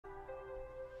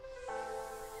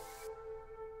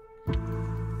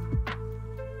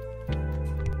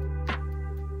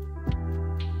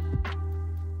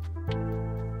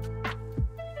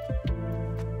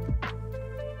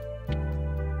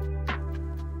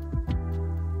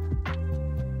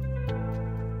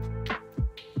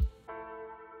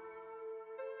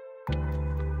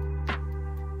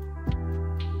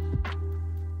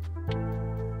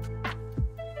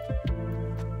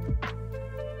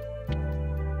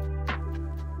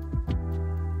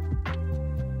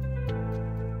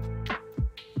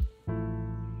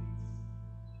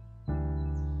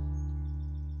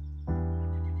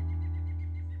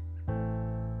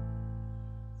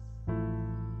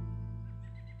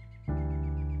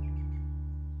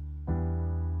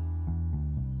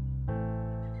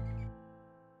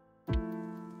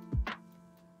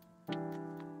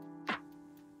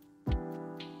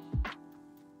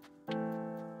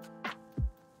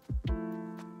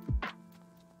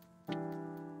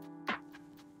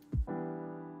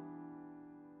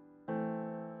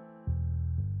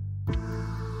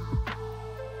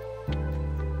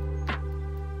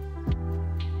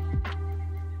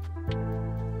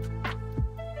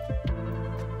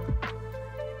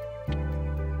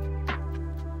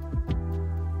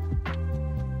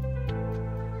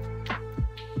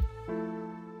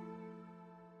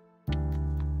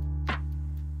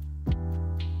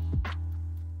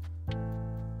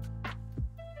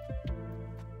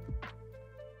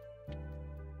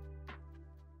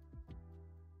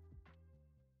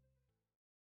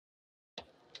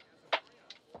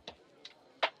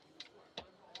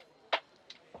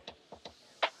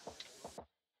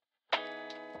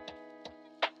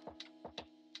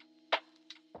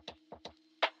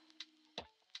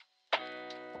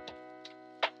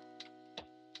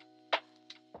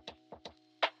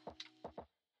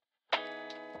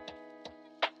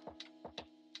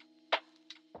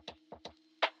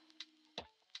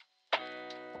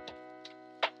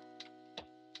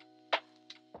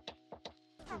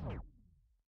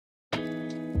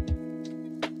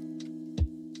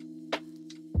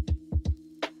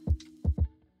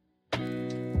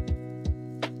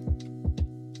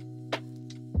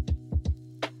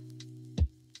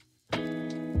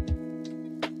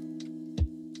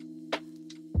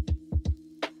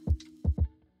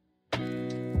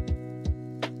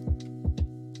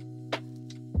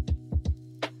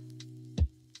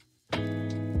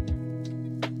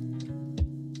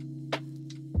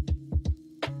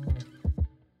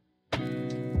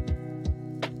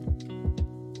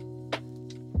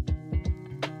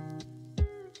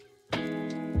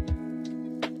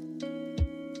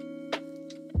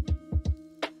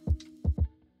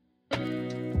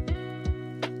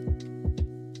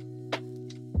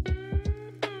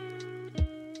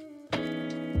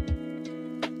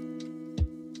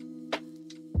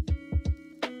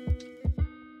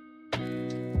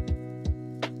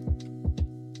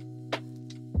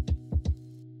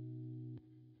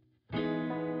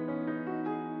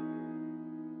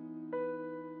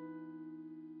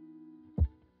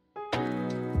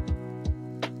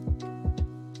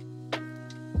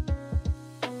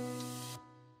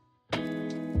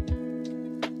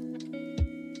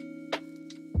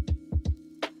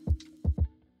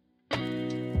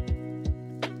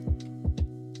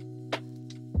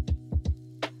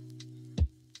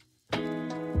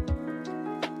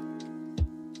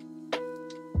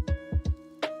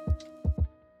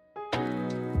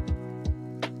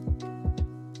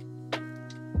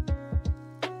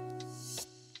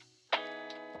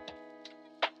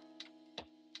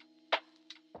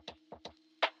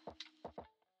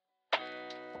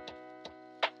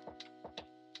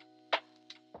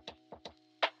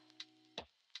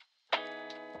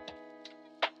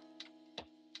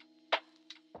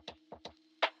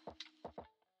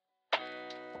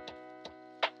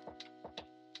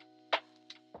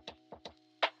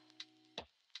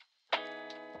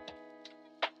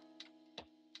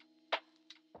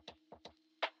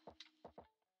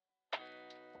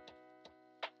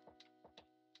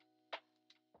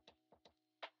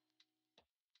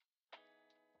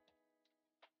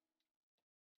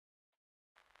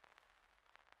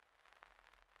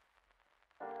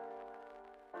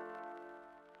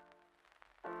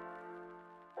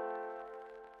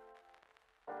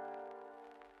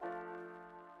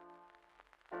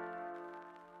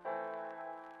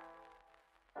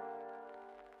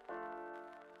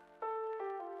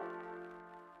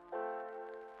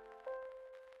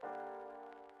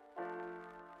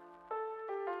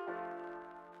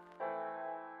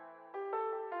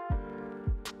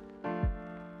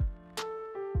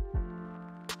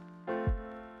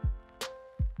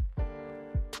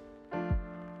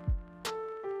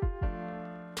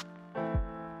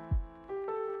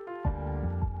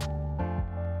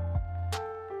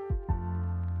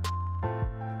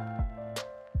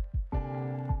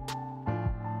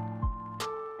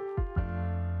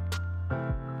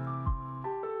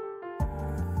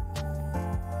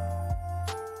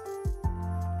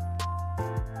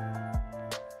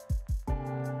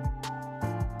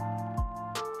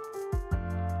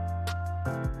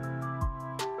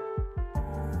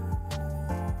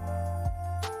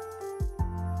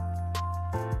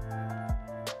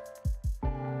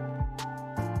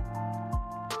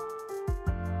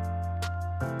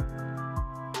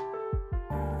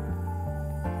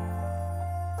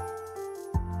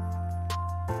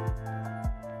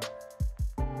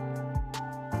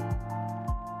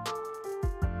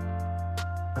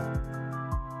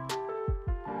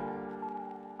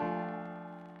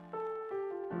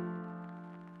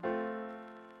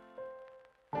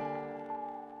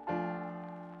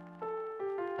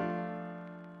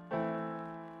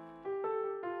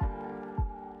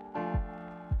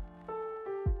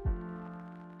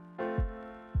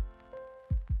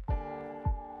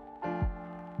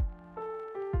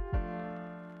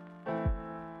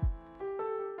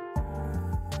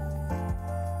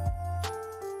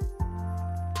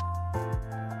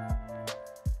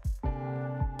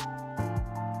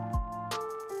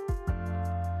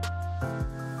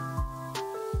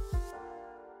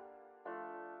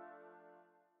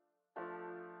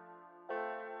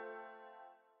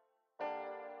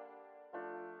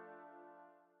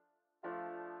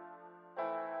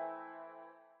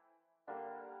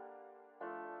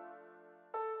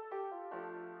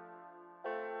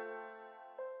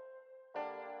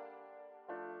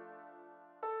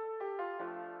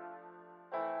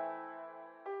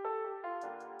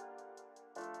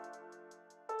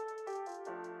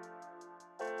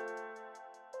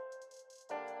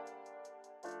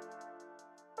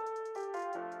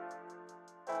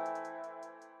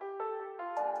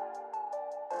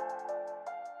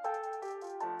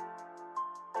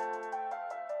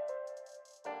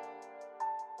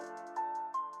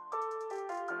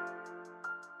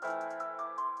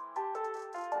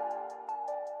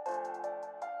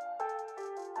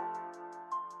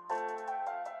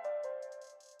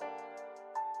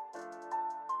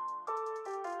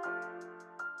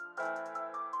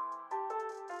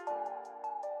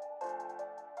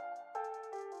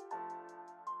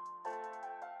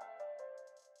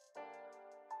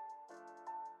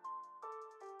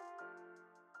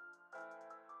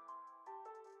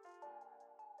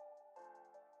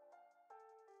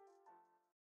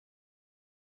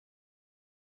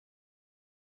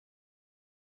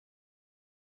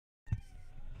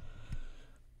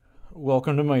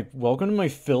Welcome to my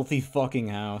filthy fucking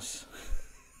house.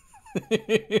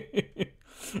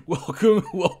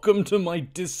 welcome to my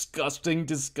disgusting,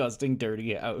 disgusting,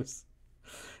 dirty house.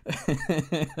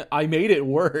 I made it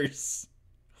worse.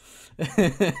 Oh,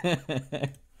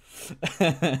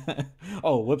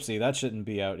 whoopsie, that shouldn't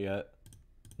be out yet.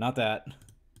 Not that.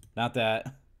 Not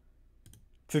that.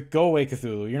 Go away,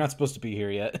 Cthulhu. You're not supposed to be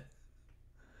here yet.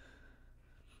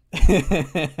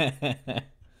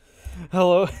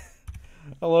 Hello.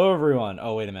 Hello, everyone.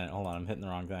 Oh, wait a minute. Hold on. I'm hitting the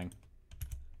wrong thing.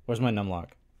 Where's my numlock?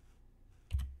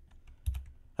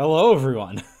 Hello,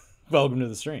 everyone. Welcome to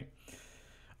the stream.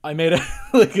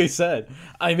 Like I said,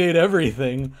 I made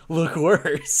everything look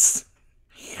worse.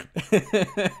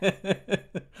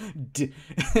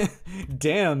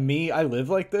 Damn me, I live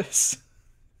like this.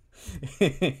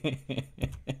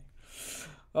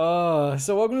 So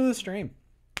welcome to the stream.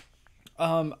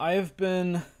 I've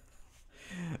been...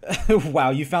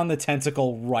 Wow, you found the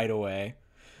tentacle right away.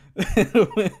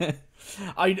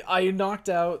 I knocked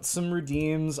out some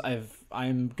redeems.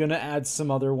 I'm gonna add some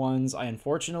other ones. I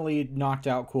unfortunately knocked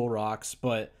out cool rocks,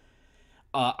 but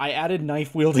I added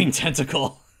knife wielding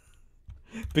tentacle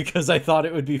because I thought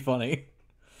it would be funny.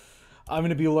 I'm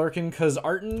gonna be lurking because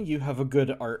Arton, you have a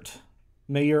good art.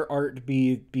 May your art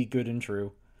be good and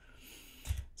true.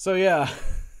 So yeah.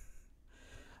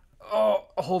 Oh,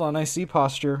 hold on. I see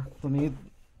posture. Let me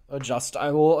adjust.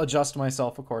 I will adjust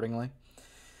myself accordingly.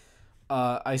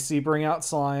 I see bring out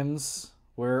slimes.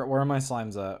 Where are my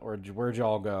slimes at? Or where'd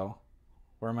y'all go?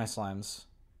 Where are my slimes?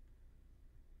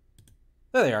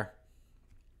 There they are.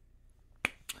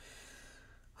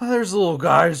 Oh, there's the little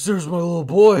guys. There's my little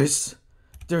boys.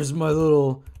 There's my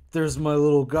little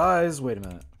guys. Wait a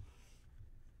minute.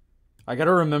 I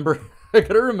gotta remember. I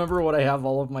gotta remember what I have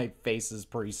all of my faces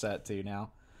preset to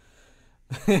now.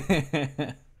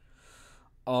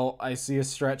 Oh, I see a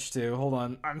stretch too. Hold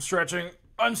on. I'm stretching.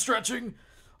 I'm dodging.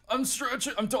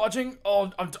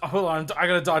 Oh, hold on. I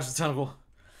gotta dodge the tentacle.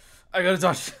 I gotta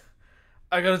dodge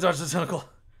the tentacle.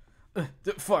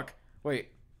 Fuck. Wait.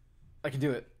 I can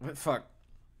do it. Fuck.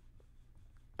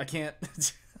 I can't.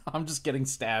 I'm just getting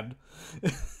stabbed.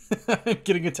 I'm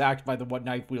getting attacked by the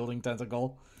knife wielding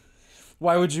tentacle.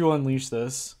 Why would you unleash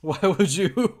this? Why would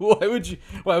you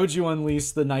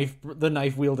unleash the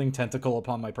knife wielding tentacle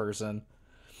upon my person?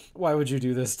 Why would you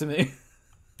do this to me?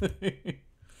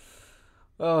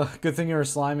 Oh, good thing you're a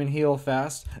slime and heal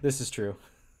fast. This is true.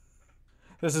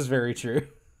 This is very true.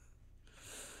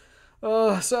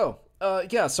 Yeah, so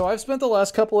I've spent the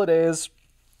last couple of days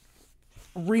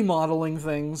remodeling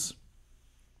things.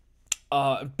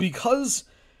 Because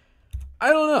I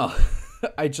don't know.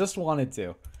 I just wanted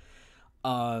to.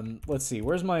 Let's see.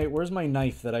 Where's my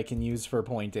knife that I can use for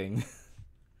pointing?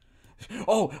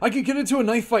 Oh, I can get into a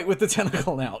knife fight with the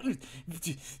tentacle now.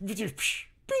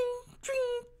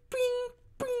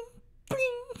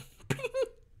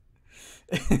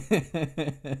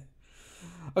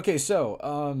 Okay, so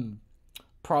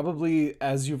probably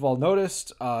as you've all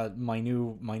noticed, my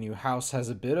new house has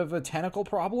a bit of a tentacle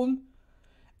problem,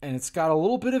 and it's got a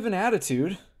little bit of an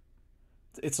attitude.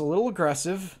 It's a little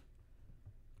aggressive.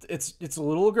 It's a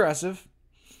little aggressive.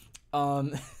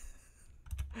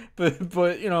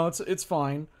 But you know, it's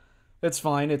fine. It's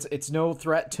fine. It's no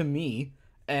threat to me,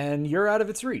 and you're out of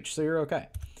its reach, so you're okay.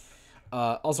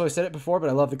 Also, I said it before, but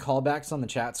I love the callbacks on the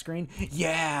chat screen.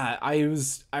 Yeah, I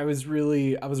was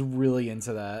really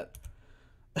into that.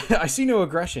 I see no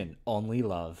aggression, only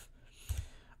love.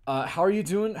 How are you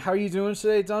doing? How are you doing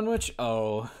today, Dunwich?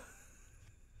 Oh,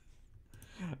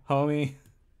 homie.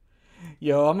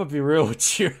 Yo, I'm gonna be real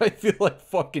with you. I feel like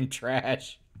fucking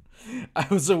trash. I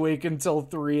was awake until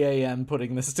 3 a.m.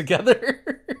 putting this together.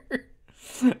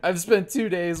 I've spent 2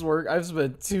 days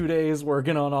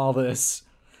working on all this.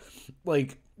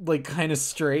 Like kind of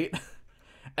straight.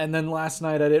 And then last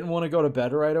night I didn't want to go to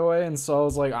bed right away, and so I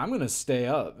was like, I'm going to stay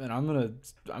up and I'm going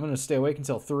to stay awake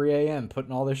until 3 a.m.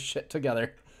 putting all this shit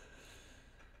together.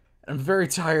 I'm very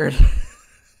tired.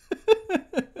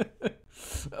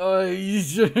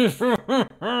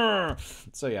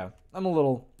 So yeah, I'm a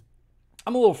little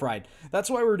fried. That's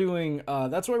why we're doing a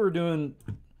Lovecraft.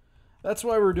 That's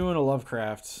why we're doing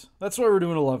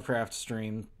a Lovecraft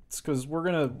stream. It's because we're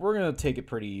gonna take it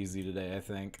pretty easy today, I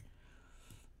think.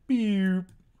 Beep.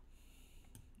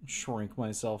 Shrink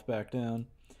myself back down.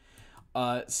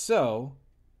 So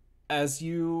as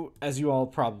you all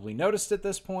probably noticed at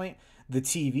this point, the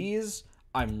TVs,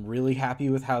 I'm really happy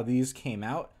with how these came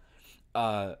out.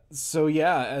 So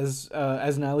yeah, as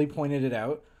Natalie pointed it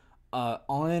out,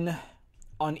 on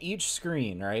each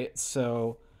screen, right?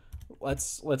 So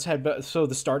let's head back. So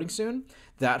the starting soon,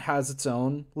 that has its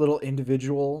own little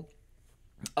individual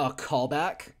a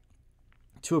callback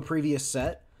to a previous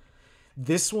set.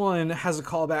 This one has a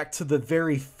callback to the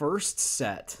very first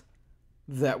set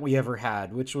that we ever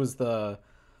had, which was the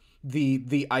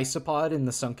isopod in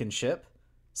the sunken ship.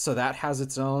 So that has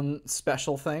its own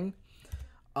special thing.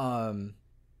 And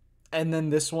then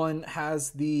this one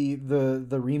has the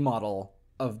remodel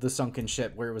of the sunken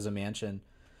ship where it was a mansion.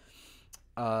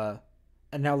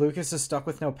 And now Lucas is stuck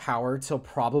with no power till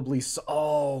probably...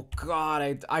 Oh,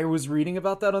 God. I was reading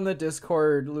about that on the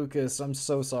Discord, Lucas. I'm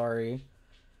so sorry.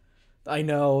 I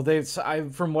know.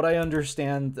 From what I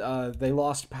understand, they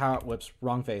lost power... Whoops,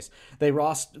 wrong face. They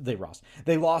lost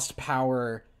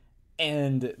power,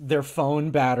 and their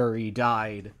phone battery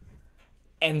died.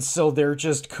 And so they're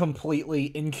just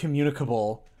completely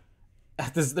incommunicable.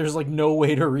 There's, like, no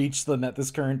way to reach them at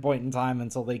this current point in time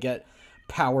until they get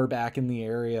power back in the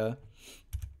area.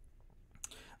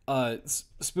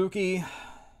 Spooky,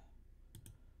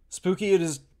 it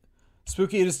is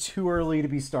too early to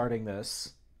be starting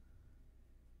this.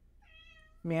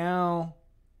 Meow.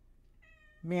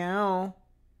 Meow.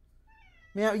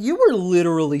 Meow. You were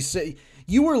literally sitting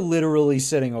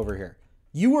over here.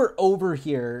 You were over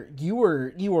here. You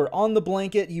were on the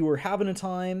blanket. You were having a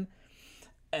time.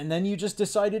 And then you just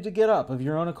decided to get up of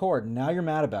your own accord. And now you're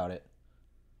mad about it.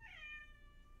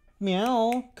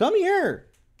 Meow. Come here.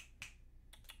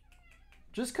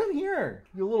 Just come here,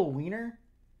 you little wiener.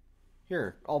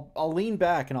 Here, I'll lean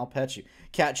back and I'll pet you.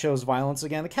 Cat chose violence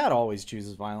again. The cat always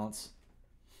chooses violence.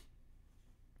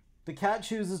 The cat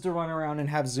chooses to run around and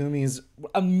have zoomies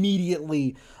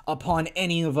immediately upon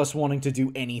any of us wanting to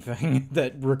do anything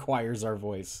that requires our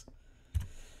voice.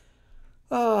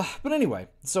 But anyway,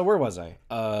 so where was I?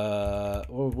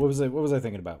 What was I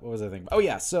thinking about? Oh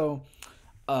yeah, so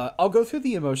I'll go through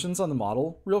the emotions on the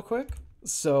model real quick.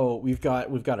 So we've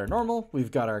got our normal, we've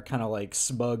got our kind of like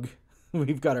smug,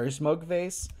 we've got our smug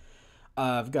face.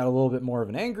 I've got a little bit more of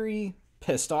an angry,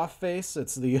 pissed off face.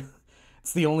 It's the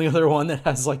only other one that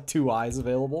has like 2 eyes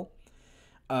available.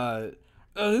 I'm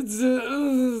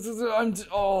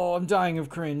dying of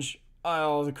cringe.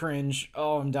 Oh, the cringe.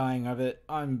 Oh, I'm dying of it.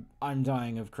 I'm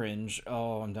dying of cringe.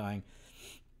 Oh, I'm dying.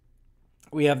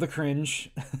 We have the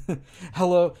cringe.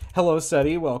 Hello,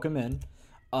 Seti. Welcome in.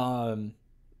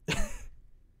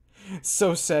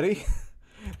 So, Seti,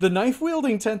 the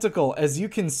knife-wielding tentacle, as you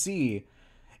can see,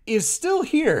 is still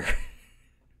here.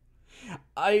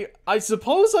 I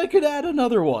suppose I could add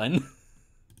another one.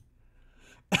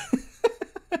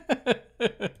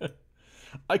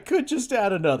 I could just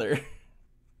add another.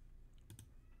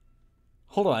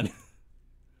 Hold on.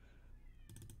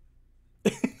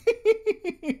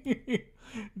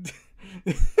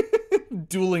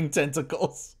 Dueling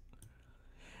tentacles.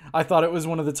 I thought it was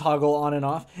one of the toggle on and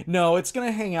off. No, it's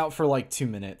gonna hang out for like 2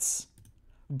 minutes.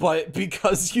 But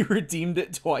because you redeemed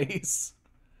it twice,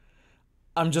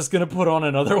 I'm just gonna put on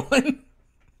another one.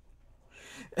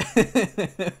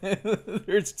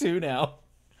 There's 2 now.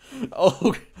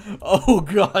 Oh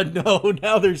God, no!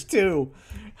 Now there's 2.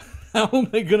 How am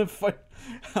I gonna fight?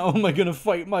 How am I gonna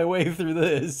fight my way through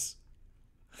this?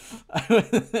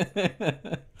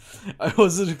 I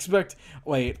wasn't expect.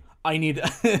 Wait, I need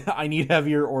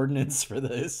heavier ordnance for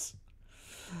this.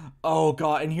 Oh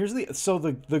God! And here's the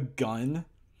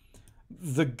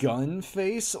gun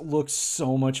face looks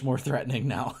so much more threatening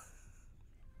now.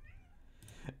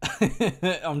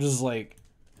 I'm just like,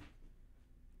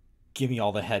 give me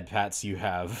all the head pats you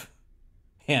have.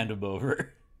 Hand them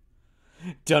over.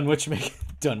 Dunwich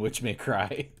may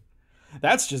cry.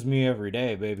 That's just me every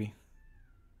day, baby.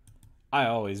 I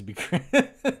always be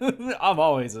I'm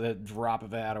always a drop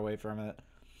of a hat away from it.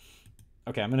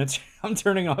 Okay, I'm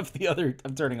turning off the other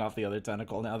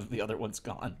tentacle now that the other one's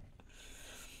gone.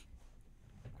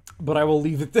 But I will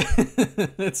leave it there.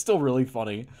 It's still really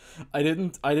funny. I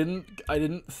didn't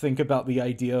think about the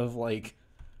idea of like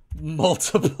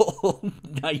multiple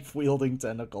knife wielding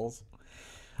tentacles.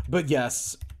 But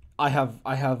yes, I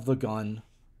have the gun.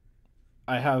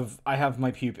 I have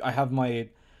my pew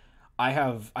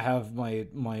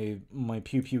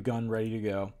pew gun ready to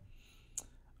go.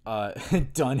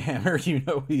 Dunhammer, you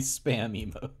know we spam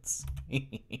emotes.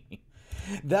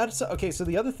 That's okay. So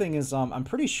the other thing is, I'm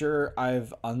pretty sure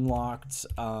I've unlocked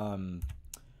more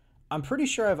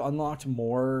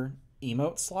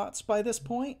emote slots by this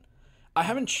point. I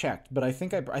haven't checked, but I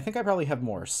think I probably have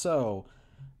more. So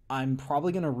I'm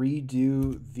probably gonna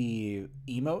redo the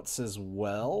emotes as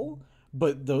well,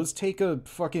 but those take a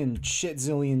fucking shit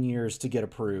zillion years to get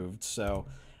approved. So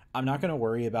I'm not gonna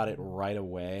worry about it right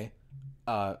away.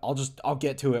 I'll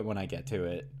get to it when I get to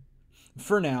it.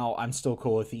 For now, I'm still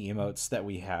cool with the emotes that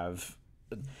we have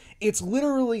It's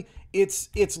literally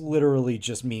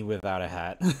just me without a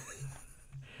hat.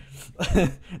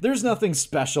 There's nothing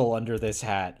special under this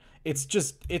hat. It's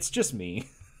just me.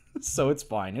 So it's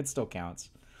fine. It still counts.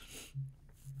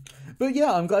 But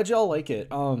yeah, I'm glad y'all like it.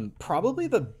 Probably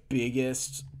the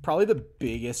biggest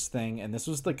thing, and this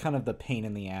was the kind of the pain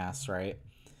in the ass, right?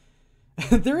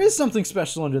 There is something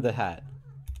special under the hat.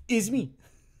 Is me.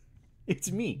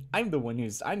 It's me. I'm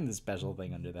the special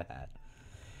thing under the hat.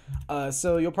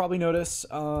 So you'll probably notice,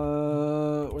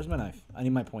 where's my knife? I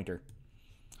need my pointer.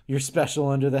 You're special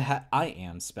under the hat. I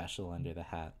am special under the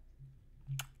hat.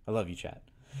 I love you, chat.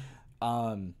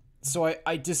 So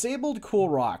I disabled cool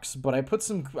rocks, but I put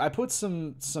some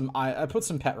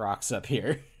pet rocks up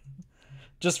here.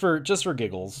 just for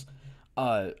giggles.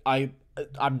 I'm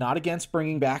not against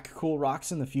bringing back cool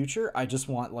rocks in the future. I just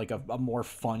want like a more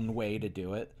fun way to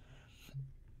do it.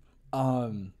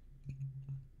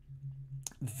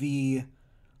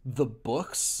 The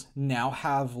books now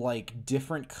have like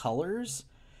different colors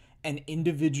and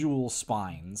individual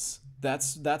spines.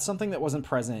 That's something that wasn't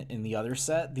present in the other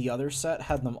set. The other set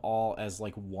had them all as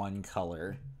like one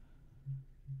color.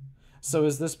 So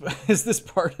is this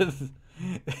part of the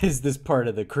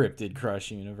Cryptid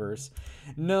Crush universe?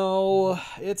 No,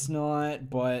 it's not,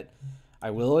 but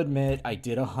I will admit I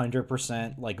did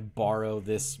 100% like borrow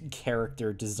this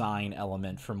character design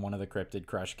element from one of the Cryptid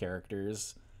Crush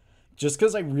characters. Just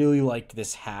because I really liked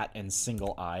this hat and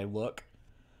single eye look.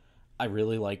 I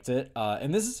really liked it.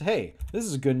 And this is a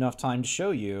good enough time to show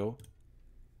you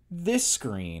this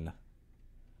screen.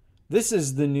 This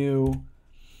is the new,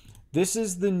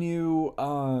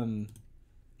 and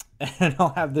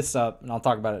I'll have this up and I'll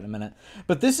talk about it in a minute.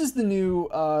 But this is the new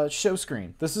show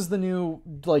screen. This is the new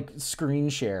like screen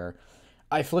share.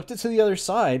 I flipped it to the other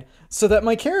side so that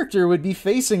my character would be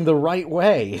facing the right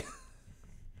way.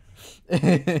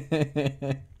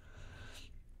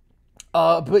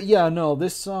 But yeah, no,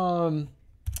 this yeah,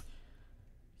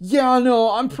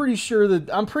 no, I'm pretty sure the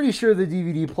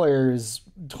DVD player is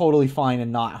totally fine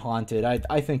and not haunted.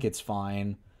 I think it's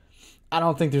fine. I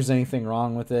don't think there's anything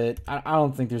wrong with it. I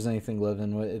don't think there's anything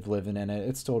living in it.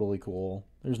 It's totally cool.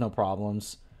 There's no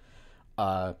problems.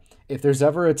 If there's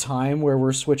ever a time where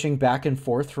we're switching back and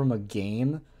forth from a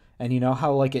game, and you know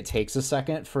how like it takes a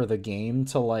second for the game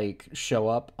to like show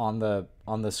up on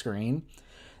the screen,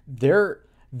 there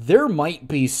might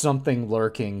be something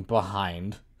lurking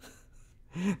behind.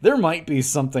 There might be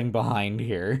something behind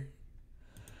here.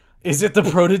 Is it the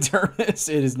protodermis?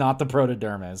 It is not the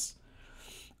protodermis.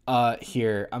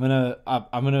 Here, I'm gonna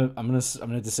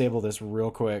disable this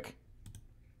real quick.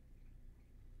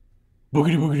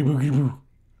 Boogity boogity boogity boo.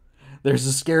 There's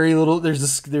a scary little.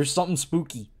 There's something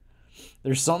spooky.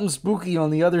 There's something spooky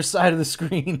on the other side of the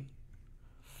screen.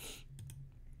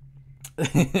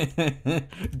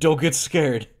 Don't get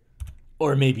scared,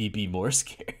 or maybe be more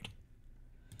scared.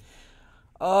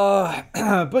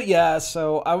 But yeah.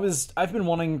 So I've been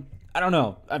wanting. I don't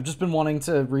know. I've just been wanting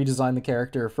to redesign the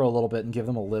character for a little bit and give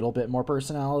them a little bit more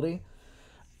personality.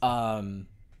 And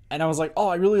I was like, oh,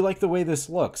 I really like the way this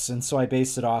looks. And so I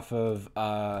based it off of,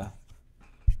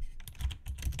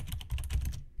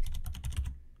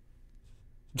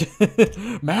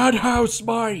 Madhouse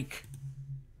Mike!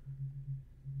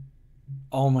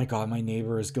 Oh my god, my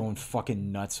neighbor is going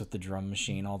fucking nuts with the drum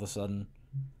machine all of a sudden.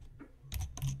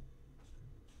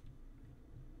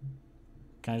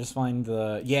 Can I just find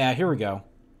the... Yeah, here we go.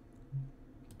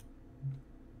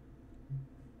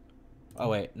 Oh,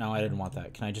 wait. No, I didn't want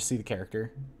that. Can I just see the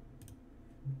character?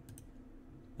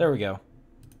 There we go.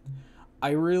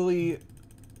 I really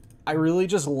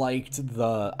just liked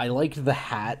the... I liked the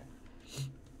hat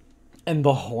and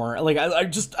the horn. Like,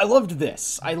 I loved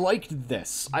this. I liked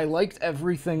this. I liked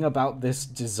everything about this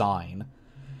design.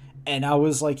 And I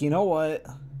was like, you know what?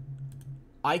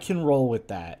 I can roll with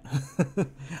that.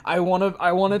 I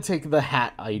wanna take the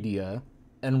hat idea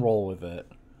and roll with it.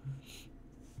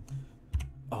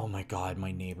 Oh my god,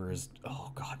 my neighbor is...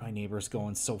 Oh god, my neighbor's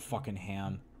going so fucking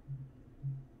ham.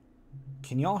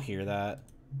 Can y'all hear that?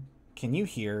 Can you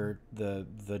hear the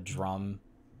drum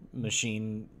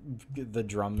machine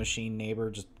neighbor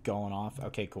just going off?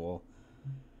 Okay, cool.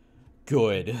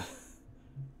 Good.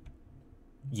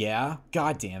 Yeah?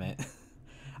 God damn it.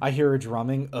 I hear her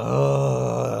drumming.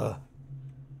 Ugh.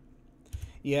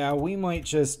 Yeah, we might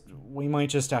just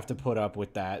have to put up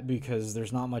with that because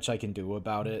there's not much I can do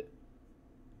about it.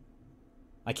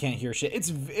 I can't hear shit.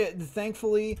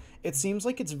 Thankfully, it seems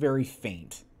like it's very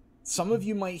faint. Some of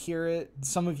you might hear it,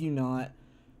 some of you not.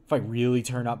 If I really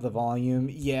turn up the volume,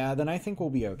 yeah, then I think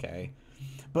we'll be okay.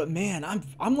 But man,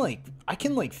 I'm like, I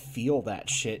can like feel that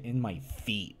shit in my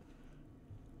feet.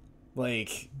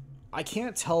 Like, I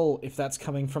can't tell if that's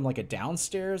coming from, like, a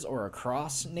downstairs or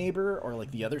across neighbor or,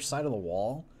 like, the other side of the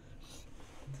wall.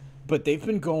 But they've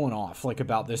been going off, like,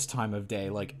 about this time of day,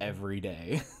 like, every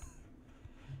day.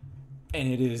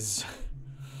 And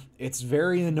it's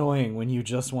very annoying when you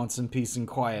just want some peace and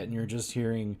quiet and you're just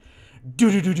hearing...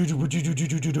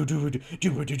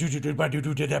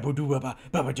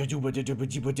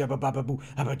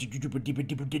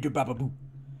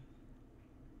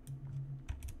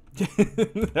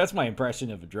 That's my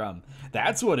impression of a drum.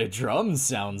 That's what a drum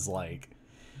sounds like.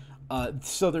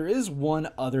 So there is one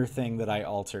other thing that I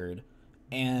altered,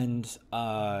 and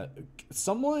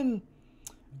someone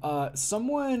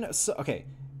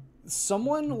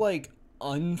like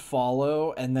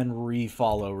unfollow and then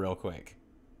refollow real quick.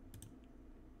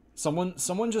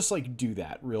 Someone just like do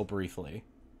that real briefly.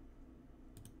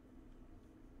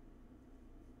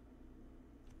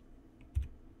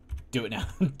 Do it now.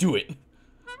 Do it.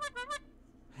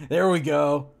 There we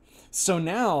go. So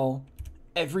now,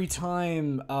 every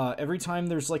time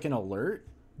there's like an alert,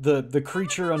 the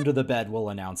creature under the bed will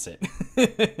announce it.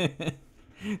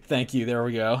 Thank you. There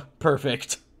we go.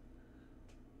 Perfect.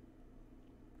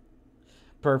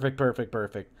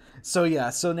 Perfect. So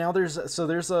yeah. So now there's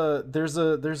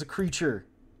a creature.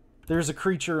 There's a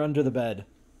creature under the bed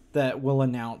that will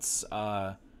announce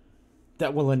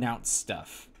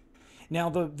stuff. Now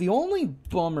the only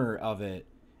bummer of it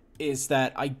is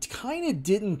that I kind of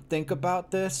didn't think about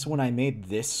this when I made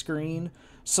this screen,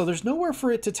 so there's nowhere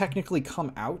for it to technically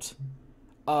come out.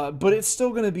 But it's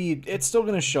still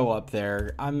gonna show up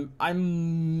there. I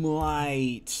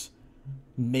might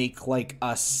make like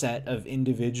a set of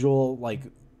individual like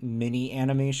mini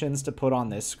animations to put on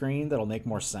this screen that'll make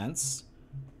more sense.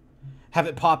 Have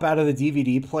it pop out of the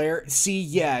DVD player. See,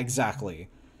 yeah, exactly.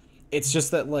 It's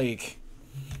just that like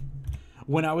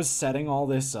when I was setting all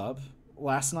this up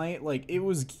last night, like it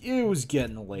was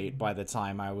getting late by the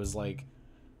time I was like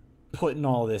putting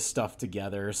all this stuff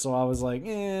together, so I was like,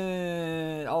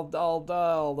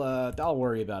 I'll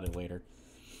worry about it later.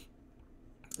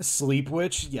 Sleep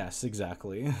witch, yes,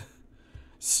 exactly.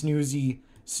 Snoozy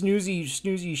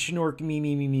schnork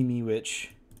me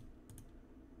witch.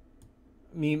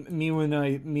 Me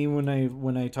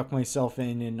when I tuck myself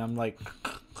in and I'm like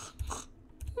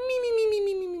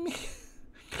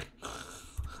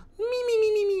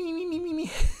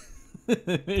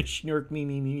Schnurk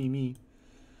me.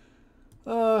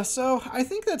 So I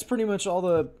think that's pretty much all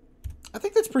the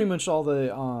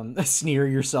sneer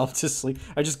yourself to sleep.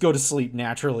 I just go to sleep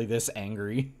naturally this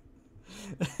angry.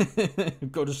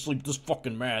 Go to sleep this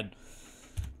fucking mad.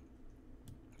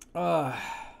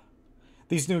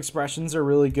 These new expressions are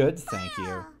really good. Thank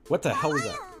you. What the hell is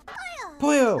that?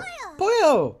 Boyo!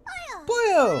 Boyo!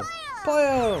 Boyo!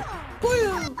 Boyo!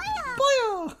 Boyo!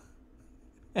 Boyo!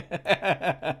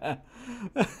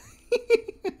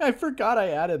 I forgot I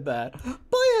added that.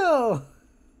 Boyo!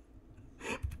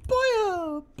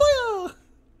 Boyo! Boyo!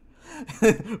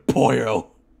 Boyo!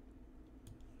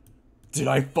 Did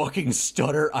I fucking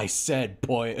stutter? I said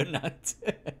boyo, not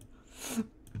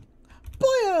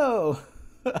Boyo!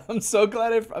 I'm so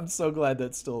glad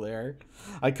that's still there.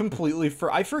 I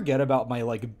forget about my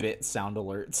like bit sound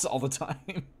alerts all the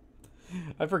time.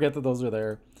 I forget that those are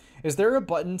there. Is there a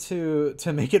button to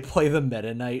make it play the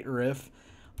Meta Knight riff?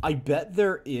 I bet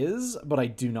there is, but I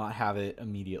do not have it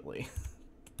immediately.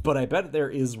 But I bet there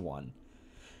is one.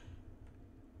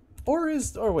 Or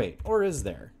is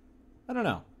there? I don't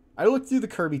know. I looked through the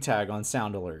Kirby tag on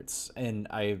sound alerts, and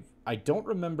I don't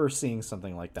remember seeing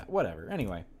something like that. Whatever.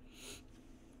 Anyway.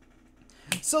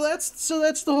 So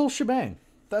that's the whole shebang.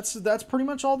 That's pretty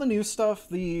much all the new stuff.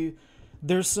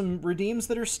 There's some redeems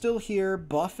that are still here.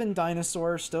 Buff and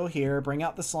Dinosaur are still here. Bring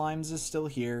Out the Slimes is still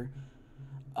here.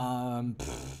 My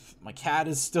cat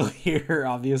is still here,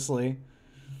 obviously.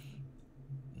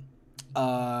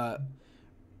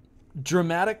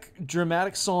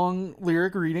 Dramatic song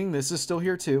lyric reading. This is still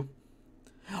here too.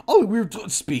 Oh,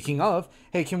 speaking of.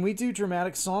 Hey, can we do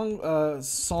dramatic song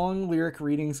lyric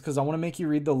readings? Because I want to make you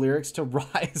read the lyrics to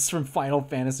Rise from Final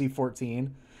Fantasy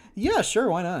XIV. Yeah, sure.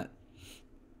 Why not?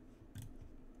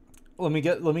 Let me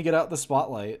get out the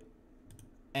spotlight,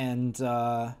 and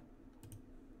let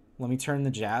me turn the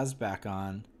jazz back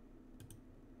on.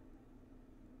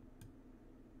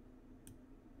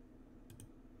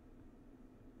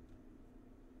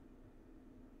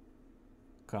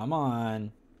 Come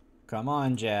on,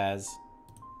 jazz.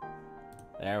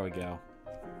 There we go.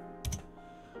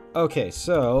 Okay,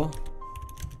 so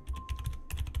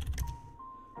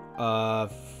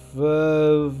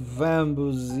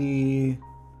Vambuzi.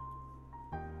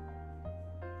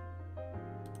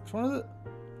 Which one is it?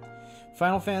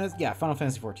 Final Fantasy, yeah, Final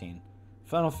Fantasy 14.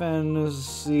 Final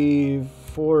Fantasy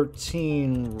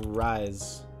 14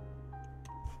 Rise.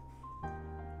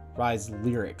 Rise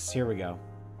lyrics. Here we go.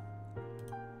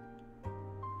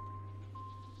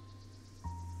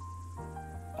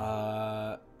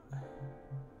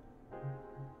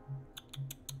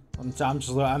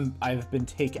 I've been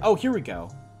taken. Oh, here we go.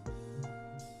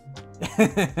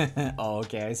 Oh,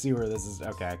 okay. I see where this is.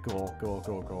 Okay, cool.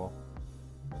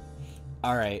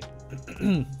 All right.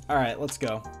 All right, let's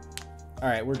go. All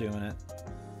right, we're doing it.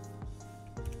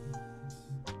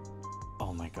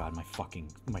 Oh my god, my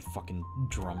fucking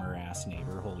drummer ass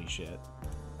neighbor. Holy shit.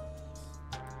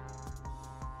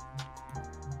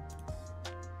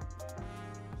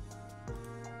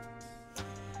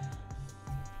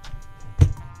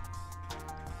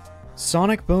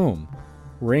 Sonic boom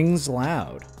rings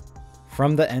loud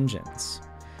from the engines.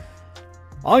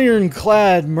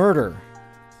 Ironclad murder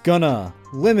gonna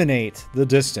eliminate the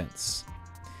distance.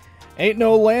 Ain't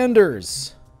no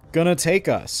landers gonna take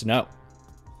us, no.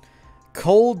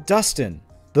 Cold Dustin,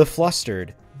 the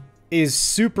flustered, is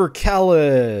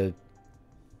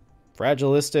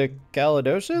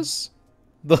supercalifragilisticexpialidocious?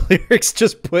 The lyrics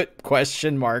just put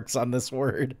question marks on this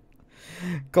word.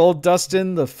 Cold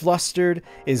Dustin, the flustered,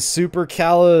 is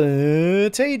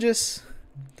supercalitagious.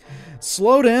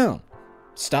 Slow down.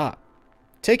 Stop.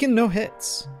 Taking no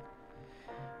hits.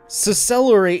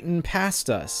 Accelerating past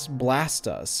us, blast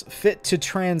us, fit to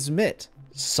transmit,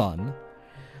 son.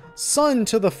 Son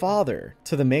to the father,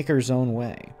 to the maker's own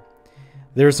way.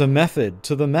 There's a method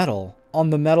to the metal on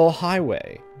the metal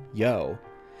highway, yo.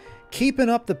 Keeping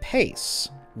up the pace,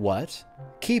 what?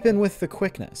 Keeping with the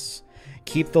quickness.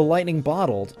 Keep the lightning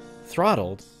bottled,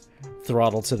 throttled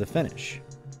to the finish.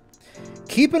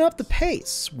 Keeping up the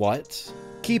pace, what?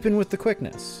 Keeping with the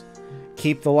quickness.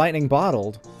 Keep the lightning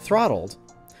bottled, throttled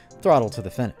to the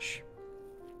finish.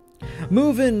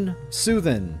 Moving,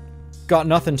 soothing, got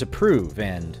nothing to prove,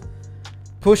 and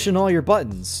pushing all your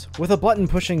buttons with a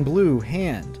button-pushing blue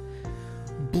hand.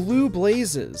 Blue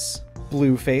blazes,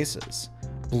 blue faces,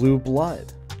 blue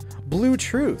blood, blue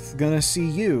truth, gonna see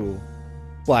you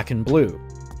black and blue.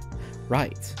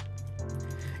 Right.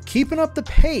 Keeping up the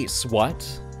pace, what?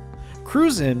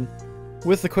 Cruising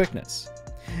with the quickness.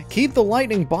 Keep the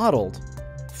lightning bottled,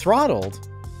 throttled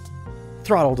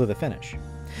to the finish.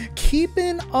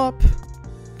 Keeping up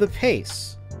the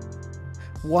pace.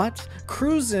 What?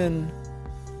 Cruising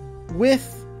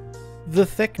with the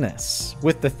thickness.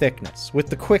 With the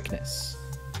quickness.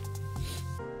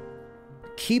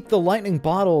 Keep the lightning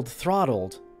bottled,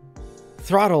 throttle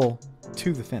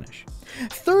to the finish.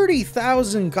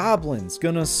 30,000 goblins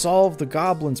gonna solve the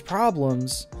goblins'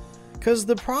 problems, cause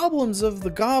the problems of the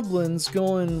goblins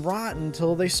going rot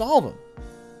until they solve them.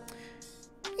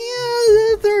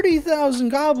 Yeah, 30,000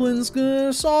 goblins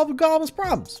gonna solve the goblins'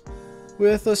 problems.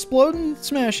 With a exploding,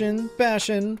 smashing,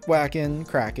 bashing, whacking,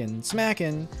 cracking,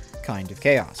 smacking kind of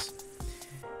chaos.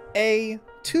 A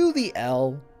to the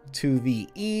L to the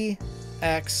E,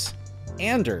 X,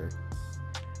 ander.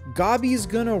 Gobby's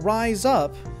gonna rise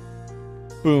up,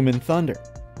 boom and thunder.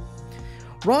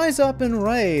 Rise up and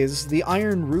raise the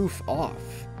iron roof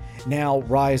off. Now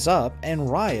rise up and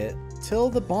riot till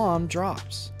the bomb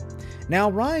drops.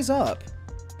 Now rise up,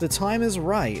 the time is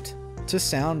right to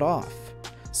sound off.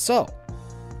 So,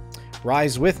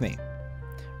 rise with me.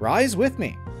 Rise with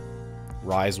me.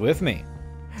 Rise with me.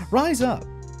 Rise up.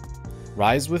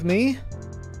 Rise with me.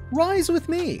 Rise with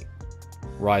me.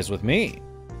 Rise with me.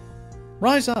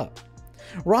 Rise up.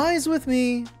 Rise with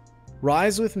me.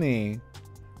 Rise with me.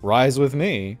 Rise with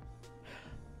me.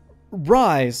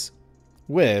 Rise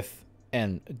with,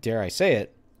 and dare I say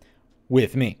it,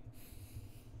 with me.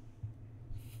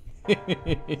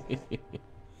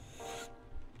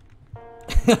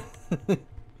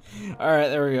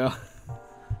 Alright, there we go.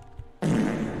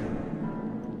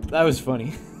 That was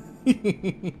funny.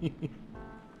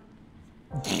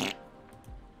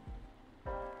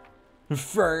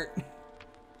 Fart.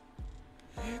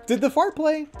 Did the fart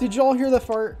play? Did y'all hear the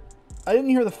fart? I didn't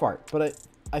hear the fart, but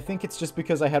I think it's just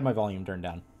because I had my volume turned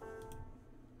down.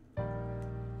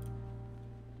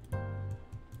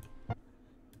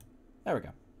 There we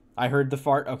go. I heard the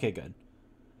fart. Okay, good.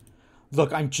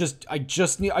 Look, I just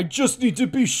need to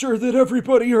be sure that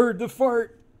everybody heard the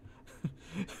fart.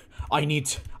 I need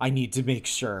to make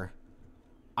sure.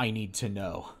 I need to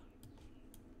know.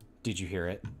 Did you hear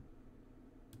it?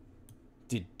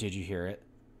 Did you hear it?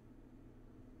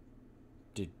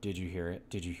 Did you hear it?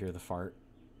 Did you hear the fart?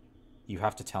 You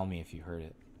have to tell me if you heard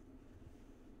it.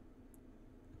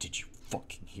 Did you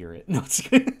fucking hear it? No, it's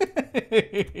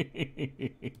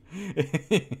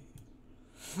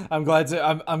I'm glad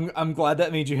that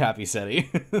made you happy, Seti.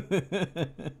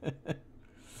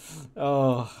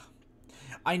 Oh,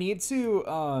 I need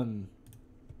to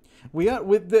we got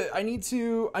with the I need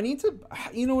to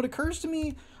you know, it occurs to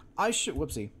me I should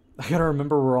whoopsie. I gotta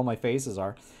remember where all my faces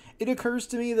are. It occurs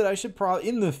to me that I should probably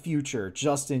in the future,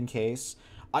 just in case,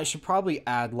 I should probably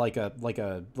add like a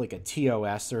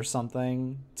TOS or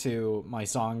something to my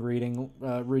song reading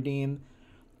routine,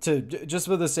 to just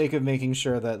for the sake of making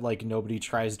sure that like nobody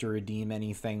tries to redeem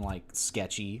anything like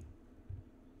sketchy.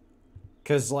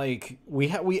 Cause like we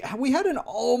had an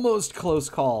almost close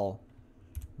call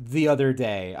the other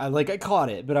day. I caught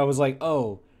it, but I was like,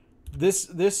 oh,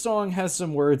 this song has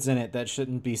some words in it that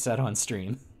shouldn't be said on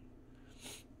stream.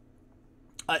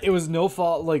 It was no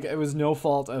fault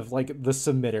of like the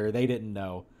submitter. They didn't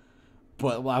know,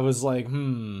 but I was like,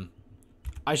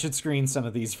 I should screen some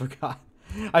of these.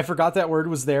 I forgot that word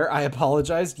was there. I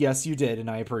apologized. Yes, you did, and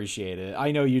I appreciate it.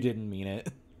 I know you didn't mean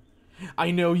it.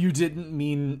 I know you didn't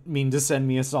mean to send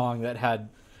me a song that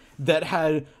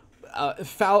had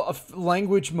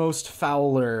language most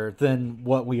fouler than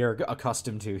what we are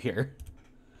accustomed to here.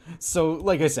 So,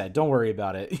 like I said, don't worry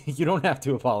about it. You don't have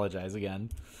to apologize again.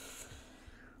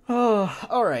 Oh,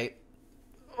 all right.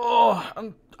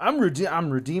 Oh, I'm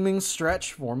redeeming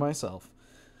stretch for myself.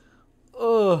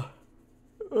 Oh,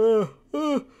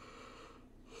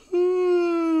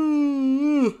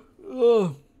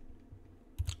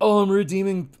 I'm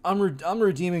redeeming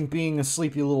being a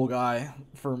sleepy little guy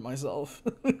for myself.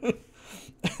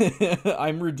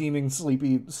 I'm redeeming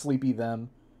sleepy them.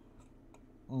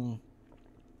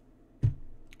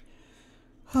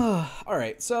 All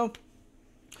right, so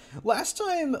last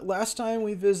time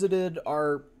we visited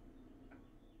our...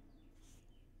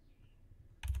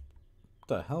 What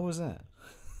the hell was that?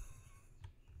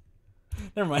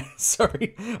 Never mind.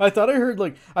 Sorry. I thought I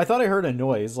heard a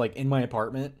noise like in my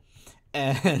apartment,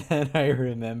 and I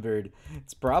remembered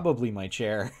it's probably my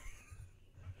chair.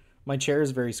 My chair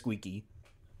is very squeaky.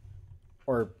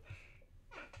 Or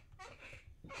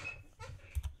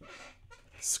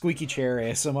squeaky chair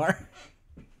ASMR.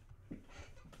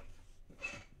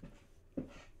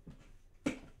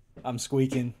 I'm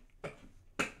squeaking.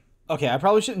 Okay, I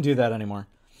probably shouldn't do that anymore.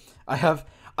 I have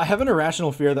an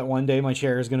irrational fear that one day my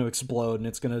chair is going to explode and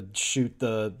it's going to shoot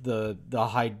the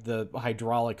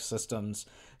hydraulic systems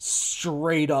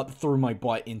straight up through my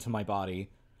butt into my body,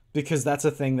 because that's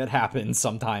a thing that happens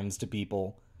sometimes to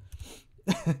people.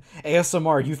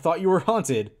 ASMR, you thought you were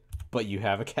haunted, but you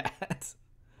have a cat.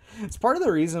 It's part of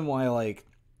the reason why, like,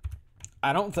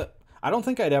 I don't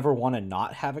think I'd ever want to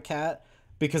not have a cat.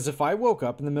 Because if I woke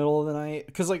up in the middle of the night...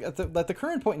 Because, like, at the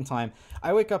current point in time,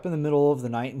 I wake up in the middle of the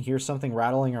night and hear something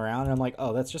rattling around, and I'm like,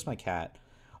 oh, that's just my cat.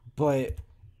 But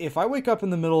if I wake up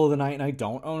in the middle of the night and I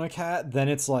don't own a cat, then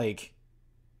it's like...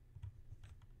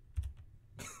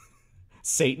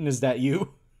 Satan, is that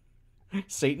you?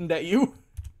 Satan, that you?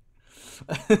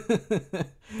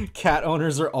 Cat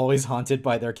owners are always haunted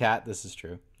by their cat. This is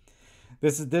true.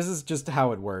 This is just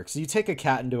how it works. You take a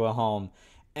cat into a home...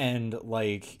 And,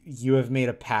 like, you have made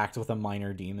a pact with a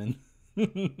minor demon.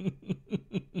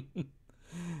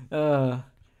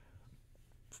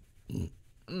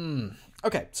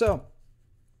 Okay, so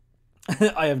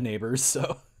I have neighbors,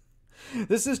 so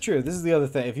this is true. This is the other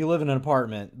thing. If you live in an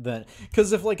apartment, then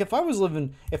because if I was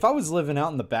living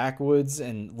out in the backwoods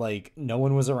and like no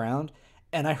one was around,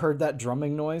 and I heard that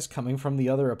drumming noise coming from the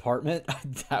other apartment,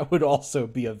 that would also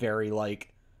be a very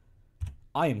like,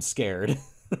 I am scared.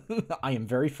 I am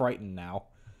very frightened now.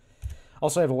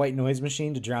 Also, I have a white noise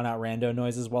machine to drown out rando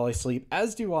noises while I sleep,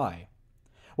 as do I.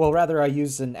 Well, rather, I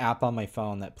use an app on my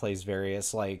phone that plays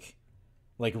various, like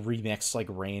remixed, like,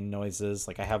 rain noises.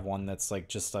 Like, I have one that's, like,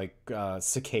 just, like,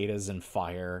 cicadas and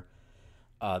fire.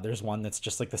 There's one that's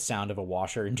just, like, the sound of a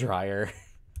washer and dryer.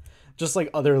 Just, like,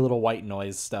 other little white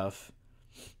noise stuff.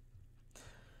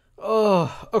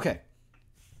 Oh, okay.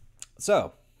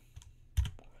 So...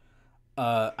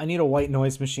 I need a white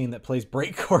noise machine that plays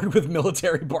breakchord with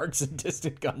military barks and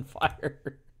distant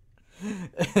gunfire.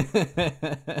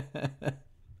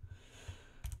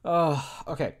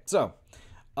 Okay, so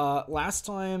last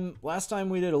time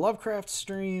we did a Lovecraft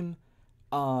stream.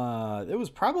 It was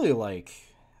probably like,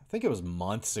 I think it was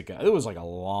months ago. It was like a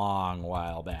long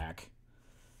while back.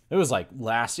 It was like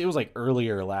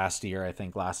earlier last year, I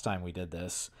think, last time we did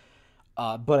this.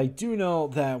 But I do know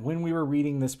that when we were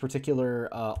reading this particular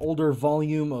older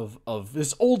volume of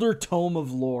this older tome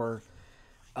of lore,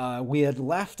 we had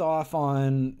left off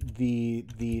on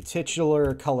the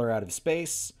titular Color Out of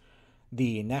Space.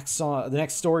 The next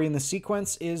story in the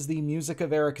sequence is the music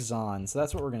of Eric Zahn. So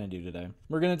that's what we're going to do today.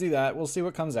 We're going to do that. We'll see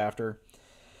what comes after.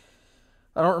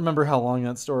 I don't remember how long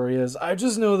that story is. I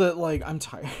just know that, like, I'm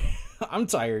tired. I'm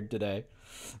tired today.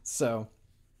 So,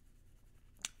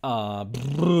 so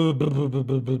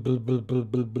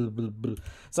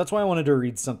that's why I wanted to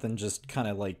read something just kind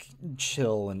of like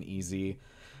chill and easy.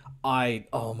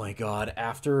 Oh my god,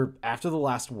 after the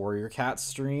last Warrior Cat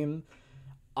stream,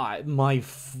 my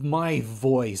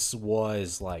voice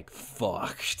was like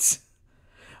fucked.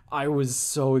 I was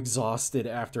so exhausted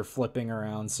after flipping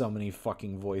around so many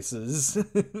fucking voices.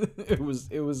 It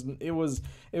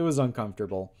was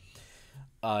uncomfortable.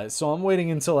 So I'm waiting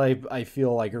until I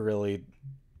feel like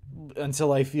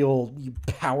until I feel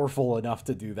powerful enough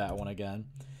to do that one again.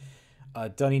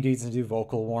 Dunny needs to do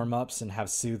vocal warm-ups and have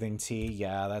soothing tea.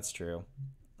 Yeah, that's true.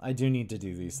 I do need to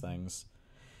do these things.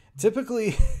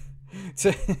 Typically,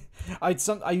 I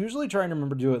usually try and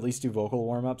remember to at least do vocal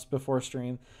warm-ups before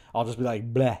stream. I'll just be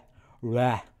like blah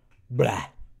blah blah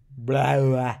blah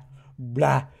blah blah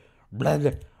blah.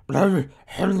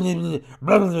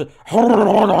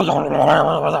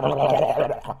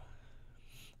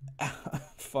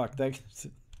 Fuck, that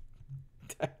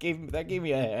gave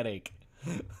me a headache.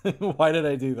 Why did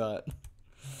I do that?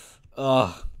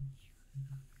 Ugh.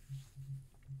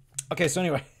 Okay, so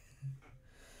anyway.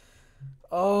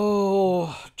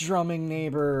 Oh, drumming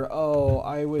neighbor. Oh,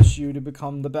 I wish you to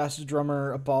become the best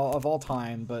drummer of all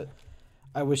time, but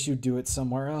I wish you'd do it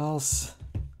somewhere else.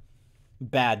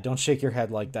 Bad. Don't shake your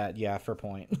head like that. Yeah, for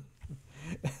point.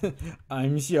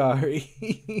 I'm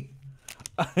sorry.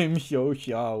 I'm so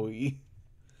sorry.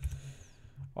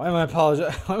 Why am I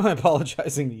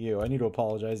apologizing to you? I need to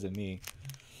apologize to me.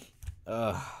 Do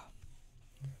I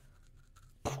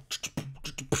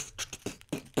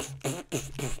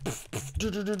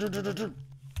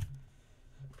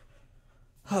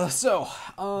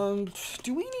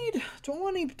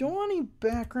want any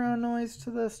background noise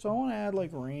to this? Do I want to add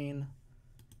like rain?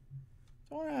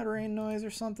 Do I want to add rain noise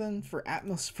or something for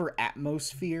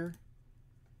atmosphere?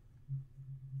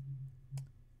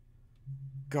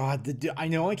 God, I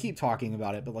know I keep talking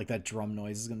about it, but like that drum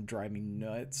noise is gonna drive me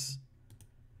nuts.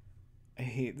 I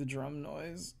hate the drum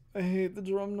noise. I hate the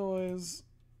drum noise.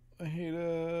 I hate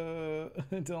it.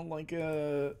 I don't like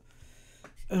it.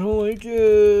 I don't like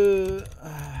it.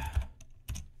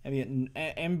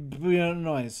 Ambient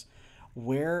noise.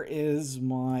 Where is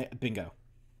my bingo?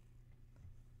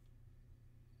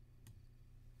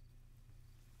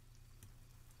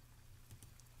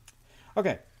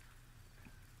 Okay.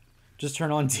 Just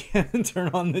turn on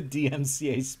the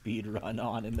DMCA speed run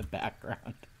on in the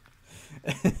background.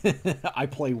 I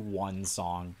play one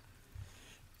song.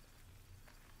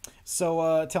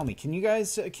 So tell me, can you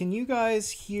guys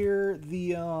hear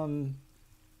the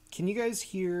can you guys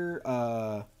hear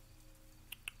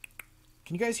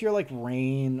like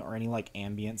rain or any like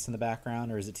ambience in the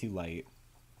background, or is it too light?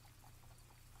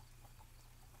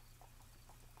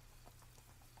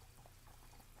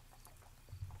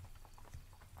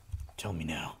 Tell me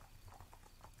now.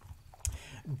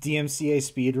 DMCA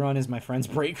speedrun is my friend's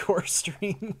breakcore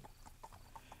stream.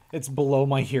 It's below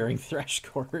my hearing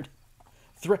threshold.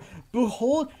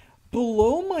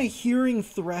 Below my hearing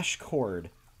threshold.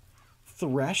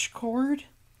 Threshold?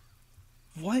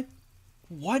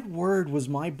 What word was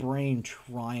my brain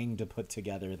trying to put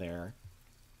together there?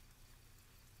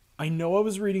 I know I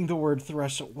was reading the word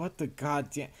threshold. What the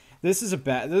goddamn... This is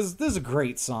a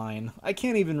great sign. I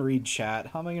can't even read chat.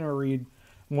 How am I going to read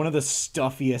one of the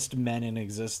stuffiest men in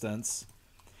existence?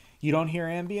 You don't hear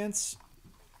ambience?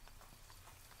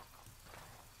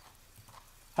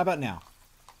 How about now?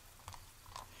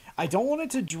 I don't want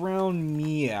it to drown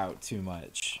me out too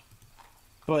much.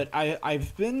 But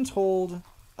I've been told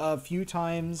a few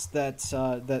times that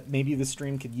that maybe the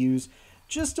stream could use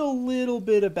just a little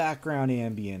bit of background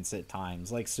ambience at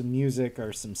times, like some music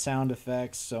or some sound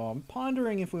effects. So I'm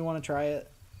pondering if we want to try it.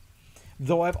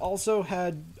 Though I've also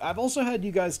had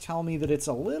you guys tell me that it's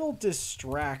a little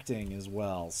distracting as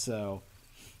well. So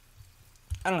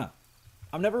I don't know.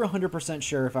 I'm never 100%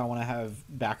 sure if I want to have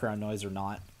background noise or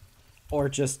not, or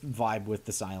just vibe with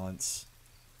the silence.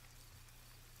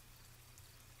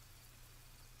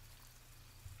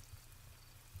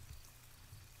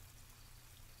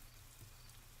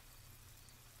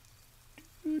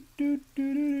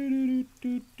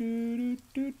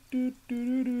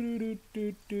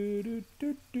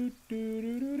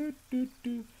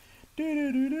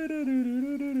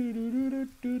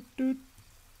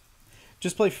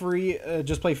 Just play free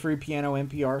piano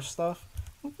NPR stuff.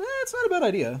 It's not a bad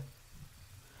idea.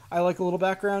 I like a little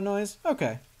background noise.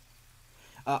 Okay.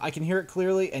 I can hear it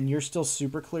clearly, and you're still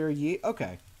super clear.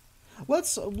 Okay.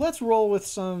 Let's roll with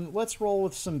some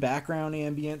background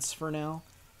ambience for now.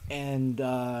 And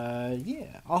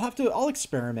yeah, I'll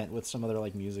experiment with some other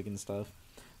like music and stuff.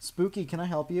 Spooky, can I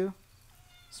help you?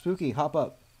 Spooky, hop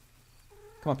up.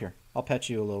 Come up here. I'll pet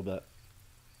you a little bit.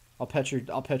 I'll pet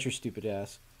your stupid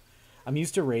ass. I'm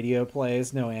used to radio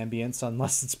plays, no ambience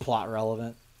unless it's plot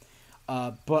relevant.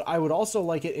 But I would also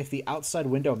like it if the outside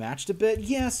window matched a bit.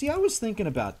 Yeah, see, I was thinking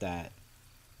about that.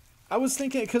 I was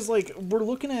thinking because like we're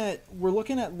looking at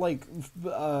like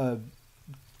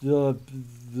the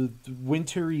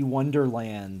wintry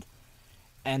wonderland,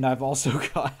 and I've also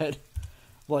got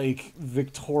like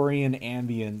Victorian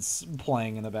ambience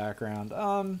playing in the background.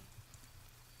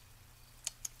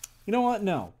 You know what?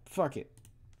 No, fuck it.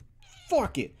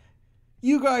 Fuck it.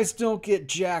 You guys don't get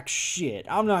jack shit.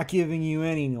 I'm not giving you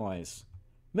any noise.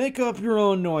 Make up your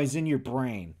own noise in your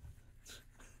brain.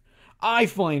 I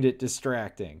find it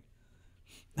distracting.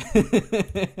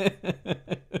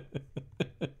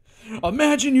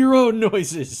 Imagine your own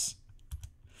noises.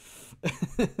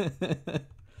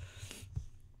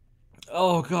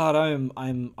 Oh god, I'm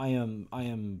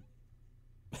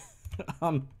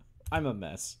a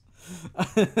mess.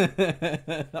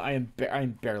 I'm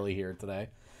barely here today.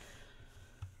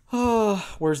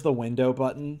 Where's the window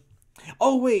button?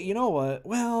 Oh wait, you know what?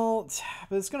 Well,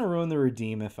 but it's gonna ruin the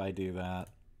redeem if I do that.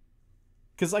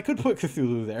 Because I could put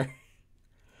Cthulhu there.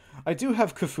 I do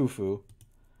have Cthulhu.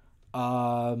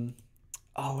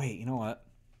 Oh wait, you know what?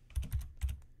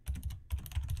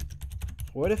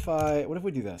 What if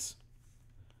we do this?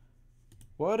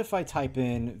 What if I type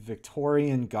in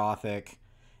Victorian Gothic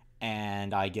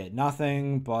and I get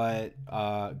nothing but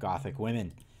Gothic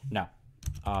women? No.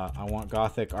 I want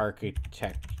Gothic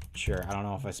architecture. I don't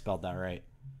know if I spelled that right.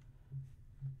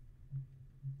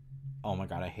 Oh my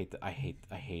god, I hate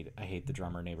the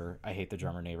drummer neighbor. I hate the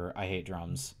drummer neighbor. I hate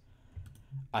drums.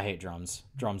 I hate drums.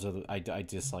 Drums are I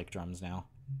dislike drums now.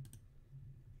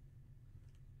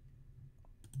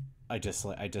 I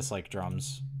dislike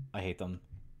drums. I hate them.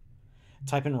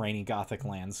 Type in rainy Gothic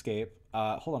landscape.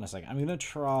 Hold on a second. I'm gonna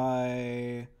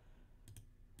try.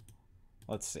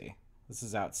 Let's see. This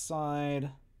is outside.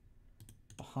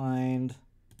 Behind.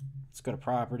 Let's go to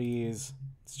properties.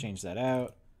 Let's change that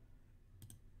out.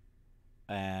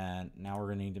 And now we're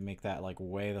gonna need to make that like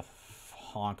way the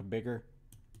honk bigger.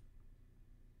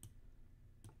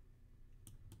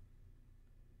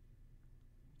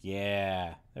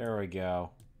 Yeah, there we go.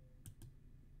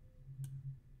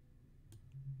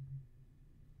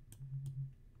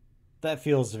 That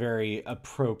feels very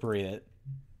appropriate.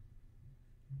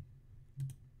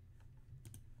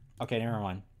 Okay, never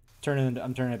mind.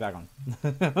 I'm turning it back on.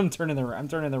 I'm turning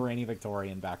the rainy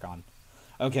Victorian back on.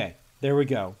 Okay, there we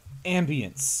go.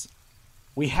 Ambience.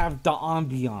 We have the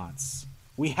ambiance.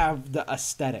 We have the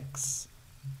aesthetics.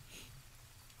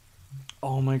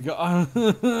 Oh my god.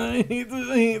 I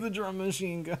hate the drum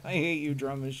machine guy. I hate you,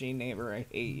 drum machine neighbor. I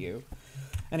hate you.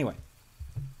 Anyway.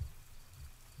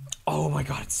 Oh my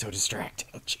god, it's so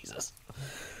distracting. Jesus.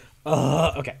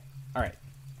 Okay. All right.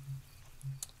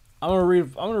 I'm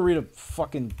gonna read a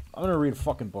fucking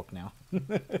book now.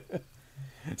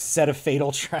 Set a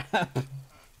fatal trap.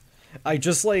 I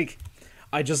just go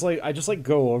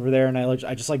over there and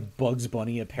I just like Bugs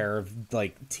Bunny a pair of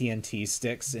like TNT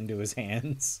sticks into his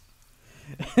hands.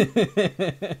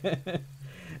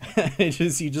 He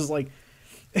just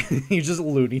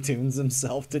Looney Tunes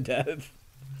himself to death.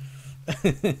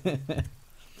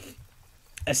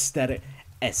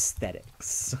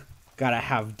 Aesthetics. Gotta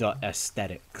have the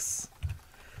aesthetics.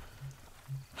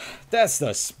 That's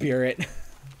the spirit.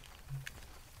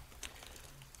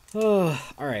 Oh,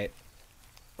 all right.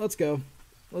 Let's go.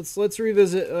 Let's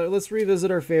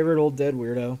revisit our favorite old dead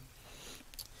weirdo.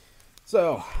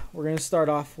 So we're gonna start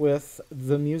off with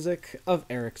the music of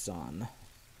Eric Zahn.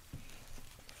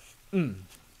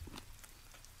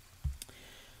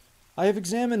 I have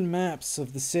examined maps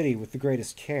of the city with the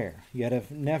greatest care, yet have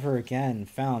never again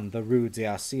found the Rue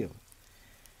d'Asile.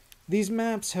 These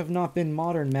maps have not been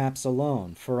modern maps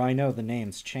alone, for I know the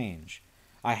names change.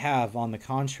 I have, on the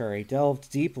contrary,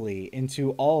 delved deeply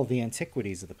into all the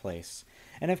antiquities of the place,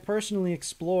 and have personally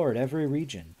explored every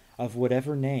region, of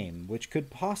whatever name, which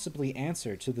could possibly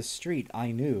answer to the street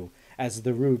I knew as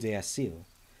the Rue d'Asile.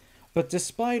 But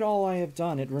despite all I have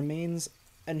done, it remains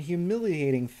an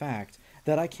humiliating fact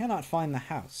that I cannot find the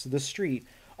house, the street,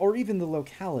 or even the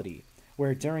locality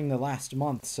where during the last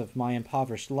months of my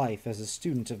impoverished life as a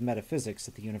student of metaphysics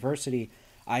at the university,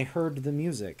 I heard the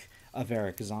music of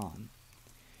Eric Zahn.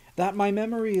 That my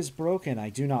memory is broken I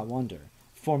do not wonder,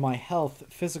 for my health,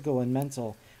 physical and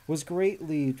mental, was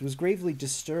gravely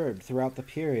disturbed throughout the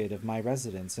period of my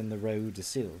residence in the Rue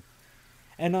d'Asile,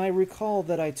 and I recall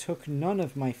that I took none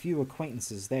of my few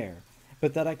acquaintances there,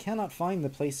 but that I cannot find the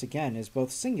place again is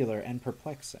both singular and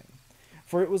perplexing.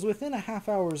 For it was within a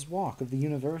half-hour's walk of the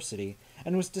university,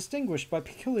 and was distinguished by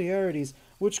peculiarities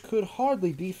which could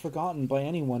hardly be forgotten by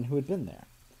anyone who had been there.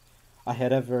 I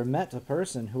had ever met a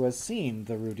person who has seen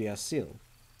the Rue d'Asile.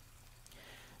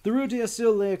 The Rue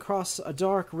d'Asile lay across a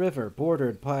dark river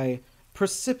bordered by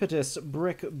precipitous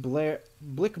brick blear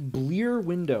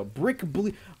window.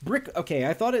 Okay,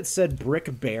 I thought it said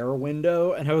brick bear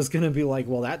window, and I was gonna be like,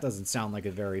 well, that doesn't sound like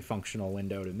a very functional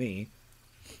window to me.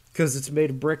 Because it's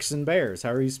made of bricks and bears.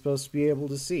 How are you supposed to be able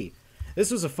to see?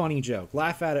 This was a funny joke.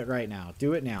 Laugh at it right now.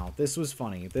 Do it now. This was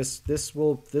funny. This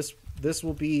will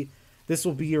be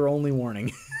your only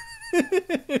warning.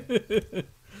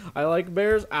 I like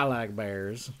bears. I like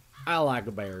bears. I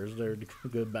like bears. They're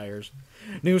good bears.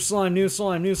 New slime, new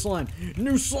slime, new slime,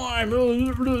 new slime. Hello,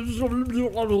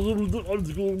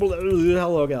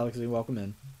 Galaxy. Welcome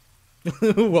in.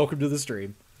 Welcome to the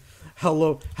stream.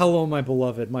 Hello, my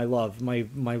beloved, my love,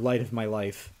 my light of my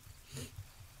life.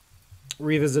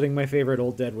 Revisiting my favorite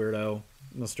old dead weirdo,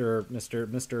 Mr.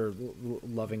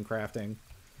 Loving Crafting.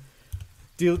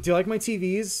 Do you like my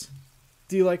TVs?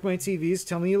 Do you like my TVs?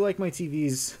 Tell me you like my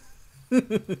TVs.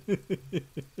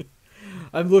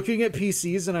 I'm looking at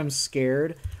PCs and I'm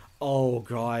scared. Oh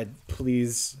God,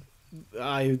 please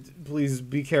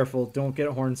be careful. Don't get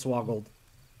hornswoggled.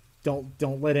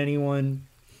 Don't let anyone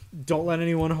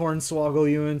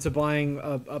hornswoggle you into buying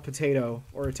a potato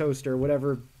or a toaster,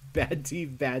 whatever bad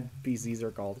PCs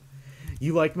are called.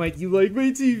 You like my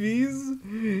TVs?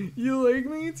 You like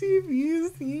my TVs?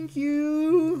 Thank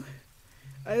you.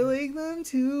 I like them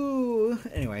too.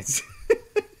 Anyways.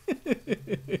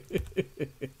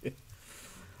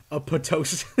 a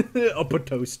potoaster.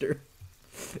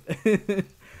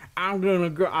 I'm gonna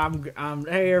go.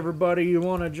 Hey everybody, you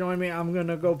want to join me? I'm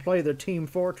gonna go play the Team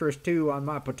Fortress 2 on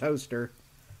my potoaster.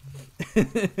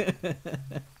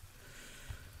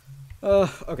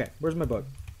 Okay, where's my book?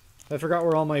 I forgot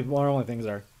where all my things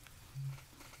are.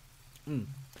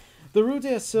 The Rue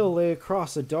d'Asile lay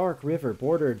across a dark river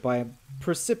bordered by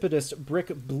precipitous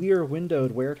brick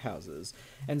blear-windowed warehouses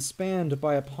and spanned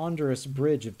by a ponderous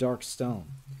bridge of dark stone.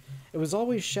 It was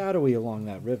always shadowy along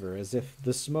that river, as if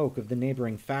the smoke of the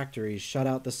neighboring factories shut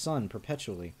out the sun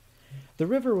perpetually. The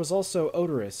river was also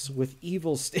odorous, with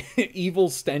evil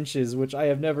stenches which I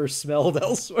have never smelled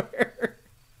elsewhere.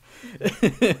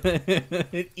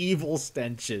 Evil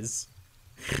stenches.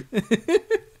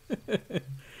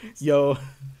 Yo,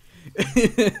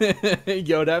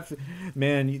 that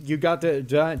man, you got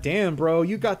the damn, bro,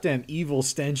 you got them evil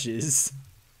stenches.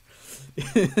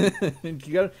 You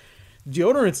got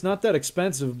deodorant's not that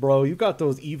expensive, bro. You got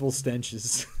those evil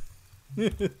stenches.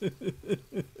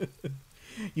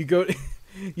 you go to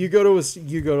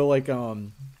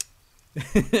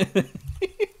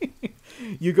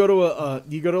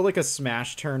like a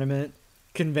Smash tournament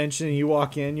convention and you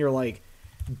walk in, you're like,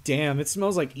 damn, it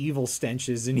smells like evil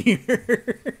stenches in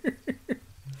here.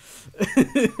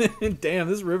 Damn,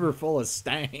 this river full of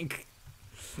stank.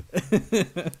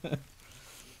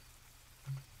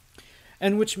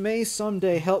 And which may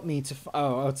someday help me to...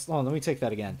 let me take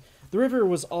that again. The river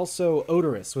was also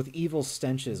odorous with evil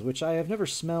stenches, which I have never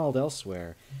smelled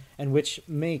elsewhere, and which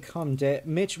may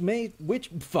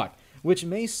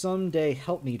someday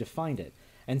help me to find it,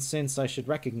 and since I should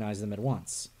recognize them at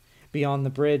once. Beyond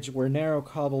the bridge were narrow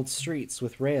cobbled streets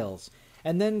with rails,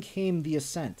 and then came the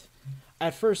ascent.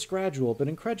 At first gradual, but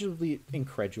incredibly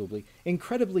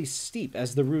steep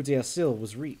as the Rue d'Asile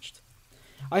was reached.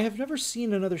 I have never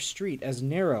seen another street as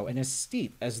narrow and as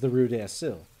steep as the Rue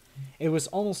d'Asile. It was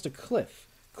almost a cliff,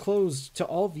 closed to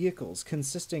all vehicles,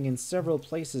 consisting in several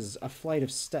places a flight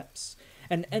of steps,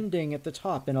 and ending at the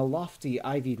top in a lofty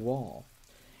ivied wall.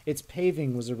 Its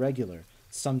paving was irregular,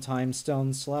 sometimes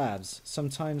stone slabs,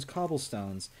 sometimes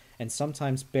cobblestones, and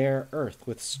sometimes bare earth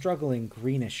with struggling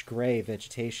greenish-gray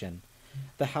vegetation.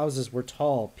 The houses were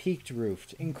tall,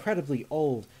 peaked-roofed, incredibly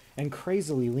old, and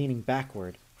crazily leaning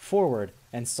backward, forward,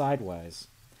 and sidewise.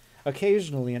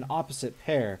 Occasionally an opposite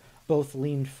pair, both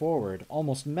leaned forward,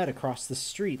 almost met across the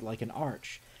street like an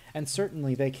arch, and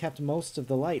certainly they kept most of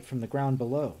the light from the ground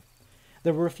below.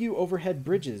 There were a few overhead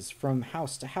bridges from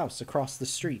house to house across the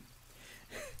street.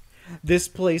 This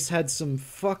place had some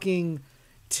fucking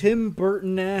Tim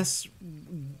Burton-ass,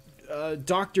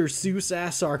 Dr.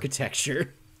 Seuss-ass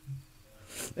architecture.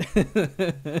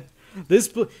 This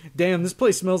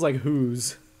place smells like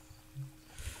Who's.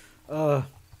 Oh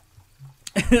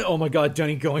my god,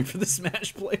 Dunny going for the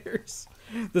Smash players.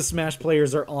 The Smash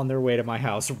players are on their way to my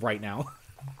house right now.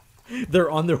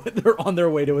 They're on their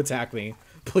way to attack me.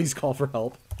 Please call for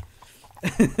help.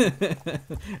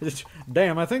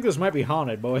 Damn, I think this might be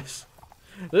haunted, boys.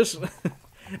 This,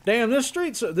 damn, this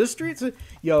street's,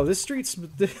 yo, this street's,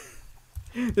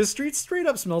 this street straight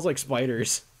up smells like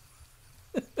spiders.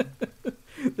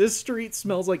 This street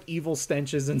smells like evil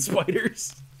stenches and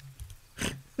spiders.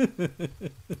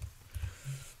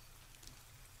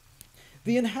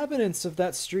 The inhabitants of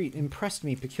that street impressed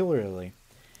me peculiarly.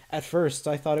 At first,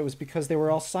 I thought it was because they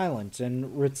were all silent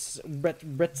and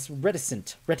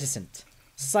reticent.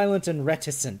 Silent and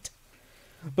reticent.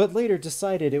 But later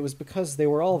decided it was because they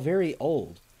were all very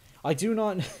old. I do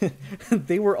not...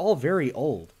 They were all very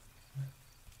old.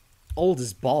 Old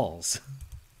as balls.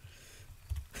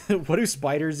 What do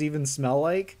spiders even smell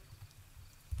like?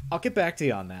 I'll get back to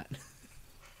you on that.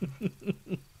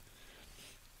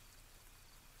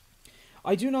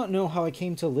 I do not know how I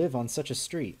came to live on such a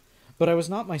street, but I was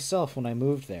not myself when I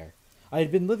moved there. I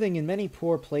had been living in many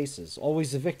poor places,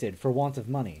 always evicted for want of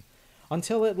money,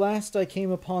 until at last I came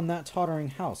upon that tottering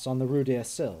house on the Rue des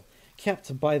Sils,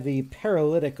 kept by the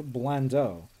paralytic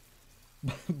Blandot.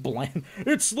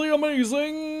 It's the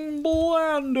amazing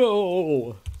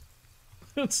Blando!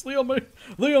 It's the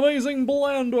amazing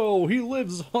Blando! He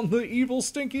lives on the evil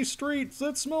stinky streets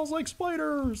that smells like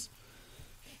spiders!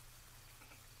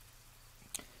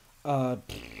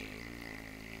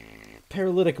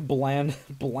 Paralytic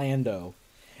Blando.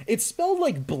 It's spelled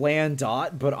like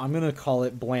Blandot, but I'm gonna call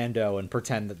it Blando and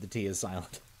pretend that the T is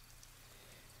silent.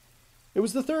 It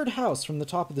was the third house from the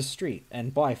top of the street,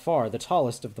 and by far the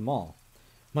tallest of them all.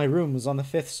 My room was on the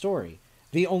 5th story,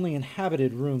 the only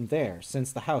inhabited room there,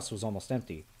 since the house was almost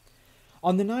empty.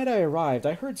 On the night I arrived,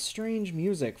 I heard strange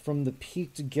music from the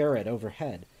peaked garret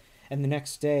overhead, and the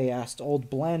next day asked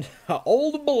old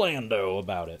Blando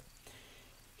about it.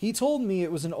 He told me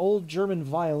it was an old German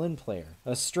violin player,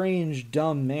 a strange,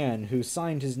 dumb man who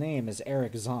signed his name as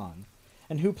Eric Zahn,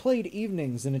 and who played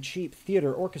evenings in a cheap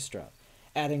theater orchestra,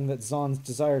 adding that Zahn's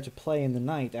desire to play in the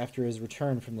night after his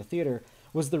return from the theater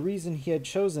was the reason he had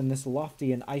chosen this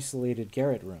lofty and isolated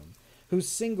garret room, whose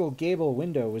single gable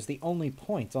window was the only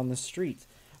point on the street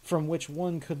from which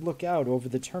one could look out over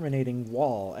the terminating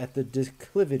wall at the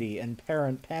declivity and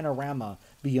panorama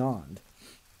beyond.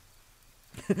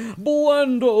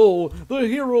 Blando, the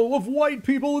hero of white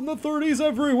people in the 30s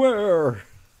everywhere!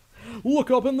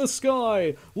 Look up in the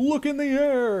sky, look in the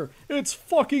air, it's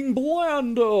fucking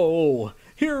Blando!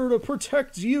 Here to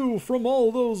protect you from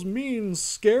all those mean,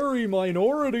 scary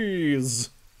minorities!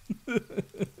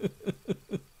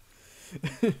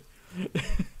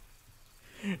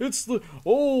 It's the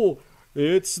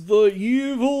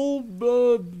evil,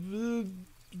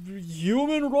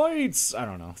 human rights! I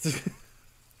don't know.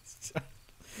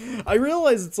 I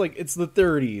realize it's the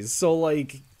 30s, so,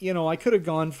 like, you know, I could have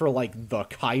gone for, like, the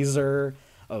Kaiser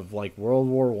of, like, World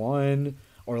War I,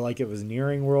 or, like, it was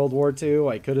nearing World War II.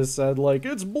 I could have said, like,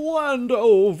 it's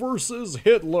Blando versus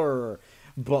Hitler.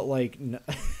 But, like, no,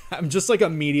 I'm just, like,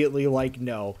 immediately like,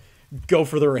 no, go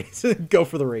for the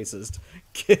racist.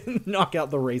 Knock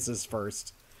out the racist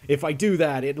first. If I do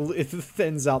that, it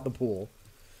thins out the pool.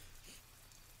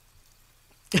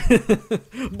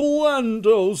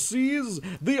 Blando sees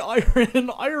the Iron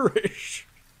Irish.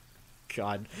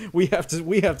 God, we have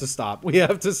to stop. We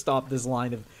have to stop this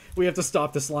line of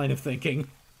thinking.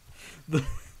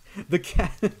 The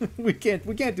cat. We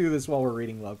can't do this while we're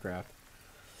reading Lovecraft.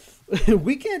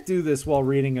 We can't do this while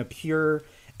reading a pure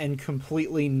and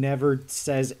completely never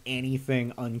says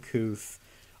anything uncouth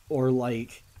or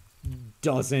like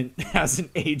hasn't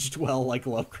aged well like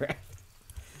Lovecraft.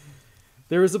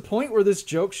 There is a point where this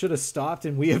joke should have stopped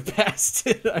and we have passed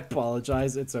it. I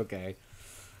apologize. It's okay.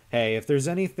 Hey, if there's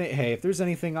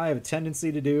anything I have a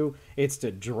tendency to do, it's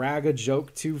to drag a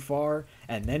joke too far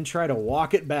and then try to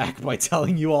walk it back by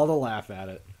telling you all to laugh at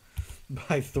it.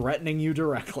 By threatening you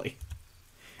directly.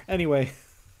 Anyway,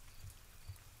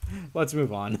 let's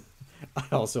move on. I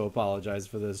also apologize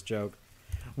for this joke.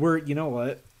 You know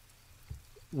what?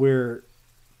 We're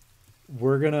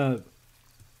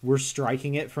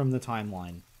striking it from the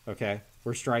timeline, okay?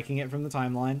 We're striking it from the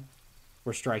timeline.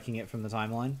 We're striking it from the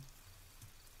timeline.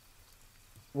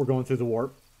 We're going through the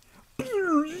warp.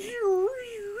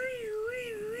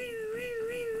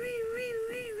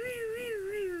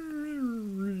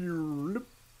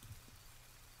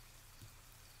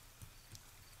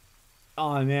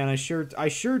 Oh man, I sure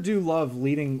do love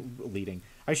leading.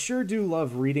 I sure do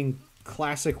love reading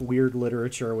classic weird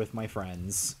literature with my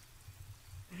friends.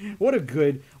 What a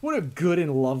good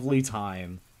and lovely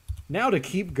time. Now to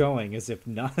keep going as if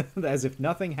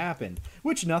nothing happened,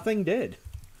 which nothing did.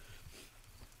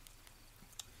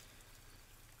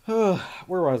 Where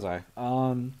was I?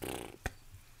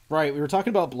 Right, we were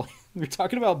talking about We were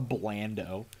talking about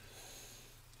Blando.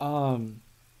 Room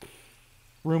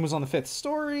was on the 5th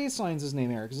story. Signs his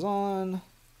name Eric Zahn.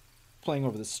 Playing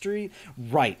over the street.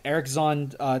 Right. Eric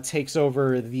Zahn takes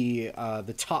over the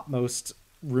topmost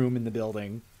room in the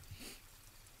building.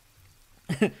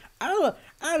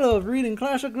 I love reading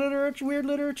classic literature, weird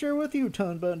literature with you,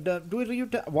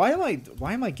 Why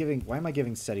am I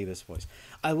giving Seti this voice?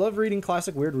 I love reading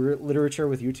classic weird literature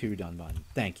with you too, Dunbun.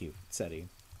 Thank you, Seti.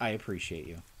 I appreciate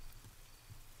you.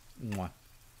 Mwah.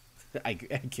 I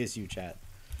kiss you, chat.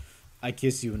 I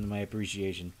kiss you in my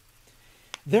appreciation.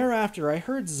 Thereafter, I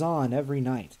heard Zahn every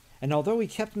night, and although he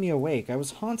kept me awake, I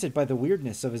was haunted by the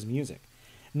weirdness of his music.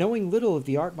 Knowing little of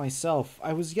the art myself,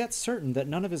 I was yet certain that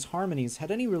none of his harmonies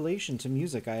had any relation to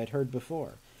music I had heard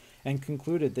before, and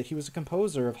concluded that he was a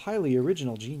composer of highly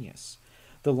original genius.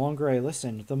 The longer I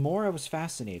listened, the more I was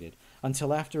fascinated,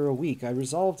 until after a week I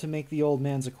resolved to make the old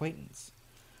man's acquaintance.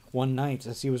 One night,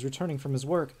 as he was returning from his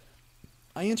work,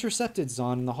 I intercepted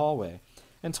Zahn in the hallway,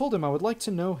 and told him I would like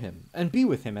to know him, and be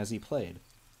with him as he played.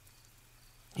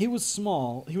 He was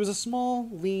a small,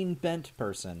 lean, bent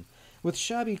person, with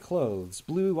shabby clothes,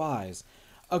 blue eyes,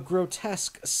 a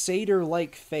grotesque,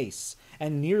 satyr-like face,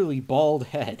 and nearly bald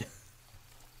head.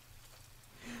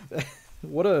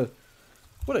 What a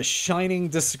shining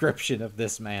description of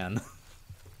this man.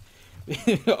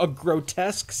 A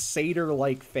grotesque,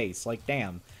 satyr-like face. Like,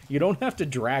 damn, you don't have to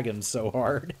drag him so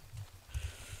hard.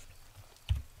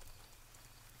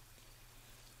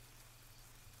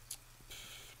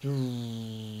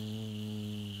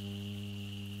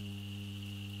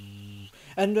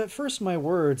 And at first my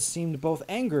words seemed both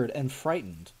angered and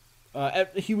frightened.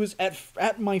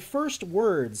 At my first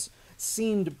words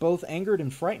seemed both angered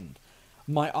and frightened.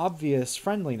 My obvious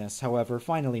friendliness, however,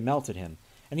 finally melted him,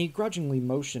 and he grudgingly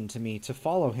motioned to me to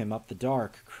follow him up the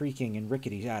dark, creaking and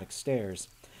rickety attic stairs.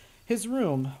 His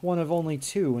room, one of only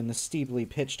 2 in the steeply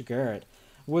pitched garret,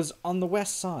 was on the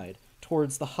west side,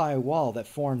 towards the high wall that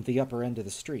formed the upper end of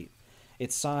the street.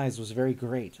 Its size was very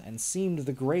great, and seemed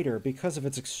the greater because of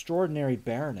its extraordinary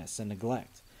bareness and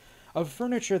neglect. Of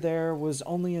furniture there was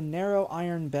only a narrow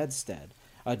iron bedstead,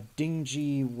 a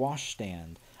dingy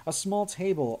washstand, a small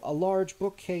table, a large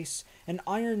bookcase, an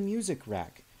iron music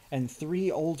rack, and 3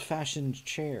 old-fashioned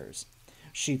chairs.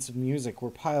 Sheets of music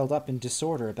were piled up in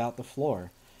disorder about the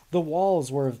floor. The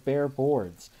walls were of bare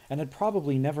boards, and had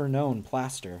probably never known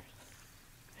plaster.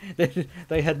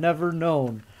 They had never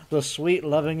known the sweet,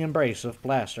 loving embrace of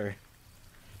plaster.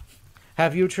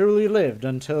 Have you truly lived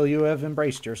until you have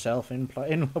embraced yourself in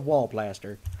wall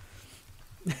plaster?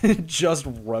 Just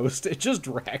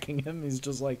dragging him. He's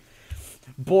just like,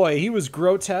 boy, he was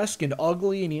grotesque and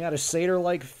ugly, and he had a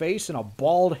satyr-like face and a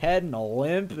bald head and a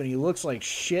limp, and he looks like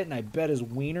shit, and I bet his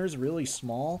wiener's really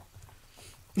small.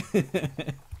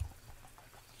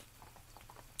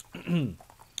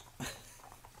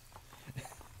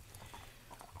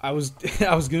 I was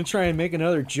gonna try and make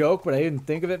another joke, but I didn't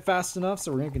think of it fast enough,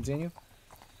 so we're gonna continue.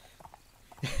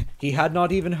 He had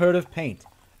not even heard of paint,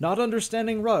 not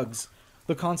understanding rugs.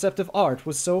 The concept of art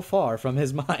was so far from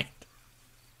his mind.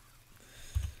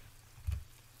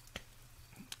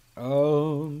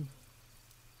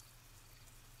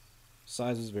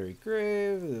 Size was very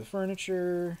grave. The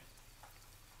furniture.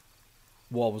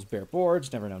 Wall was bare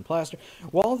boards, never known plaster.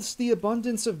 Whilst the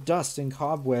abundance of dust and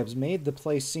cobwebs made the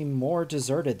place seem more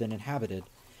deserted than inhabited.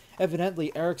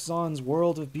 Evidently, Eric Zahn's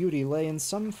world of beauty lay in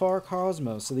some far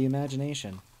cosmos of the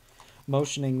imagination.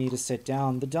 Motioning me to sit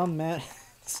down, the dumb man...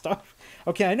 Stop.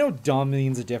 Okay, I know dumb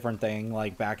means a different thing,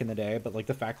 like, back in the day, but, like,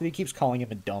 the fact that he keeps calling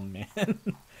him a dumb man...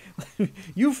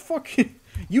 You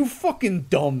fucking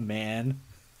dumb man.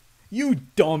 You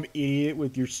dumb idiot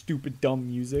with your stupid dumb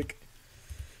music.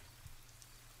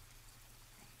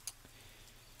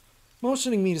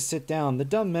 Motioning me to sit down, the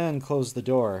dumb man closed the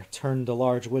door, turned a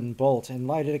large wooden bolt, and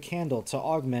lighted a candle to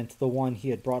augment the one he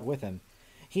had brought with him.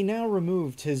 He now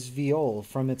removed his viol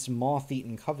from its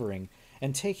moth-eaten covering,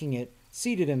 and taking it,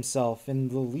 seated himself in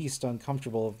the least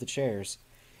uncomfortable of the chairs.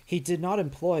 He did not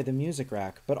employ the music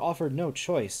rack, but offered no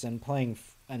choice, and playing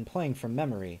from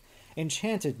memory,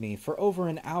 enchanted me for over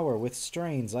an hour with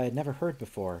strains I had never heard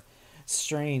before,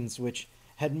 strains which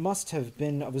must have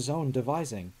been of his own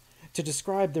devising. To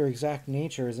describe their exact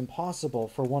nature is impossible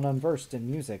for one unversed in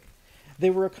music. They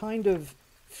were a kind of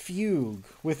fugue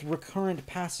with recurrent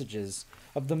passages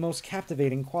of the most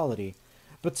captivating quality,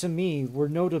 but to me were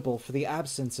notable for the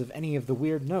absence of any of the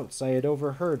weird notes I had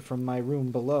overheard from my room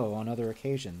below on other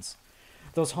occasions.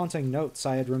 Those haunting notes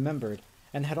I had remembered,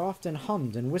 and had often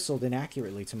hummed and whistled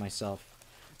inaccurately to myself.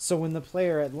 So when the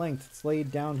player at length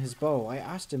laid down his bow, I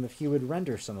asked him if he would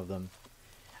render some of them.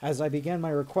 As I began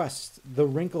my request, the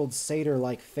wrinkled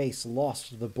satyr-like face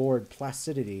lost the bored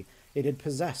placidity it had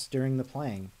possessed during the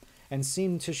playing, and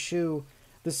seemed to shew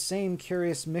the same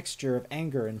curious mixture of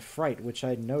anger and fright which I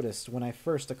had noticed when I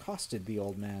first accosted the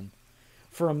old man.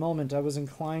 For a moment I was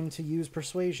inclined to use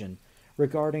persuasion,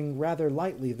 regarding rather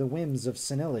lightly the whims of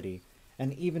senility,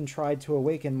 and even tried to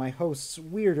awaken my host's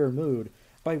weirder mood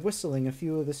by whistling a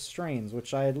few of the strains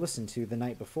which I had listened to the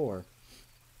night before.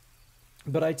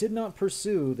 But I did not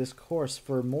pursue this course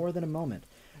for more than a moment,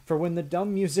 for when the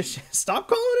dumb musician... Stop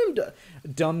calling him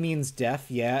dumb means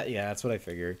deaf. Yeah, that's what I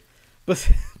figured.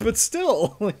 But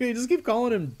still, like, they just keep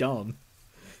calling him dumb.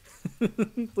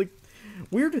 Like,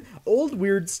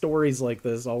 weird stories like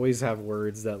this always have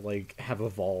words that, like, have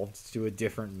evolved to a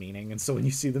different meaning, and so when you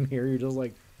see them here, you're just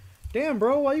like, damn,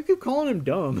 bro, why you keep calling him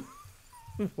dumb?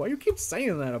 Why you keep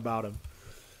saying that about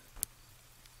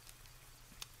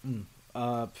him?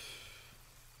 But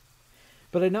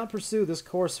I did not pursue this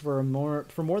course for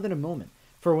more than a moment,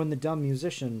 for when the dumb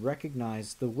musician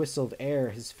recognized the whistled air,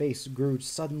 his face grew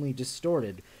suddenly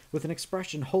distorted, with an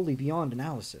expression wholly beyond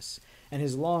analysis, and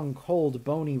his long, cold,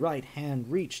 bony right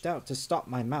hand reached out to stop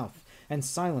my mouth and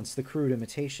silence the crude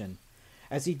imitation.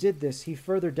 As he did this, he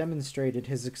further demonstrated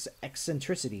his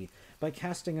eccentricity by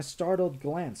casting a startled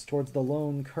glance towards the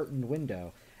lone curtained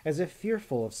window, as if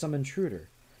fearful of some intruder.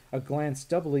 A glance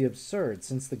doubly absurd,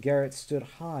 since the garret stood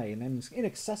high and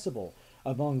inaccessible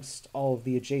amongst all of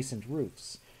the adjacent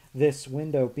roofs, this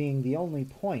window being the only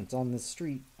point on the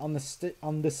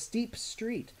steep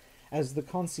street, as the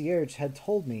concierge had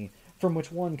told me, from which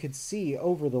one could see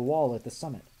over the wall at the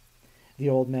summit. The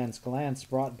old man's glance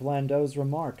brought Blandot's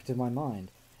remark to my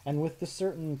mind, and with a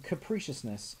certain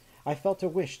capriciousness I felt a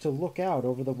wish to look out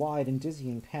over the wide and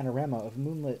dizzying panorama of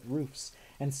moonlit roofs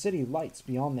and city lights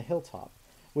beyond the hilltop,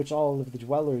 which all of the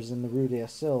dwellers in the Rue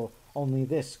d'Asile, only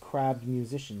this crabbed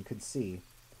musician, could see.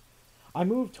 I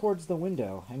moved towards the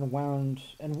window and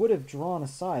would have drawn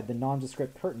aside the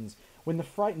nondescript curtains when the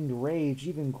frightened rage,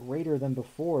 even greater than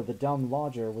before the dumb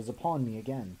lodger, was upon me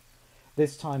again,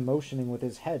 this time motioning with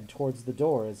his head towards the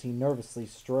door as he nervously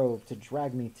strove to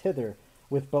drag me thither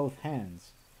with both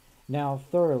hands. Now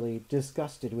thoroughly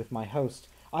disgusted with my host,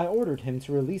 I ordered him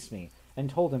to release me, and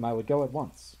told him I would go at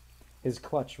once. His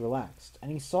clutch relaxed,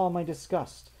 and he saw my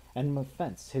disgust and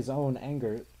offense, his own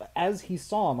anger. As he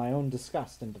saw my own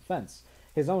disgust and defense,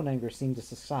 his own anger seemed to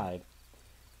subside.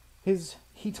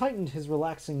 He tightened his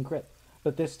relaxing grip,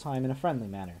 but this time in a friendly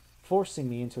manner, forcing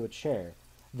me into a chair.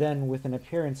 Then, with an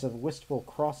appearance of wistful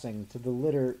crossing to the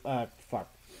litter...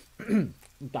 I'm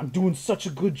doing such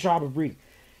a good job of reading.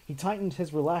 He tightened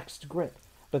his relaxed grip,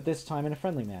 but this time in a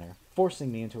friendly manner,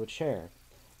 forcing me into a chair.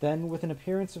 Then, with an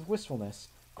appearance of wistfulness,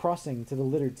 crossing to the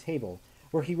littered table,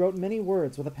 where he wrote many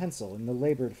words with a pencil in the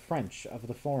labored French of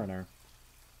the foreigner.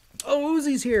 Oh,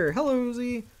 Uzi's here! Hello,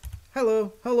 Uzi!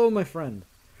 Hello, my friend.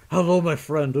 Hello, my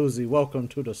friend Uzi. Welcome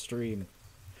to the stream.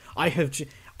 I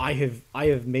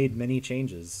have made many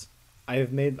changes. I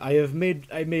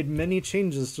made many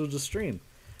changes to the stream.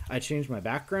 I changed my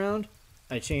background.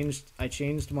 I changed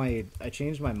my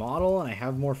model, and I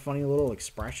have more funny little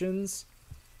expressions.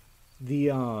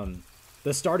 The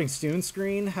starting Stoon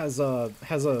screen has a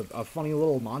funny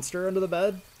little monster under the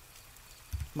bed.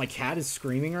 My cat is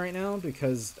screaming right now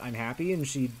because I'm happy, and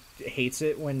she hates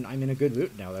it when I'm in a good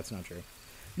mood. No, that's not true.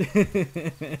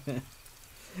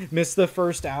 Missed the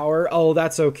first hour. Oh,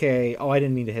 that's okay. Oh, I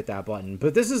didn't mean to hit that button.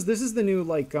 But this is the new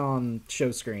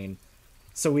show screen.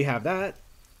 So we have that.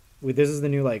 This is the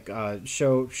new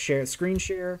screen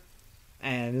share,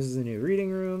 and this is the new reading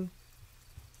room.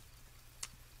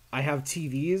 I have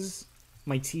TVs.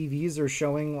 My TVs are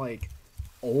showing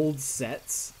old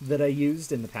sets that I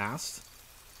used in the past.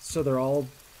 So they're all,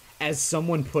 as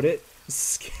someone put it,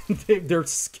 they're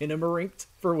skinamarinked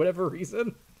for whatever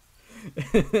reason.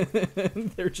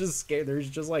 They're just scared. There's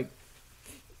just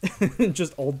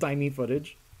just old-timey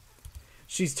footage.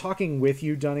 She's talking with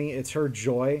you, Dunny. It's her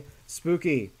joy.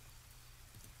 Spooky,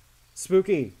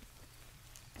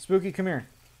 come here.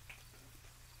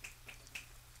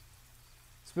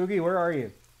 Spooky, where are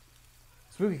you?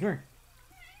 Spooky, come here.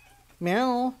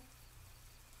 Meow.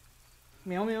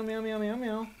 Meow, meow, meow, meow, meow,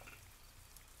 meow.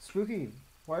 Spooky,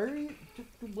 why are you...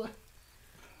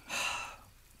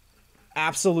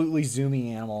 Absolutely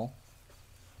zoomy animal.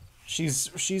 She's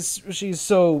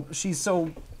so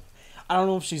I don't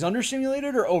know if she's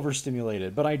understimulated or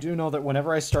overstimulated, but I do know that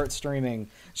whenever I start streaming,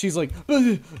 she's like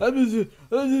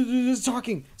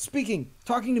talking, speaking,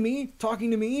 talking to me.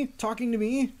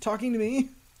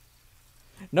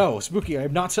 No, Spooky,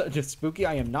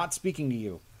 I am not speaking to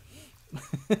you.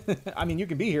 I mean, you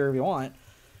can be here if you want.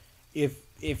 If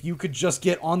if you could just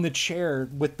get on the chair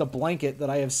with the blanket that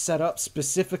I have set up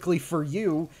specifically for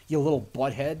you, you little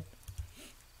butthead.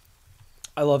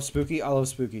 I love Spooky. I love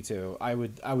Spooky too. I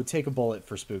would take a bullet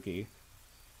for Spooky.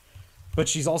 But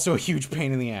she's also a huge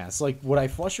pain in the ass. Like, would I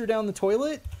flush her down the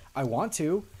toilet? I want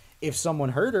to. If someone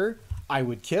hurt her, I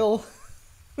would kill.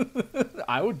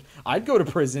 I'd go to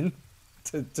prison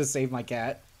to save my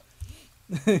cat.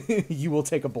 You will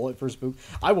take a bullet for Spook.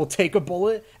 I will take a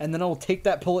bullet, and then I will take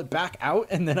that bullet back out,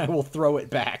 and then I will throw it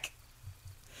back.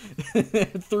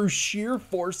 Through sheer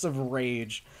force of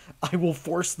rage, I will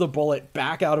force the bullet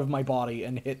back out of my body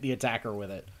and hit the attacker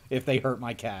with it if they hurt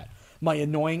my cat. My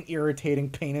annoying, irritating,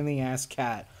 pain-in-the-ass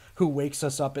cat who wakes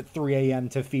us up at 3 a.m.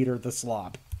 to feed her the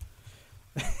slop.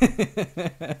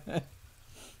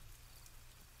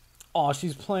 Aw,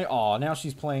 she's playing... Aw, now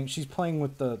she's playing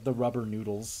with the rubber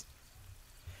noodles.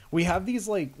 We have these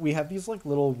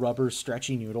little rubber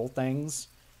stretchy noodle things,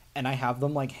 and I have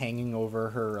them like hanging over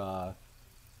her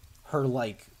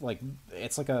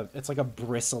it's like a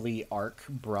bristly arc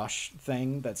brush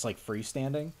thing that's like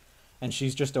freestanding, and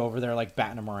she's just over there like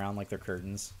batting them around like they're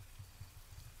curtains.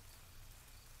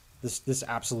 This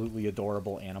absolutely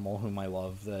adorable animal whom I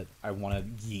love that I want to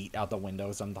yeet out the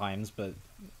window sometimes, but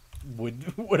would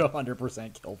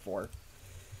 100% kill for.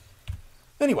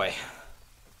 Anyway.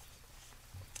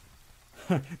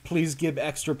 Please give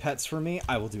extra pets for me.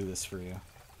 I will do this for you.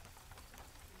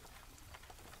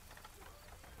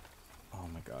 Oh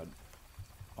my god.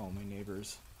 Oh, my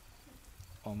neighbors.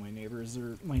 Oh, my neighbors.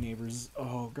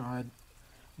 Oh god.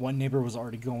 One neighbor was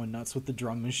already going nuts with the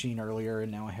drum machine earlier,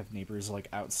 and now I have neighbors like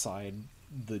outside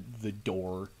the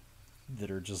door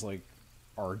that are just like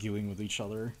arguing with each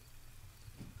other.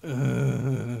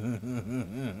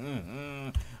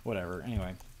 Whatever.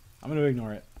 Anyway, I'm gonna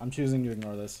ignore it. I'm choosing to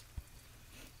ignore this.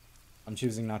 I'm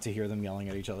choosing not to hear them yelling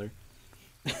at each other.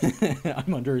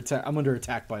 I'm under attack. I'm under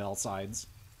attack by all sides.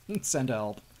 Send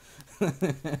help.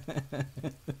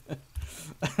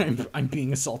 I'm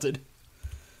being assaulted.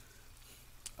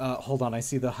 Hold on. I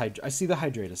see the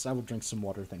hydratus. I will drink some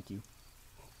water. Thank you.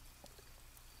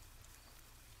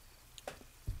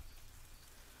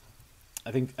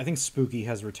 I think Spooky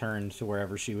has returned to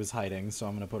wherever she was hiding, so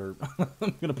I'm gonna put her.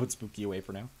 I'm gonna put Spooky away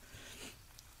for now.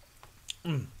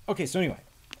 Okay. So anyway.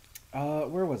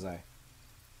 Where was I?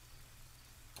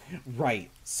 Right.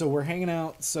 So we're hanging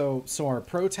out. So our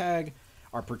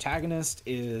protagonist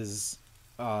is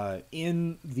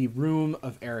in the room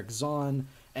of Eric Zahn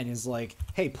and is like,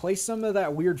 "Hey, play some of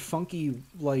that weird funky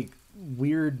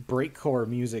weird breakcore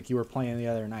music you were playing the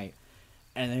other night."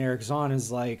 And then Eric Zahn is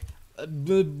like, "Fuck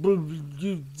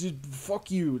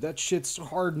you. That shit's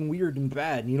hard and weird and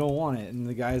bad and you don't want it." And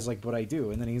the guy's like, "But I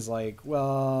do." And then he's like,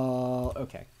 "Well,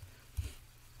 okay."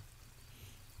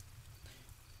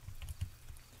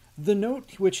 The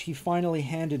note which he finally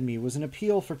handed me was an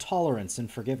appeal for tolerance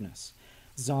and forgiveness.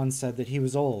 Zahn said that he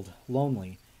was old,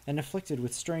 lonely, and afflicted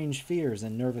with strange fears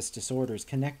and nervous disorders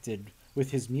connected with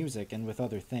his music and with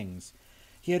other things.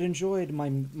 He had enjoyed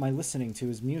my listening to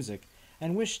his music,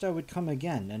 and wished I would come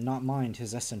again and not mind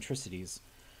his eccentricities.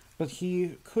 But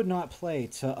he could not play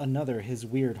to another his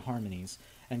weird harmonies,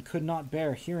 and could not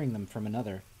bear hearing them from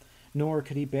another, nor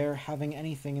could he bear having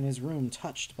anything in his room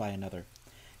touched by another.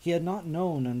 He had not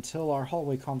known until our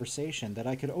hallway conversation that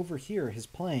I could overhear his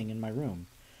playing in my room,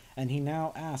 and he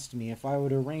now asked me if I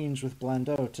would arrange with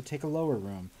Blandot to take a lower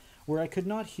room, where I could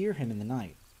not hear him in the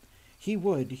night. He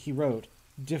would, he wrote,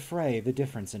 defray the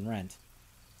difference in rent.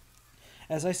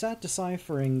 As I sat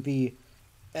deciphering the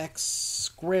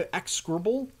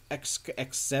execrable play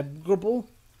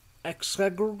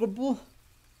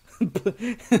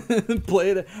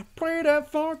that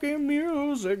funky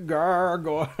music,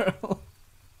 gargoyle.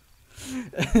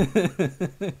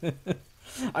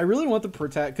 I really want the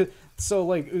protagonist. So,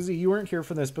 like, Uzi, you weren't here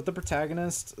for this, but the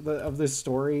protagonist of this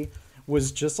story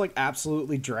was just, like,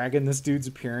 absolutely dragging this dude's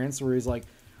appearance, where he's like,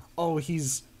 oh,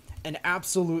 he's an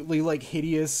absolutely, like,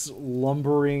 hideous,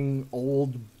 lumbering,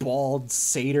 old, bald,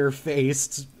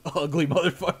 satyr-faced, ugly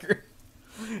motherfucker.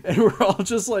 And we're all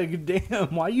just like,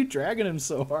 damn, why are you dragging him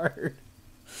so hard?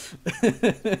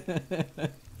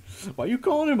 Why are you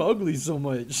calling him ugly so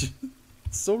much?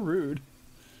 It's so rude.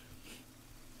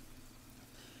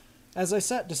 As I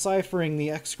sat deciphering the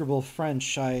execrable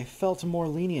French, I felt more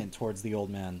lenient towards the old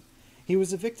man. He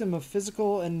was a victim of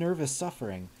physical and nervous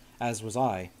suffering, as was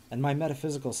I, and my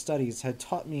metaphysical studies had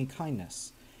taught me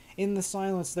kindness. In the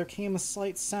silence there came a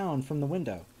slight sound from the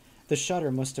window. The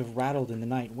shutter must have rattled in the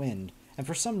night wind, and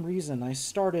for some reason I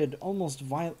started almost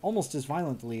as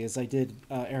violently as I did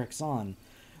Eric Zahn.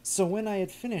 So when I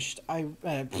had finished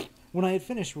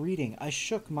reading, I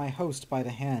shook my host by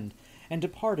the hand, and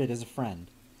departed as a friend.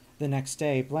 The next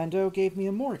day, Blandot gave me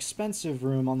a more expensive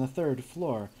room on the 3rd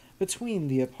floor, between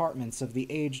the apartments of the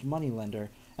aged moneylender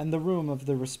and the room of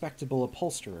the respectable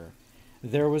upholsterer.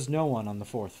 There was no one on the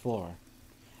 4th floor.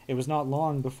 It was not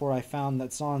long before I found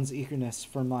that Zahn's eagerness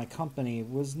for my company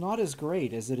was not as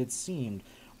great as it had seemed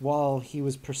while he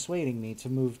was persuading me to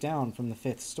move down from the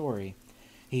 5th story.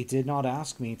 He did not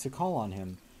ask me to call on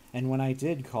him, and when I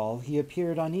did call, he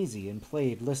appeared uneasy and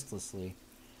played listlessly.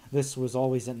 This was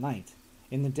always at night.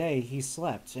 In the day he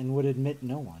slept and would admit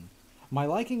no one. My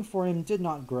liking for him did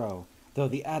not grow, though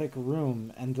the attic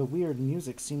room and the weird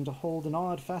music seemed to hold an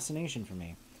odd fascination for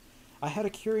me. I had a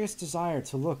curious desire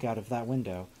to look out of that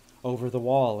window, over the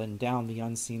wall and down the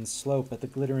unseen slope at the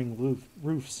glittering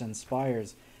roofs and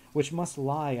spires which must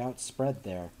lie outspread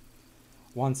there.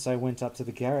 Once I went up to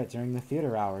the garret during the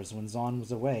theatre hours when Zahn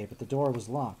was away, but the door was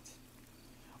locked.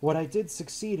 What I did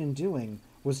succeed in doing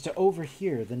was to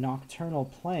overhear the nocturnal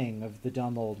playing of the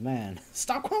dumb old man.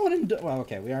 Stop calling him well,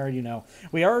 okay, we already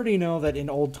know that in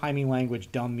old-timey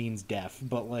language dumb means deaf,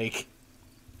 but like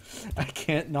I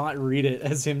can't not read it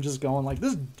as him just going like,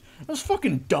 this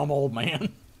fucking dumb old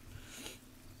man.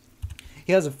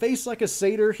 He has a face like a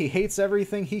satyr, he hates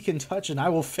everything he can touch, and I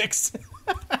will fix him.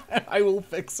 I will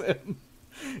fix him.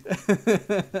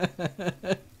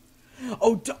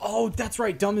 Oh, that's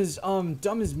right. Dumb is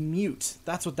mute.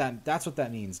 That's what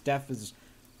that means. Deaf is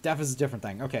a different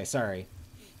thing. Okay, sorry.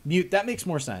 Mute. That makes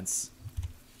more sense.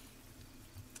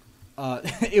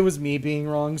 It was me being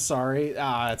wrong. Sorry.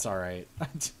 That's all right.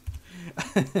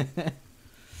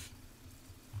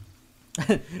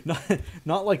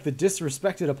 not like the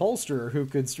disrespected upholsterer who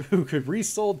could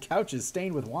resold couches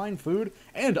stained with wine, food,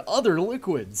 and other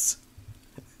liquids.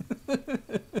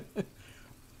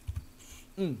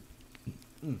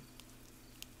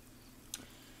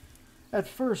 At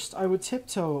first, I would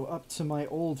tiptoe up to my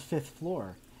old 5th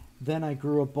floor. Then I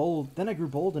grew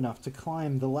bold enough to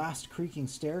climb the last creaking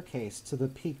staircase to the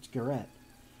peaked garret.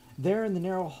 There in the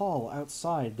narrow hall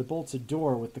outside the bolted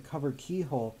door with the covered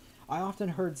keyhole, I often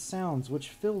heard sounds which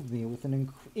filled me with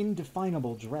an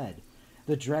indefinable dread,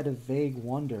 the dread of vague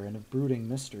wonder and of brooding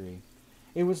mystery.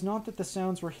 It was not that the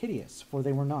sounds were hideous, for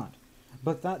they were not,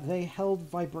 but that they held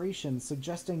vibrations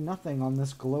suggesting nothing on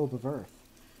this globe of earth,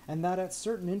 and that at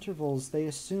certain intervals they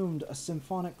assumed a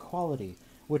symphonic quality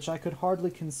which I could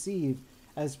hardly conceive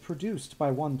as produced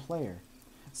by one player.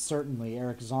 Certainly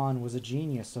Eric Zahn was a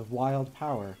genius of wild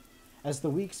power. As the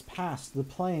weeks passed, the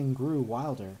playing grew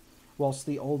wilder, whilst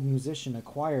the old musician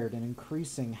acquired an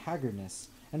increasing haggardness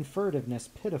and furtiveness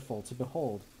pitiful to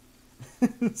behold.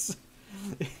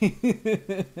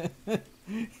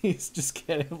 He's just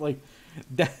getting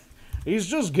he's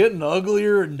just getting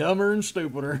uglier and dumber and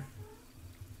stupider.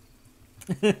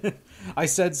 I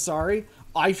said sorry.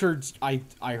 I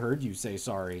heard you say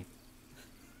sorry.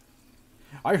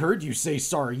 I heard you say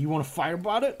sorry. You want to fight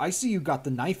about it? I see you got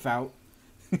the knife out.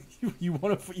 You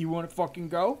want to fucking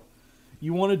go?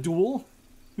 You want a duel?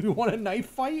 You want a knife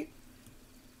fight?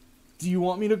 Do you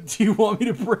want me to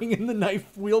bring in the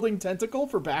knife wielding tentacle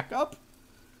for backup?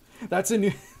 That's a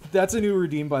new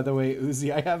redeem, by the way,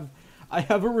 Uzi. I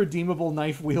have a redeemable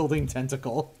knife wielding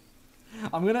tentacle.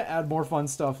 I'm gonna add more fun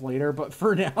stuff later, but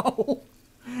for now,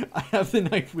 I have the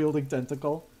knife wielding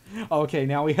tentacle. Okay,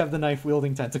 now we have the knife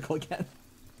wielding tentacle again.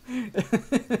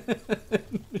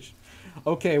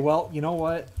 Okay, well, you know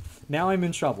what? Now I'm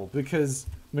in trouble because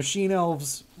Machine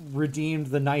Elves redeemed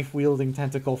the knife wielding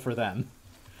tentacle for them.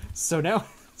 So now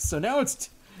it's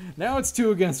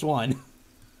 2 against 1.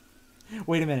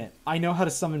 Wait a minute. I know how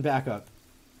to summon backup.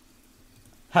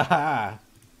 Haha.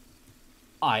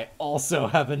 I also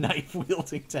have a knife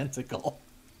wielding tentacle.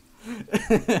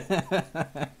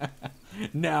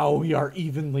 Now we are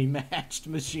evenly matched,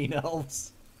 Machine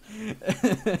Elves.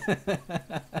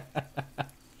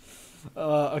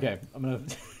 Okay,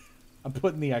 I'm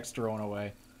putting the extra one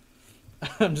away.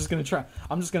 I'm just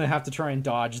gonna have to try and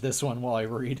dodge this one while I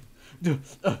read. And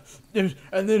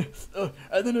then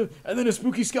a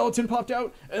spooky skeleton popped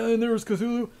out, and then there was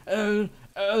Cthulhu, and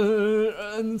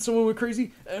someone went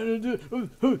crazy, and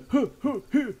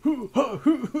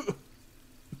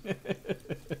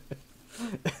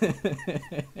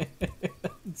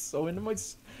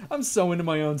I'm so into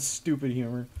my own stupid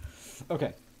humor.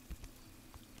 Okay.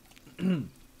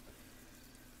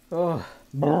 Oh,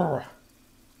 brr.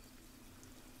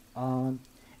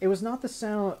 It was not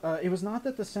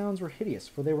that the sounds were hideous,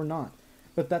 for they were not,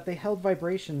 but that they held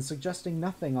vibrations suggesting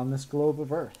nothing on this globe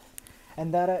of earth,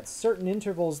 and that at certain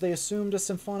intervals they assumed a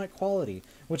symphonic quality,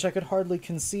 which I could hardly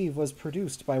conceive was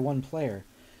produced by one player.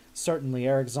 Certainly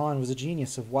Eric Zahn was a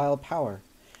genius of wild power.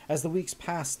 As the weeks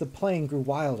passed, the playing grew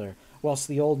wilder, whilst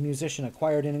the old musician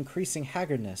acquired an increasing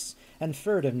haggardness and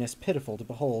furtiveness pitiful to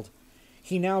behold.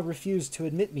 He now refused to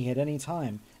admit me at any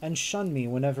time, and shunned me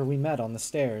whenever we met on the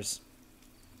stairs.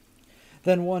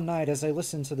 Then one night, as I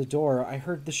listened to the door, I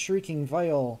heard the shrieking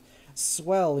viol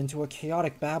swell into a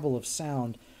chaotic babble of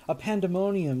sound, a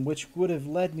pandemonium which would have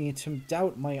led me to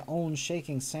doubt my own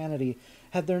shaking sanity,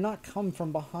 had there not come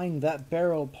from behind that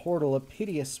barrel portal a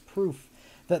piteous proof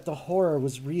that the horror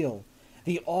was real,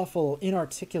 the awful,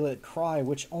 inarticulate cry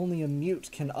which only a mute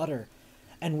can utter,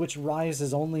 and which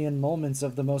rises only in moments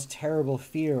of the most terrible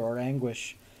fear or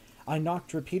anguish. I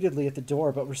knocked repeatedly at the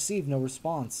door, but received no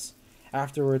response.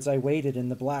 Afterwards I waited in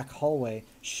the black hallway,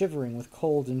 shivering with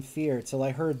cold and fear, till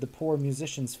I heard the poor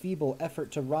musician's feeble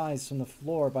effort to rise from the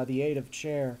floor by the aid of a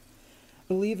chair.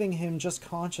 Believing him just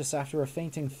conscious after a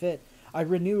fainting fit, I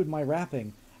renewed my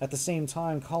rapping, at the same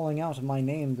time calling out my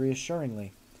name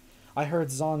reassuringly. I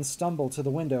heard Zahn stumble to the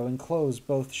window and close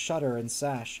both shutter and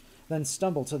sash, then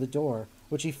stumble to the door,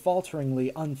 which he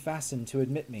falteringly unfastened to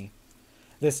admit me.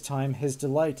 This time his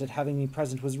delight at having me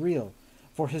present was real,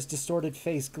 for his distorted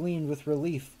face gleamed with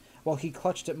relief, while he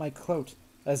clutched at my coat,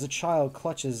 as a child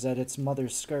clutches at its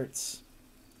mother's skirts.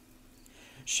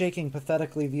 Shaking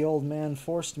pathetically, the old man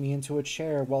forced me into a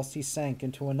chair whilst he sank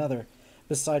into another,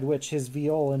 beside which his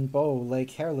viol and bow lay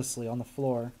carelessly on the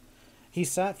floor. He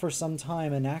sat for some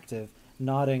time inactive,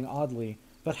 nodding oddly,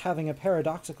 but having a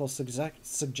paradoxical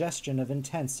suggestion of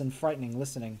intense and frightening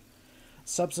listening.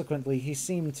 Subsequently he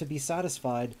seemed to be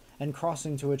satisfied, and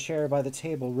crossing to a chair by the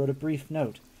table wrote a brief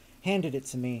note, handed it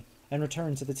to me, and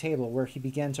returned to the table, where he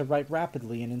began to write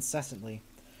rapidly and incessantly.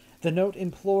 The note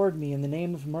implored me in the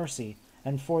name of mercy,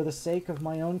 and for the sake of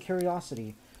my own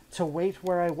curiosity, to wait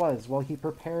where I was while he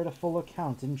prepared a full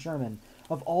account in German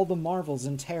of all the marvels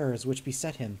and terrors which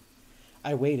beset him.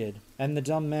 I waited, and the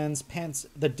dumb man's pencil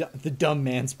flew.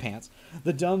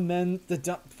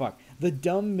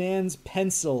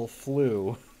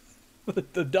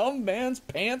 The dumb man's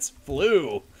pants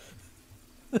flew.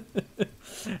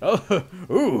 Oh,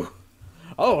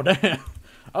 damn.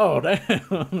 Oh,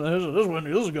 damn.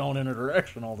 This is going in a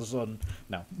direction all of a sudden.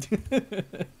 No.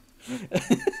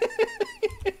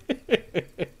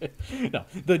 No,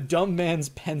 the dumb man's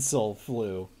pencil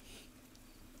flew.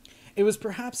 It was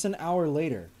perhaps an hour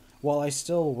later, while I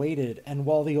still waited, and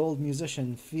while the old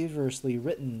musician's feverishly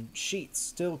written sheets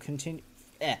still continued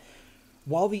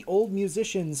to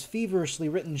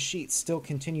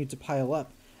pile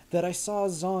up, that I saw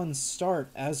Zahn start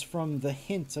as from the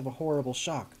hint of a horrible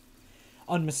shock.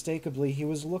 Unmistakably he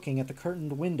was looking at the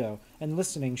curtained window and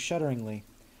listening shudderingly.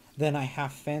 Then I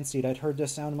half fancied I'd heard the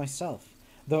sound myself,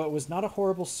 though it was not a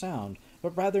horrible sound,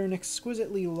 but rather an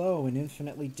exquisitely low and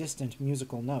infinitely distant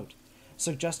musical note,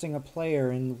 suggesting a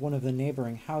player in one of the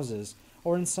neighboring houses,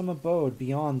 or in some abode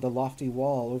beyond the lofty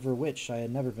wall over which I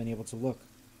had never been able to look.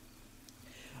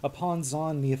 Upon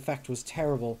Zahn the effect was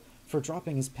terrible, for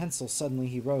dropping his pencil suddenly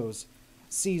he rose,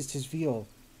 seized his viol,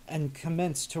 and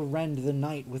commenced to rend the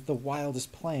night with the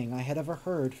wildest playing I had ever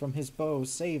heard from his bow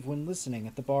save when listening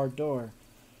at the barred door.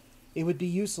 It would be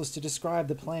useless to describe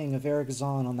the playing of Erich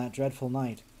Zahn on that dreadful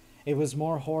night. It was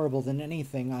more horrible than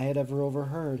anything I had ever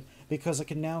overheard, because I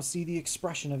could now see the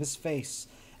expression of his face,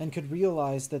 and could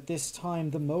realize that this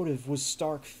time the motive was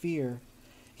stark fear.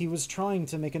 He was trying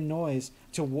to make a noise,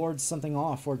 to ward something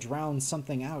off or drown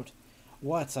something out.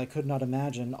 What, I could not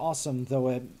imagine, awesome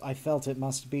though I felt it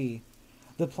must be.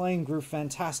 The playing grew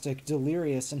fantastic,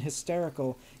 delirious, and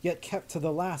hysterical, yet kept to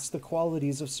the last the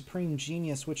qualities of supreme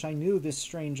genius which I knew this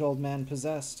strange old man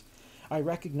possessed. I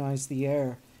recognized the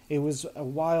air. It was a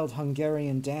wild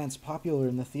Hungarian dance popular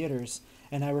in the theaters,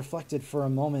 and I reflected for a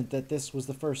moment that this was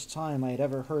the first time I had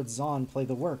ever heard Zahn play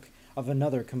the work of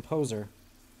another composer.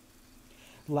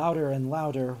 Louder and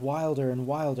louder, wilder and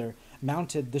wilder,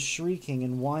 mounted the shrieking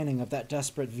and whining of that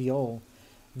desperate viol.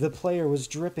 The player was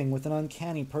dripping with an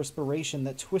uncanny perspiration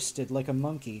that twisted like a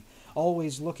monkey,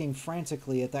 always looking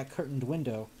frantically at that curtained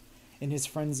window. In his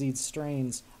frenzied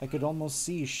strains, I could almost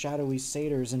see shadowy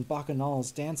satyrs and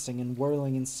bacchanals dancing and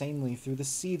whirling insanely through the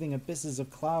seething abysses of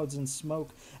clouds and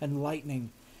smoke and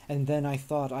lightning, and then I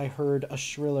thought I heard a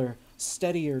shriller,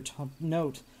 steadier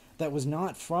note that was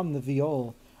not from the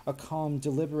viol, a calm,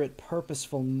 deliberate,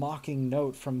 purposeful, mocking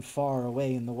note from far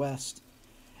away in the west.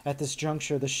 At this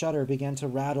juncture the shutter began to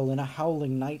rattle in a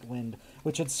howling night wind,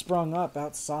 which had sprung up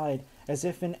outside, as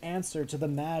if in answer to the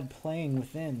mad playing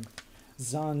within.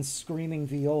 Zahn's screaming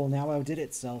viol now outdid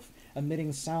itself,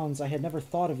 emitting sounds I had never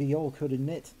thought a viol could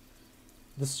emit.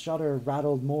 The shutter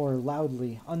rattled more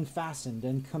loudly, unfastened,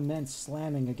 and commenced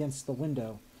slamming against the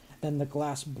window. Then the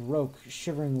glass broke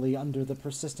shiveringly under the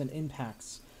persistent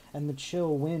impacts, and the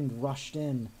chill wind rushed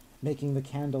in, making the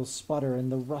candles sputter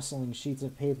and the rustling sheets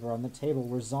of paper on the table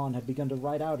where Zahn had begun to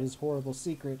write out his horrible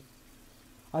secret.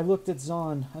 I looked at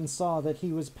Zahn and saw that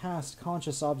he was past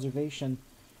conscious observation.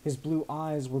 His blue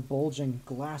eyes were bulging,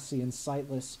 glassy and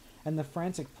sightless, and the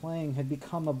frantic playing had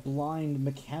become a blind,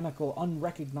 mechanical,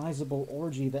 unrecognizable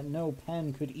orgy that no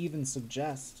pen could even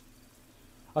suggest.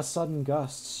 A sudden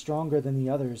gust, stronger than the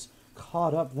others,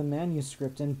 caught up the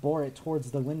manuscript and bore it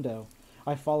towards the window.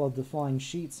 I followed the flying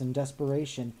sheets in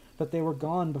desperation, but they were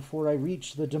gone before I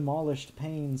reached the demolished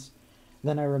panes.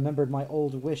 Then I remembered my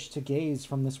old wish to gaze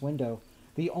from this window,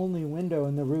 the only window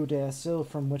in the Rue des Assiles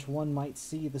from which one might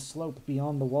see the slope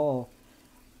beyond the wall,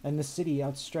 and the city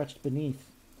outstretched beneath.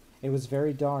 It was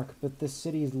very dark, but the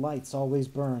city's lights always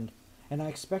burned, and I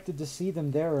expected to see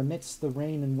them there amidst the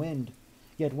rain and wind.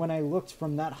 Yet when I looked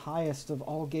from that highest of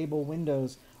all gable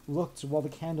windows, looked while the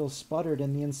candles sputtered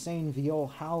and the insane viol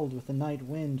howled with the night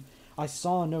wind, I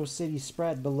saw no city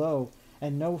spread below,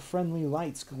 and no friendly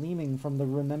lights gleaming from the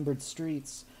remembered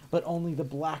streets, but only the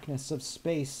blackness of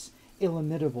space,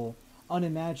 illimitable,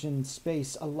 unimagined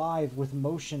space, alive with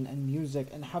motion and music,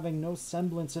 and having no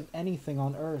semblance of anything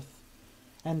on earth.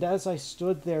 And as I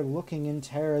stood there looking in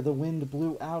terror, the wind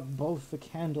blew out both the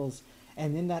candles,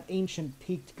 and in that ancient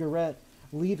peaked garret,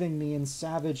 leaving me in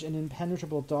savage and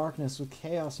impenetrable darkness with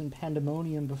chaos and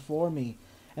pandemonium before me,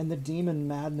 and the demon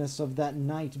madness of that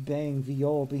night baying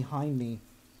viol behind me.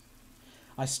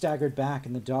 I staggered back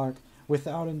in the dark,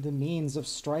 without the means of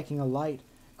striking a light,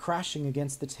 crashing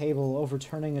against the table,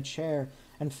 overturning a chair,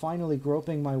 and finally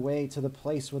groping my way to the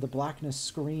place where the blackness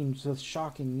screamed with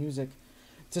shocking music.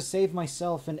 To save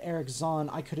myself and Eric Zahn,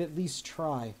 I could at least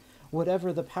try,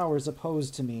 whatever the powers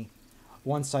opposed to me.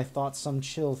 Once I thought some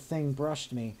chill thing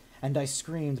brushed me, and I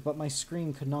screamed, but my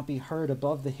scream could not be heard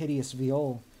above the hideous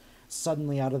viol.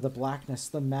 Suddenly out of the blackness,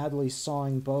 the madly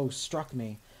sawing bow struck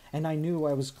me, and I knew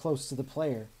I was close to the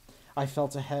player. I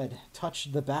felt ahead,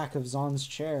 touched the back of Zahn's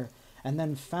chair, and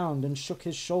then found and shook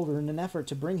his shoulder in an effort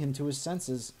to bring him to his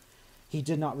senses. He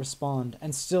did not respond,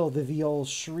 and still the viol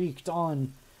shrieked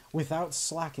on, without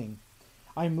slacking.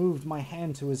 I moved my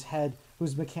hand to his head,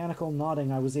 whose mechanical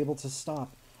nodding I was able to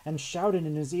stop, and shouted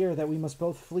in his ear that we must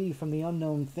both flee from the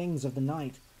unknown things of the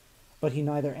night. But he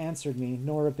neither answered me,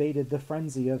 nor abated the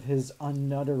frenzy of his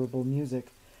unutterable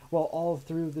music, while all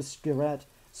through the garret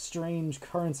strange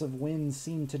currents of wind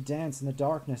seemed to dance in the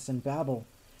darkness and babble.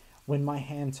 When my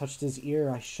hand touched his ear,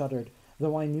 I shuddered,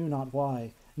 though I knew not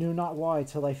why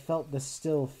till I felt the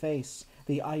still face,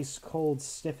 the ice-cold,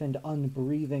 stiffened,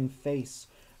 unbreathing face,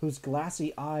 whose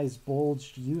glassy eyes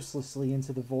bulged uselessly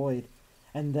into the void,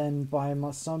 and then, by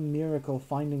some miracle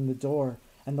finding the door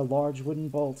and the large wooden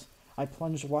bolt, I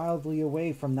plunged wildly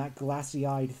away from that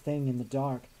glassy-eyed thing in the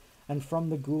dark, and from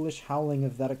the ghoulish howling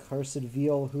of that accursed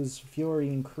viol whose fury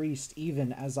increased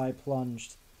even as I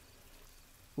plunged.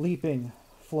 Leaping,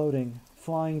 floating,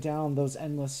 flying down those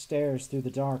endless stairs through the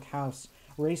dark house,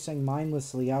 racing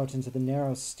mindlessly out into the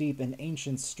narrow, steep, and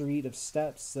ancient street of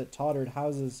steps that tottered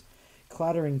houses,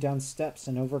 clattering down steps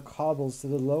and over cobbles to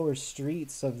the lower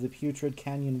streets of the putrid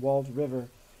canyon-walled river,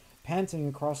 panting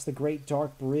across the great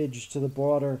dark bridge to the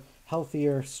broader,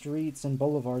 healthier streets and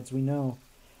boulevards we know.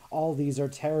 All these are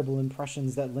terrible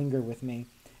impressions that linger with me,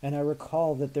 and I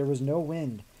recall that there was no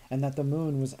wind, and that the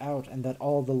moon was out, and that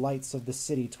all the lights of the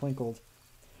city twinkled.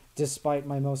 Despite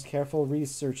my most careful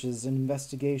researches and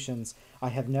investigations, I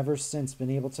have never since been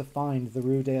able to find the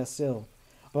Rue des Assiles,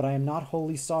 but I am not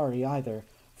wholly sorry either,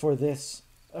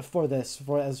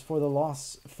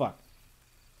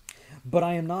 But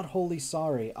I am not wholly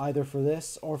sorry either for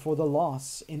this or for the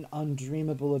loss in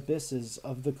undreamable abysses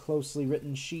of the closely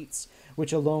written sheets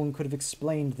which alone could have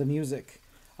explained the music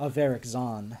of Eric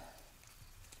Zahn.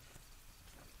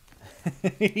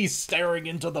 He's staring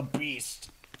into the beast.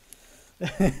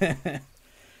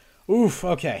 Oof,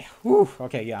 okay. Oof,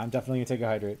 okay, yeah, I'm definitely gonna take a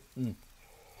hydrate.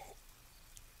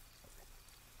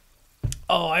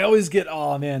 Oh,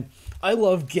 oh man, I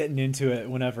love getting into it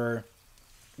whenever,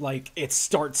 like, it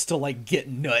starts to, like, get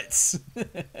nuts.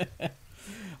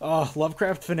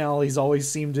 Lovecraft finales always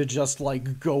seem to just,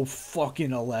 like, go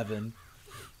fucking 11.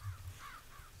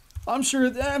 I'm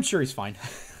sure he's fine.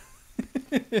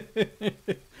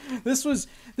 This was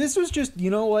just, you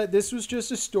know what? This was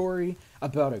just a story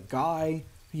about a guy,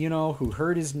 you know, who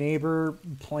heard his neighbor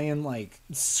playing, like,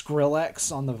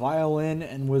 Skrillex on the violin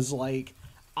and was like,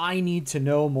 I need to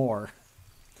know more.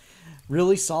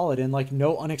 Really solid and, like,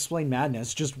 no unexplained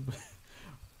madness. Just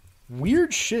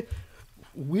weird shit.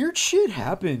 Weird shit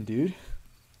happened, dude.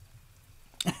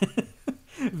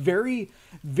 Very,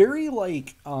 very,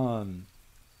 like,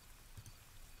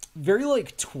 very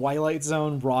like Twilight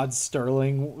Zone Rod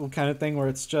Sterling kind of thing, where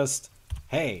it's just,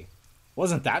 hey,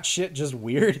 wasn't that shit just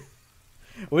weird?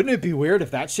 Wouldn't it be weird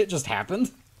if that shit just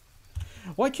happened?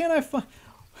 Why can't I find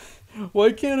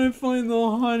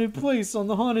the haunted place on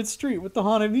the haunted street with the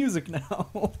haunted music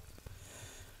now?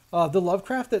 The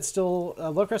Lovecraft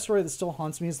story that still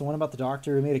haunts me is the one about the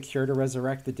doctor who made a cure to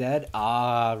resurrect the dead.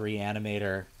 Ah,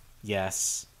 Reanimator.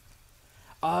 Yes.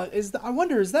 I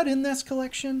wonder, is that in this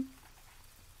collection?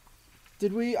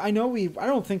 Did we? I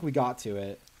don't think we got to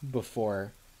it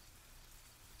before.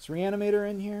 Is Reanimator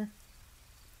in here?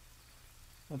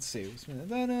 Let's see.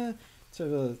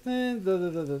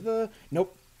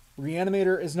 Nope.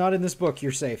 Reanimator is not in this book.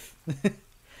 You're safe.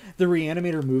 The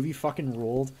Reanimator movie fucking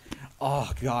ruled.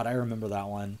 Oh god, I remember that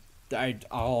one. That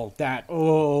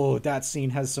scene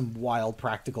has some wild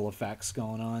practical effects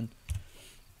going on.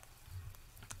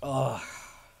 Ugh.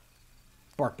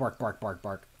 Bark, bark, bark, bark,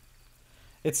 bark.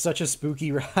 It's such a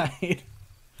spooky ride.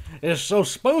 It's so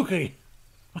spooky.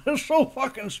 It's so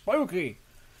fucking spooky.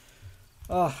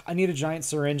 Ugh, I need a giant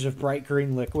syringe of bright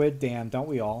green liquid. Damn, don't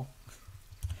we all?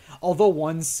 Although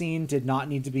one scene did not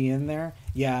need to be in there.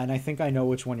 Yeah, and I think I know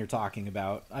which one you're talking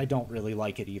about. I don't really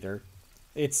like it either.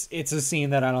 It's a scene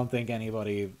that I don't think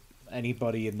anybody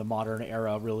in the modern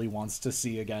era really wants to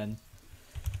see again.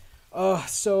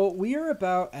 So we're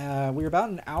about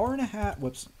an hour and a half.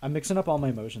 Whoops, I'm mixing up all my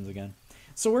emotions again.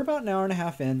 So we're about an hour and a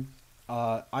half in.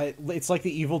 It's like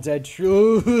the Evil Dead.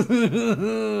 Don't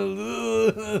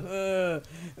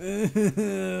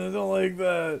like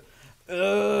that.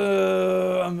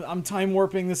 I'm time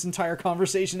warping this entire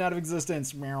conversation out of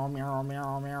existence.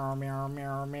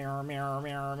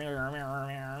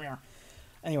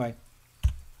 Anyway.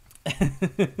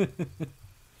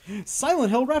 Silent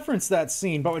Hill referenced that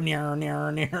scene, but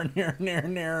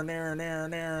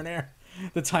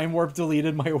the time warp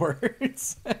deleted my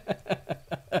words.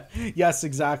 Yes,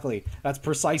 exactly. That's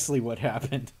precisely what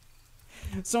happened.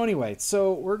 So anyway,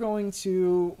 we're gonna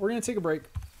take a break.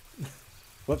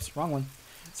 Whoops, wrong one.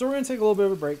 So we're gonna take a little bit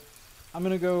of a break. I'm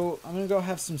gonna go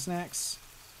have some snacks.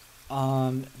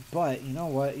 But you know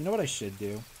what I should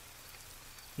do?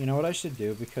 You know what I should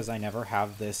do, because I never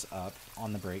have this up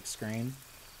on the break screen.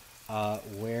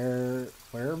 Where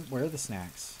are the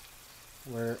snacks?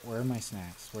 Where are my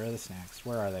snacks? Where are the snacks?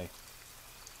 Where are they?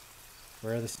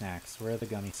 Where are the snacks? Where are the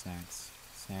gummy snacks?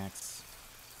 Snacks.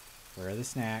 Where are the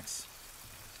snacks?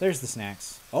 There's the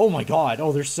snacks. Oh my god.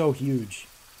 Oh, they're so huge.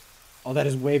 Oh, that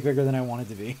is way bigger than I wanted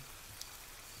to be.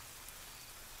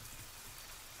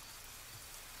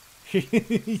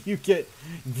 You get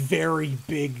very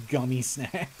big gummy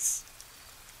snacks.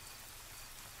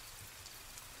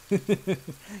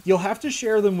 You'll have to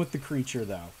share them with the creature,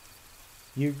 though.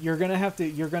 You're gonna have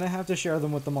to share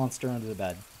them with the monster under the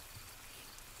bed.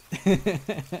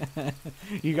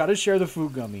 You gotta share the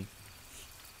food gummy.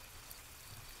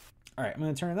 Alright, I'm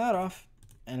gonna turn that off,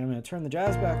 and I'm gonna turn the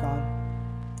jazz back on.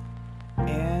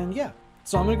 And yeah.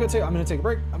 So I'm gonna take a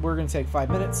break. We're gonna take 5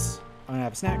 minutes. I'm gonna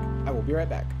have a snack. I will be right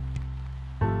back.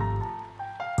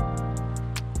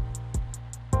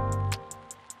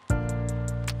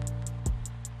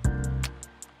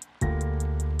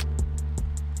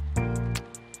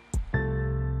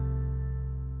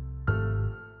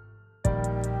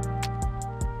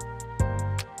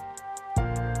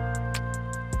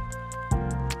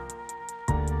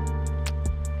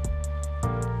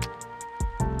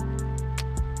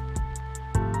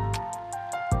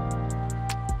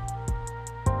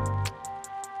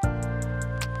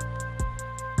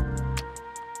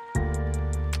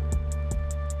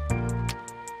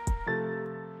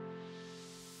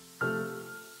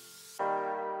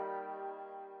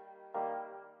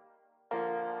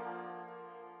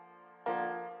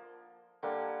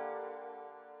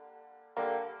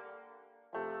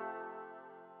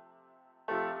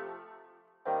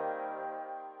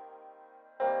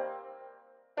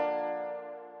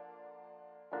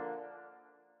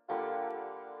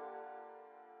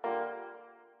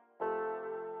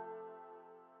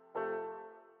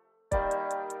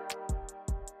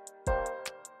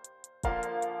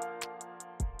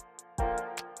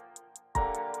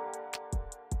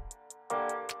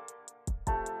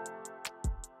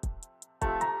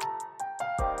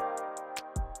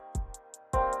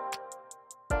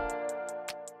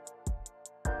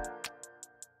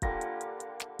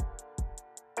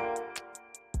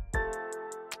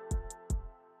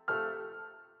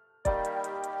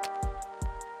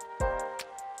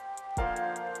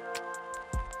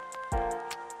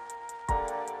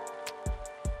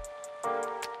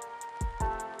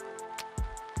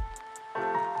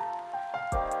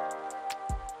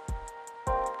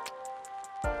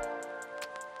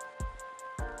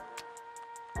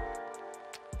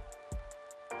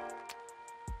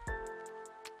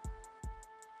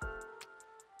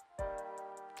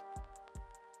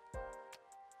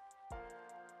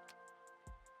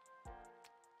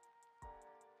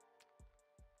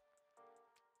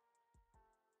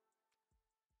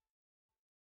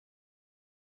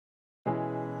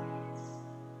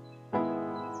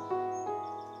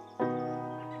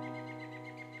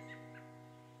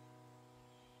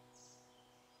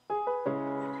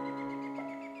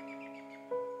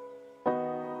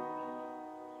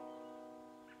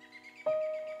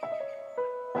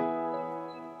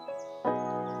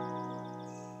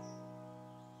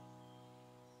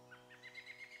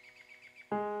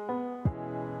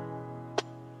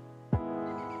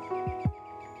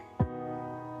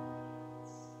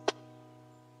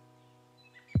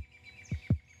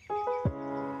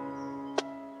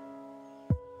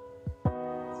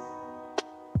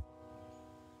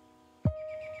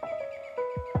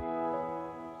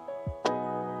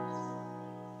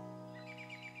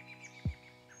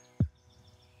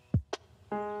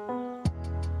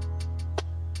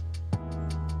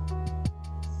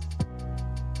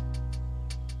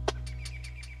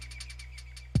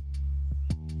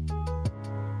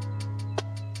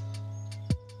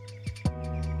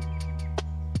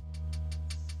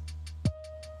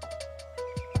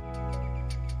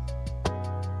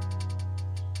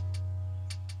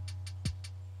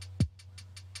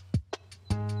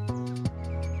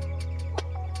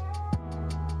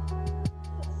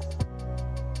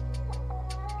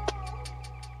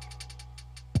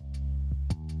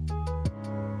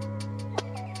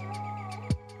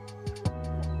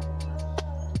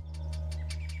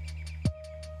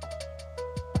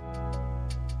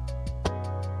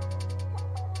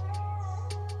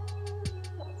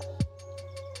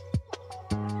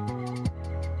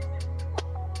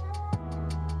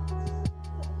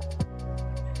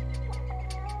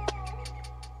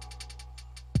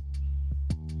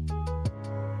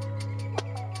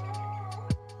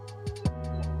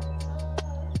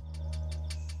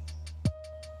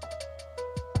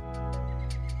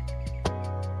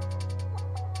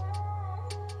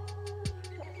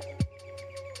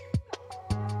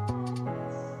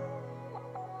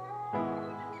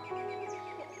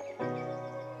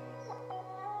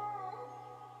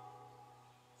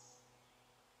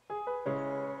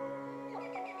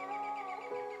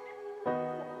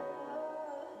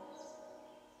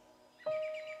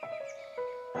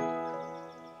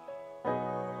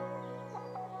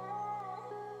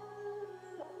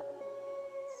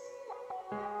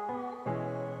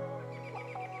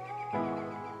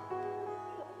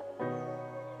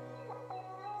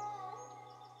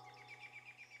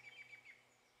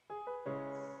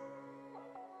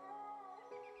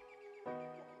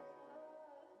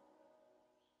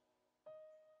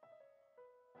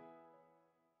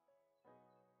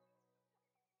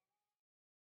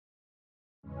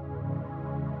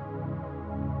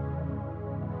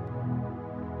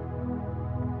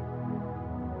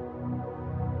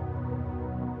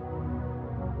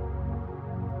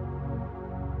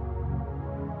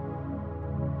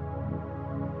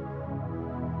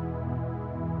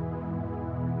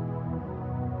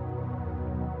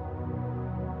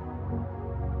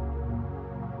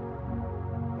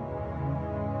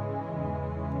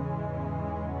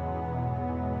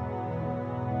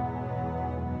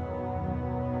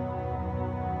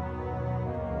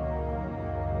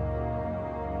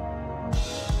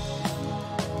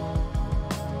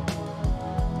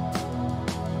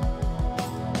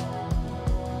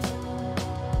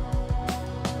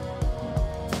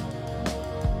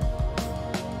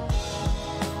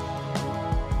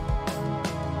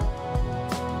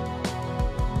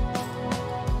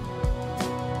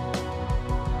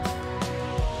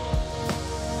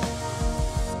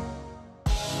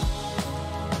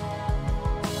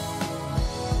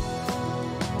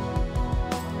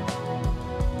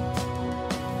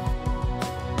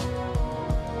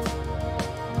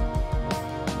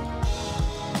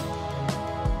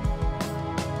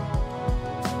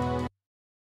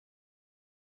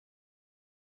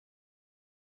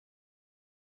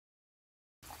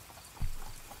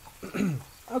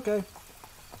 Okay.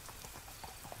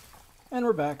 And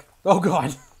we're back. Oh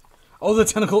god. Oh, the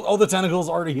tentacle. Oh, the tentacle's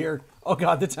already here. Oh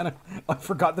god, the tentacle. I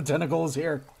forgot the tentacle is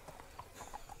here.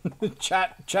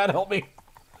 Chat, help me.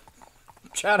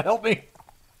 Chat, help me.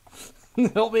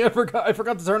 Help me, I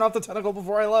forgot to turn off the tentacle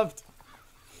before I left.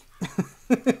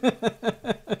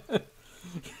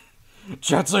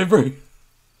 Chat, save me.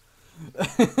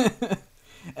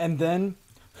 And then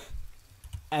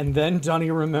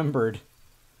Dunny remembered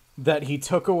that he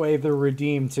took away the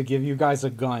redeem to give you guys a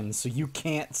gun, so you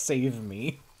can't save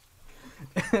me.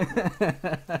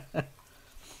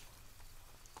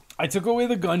 I took away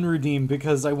the gun redeem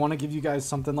because I want to give you guys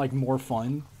something like more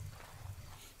fun.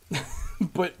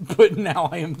 but now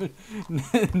I am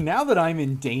now that I'm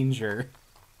in danger,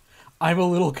 I'm a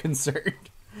little concerned.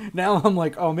 Now I'm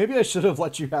like, oh, maybe I should have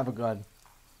let you have a gun.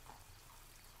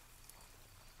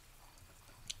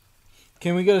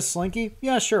 Can we get a slinky?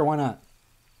 Yeah, sure, why not?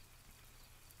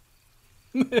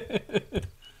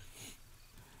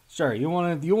 Sure, you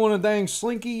want a dang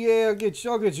slinky? Yeah,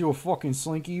 I'll get you a fucking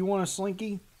slinky. You want a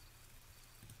slinky?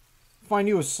 Find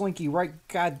you a slinky right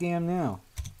goddamn now.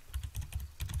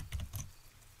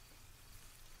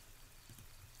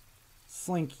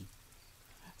 Slinky.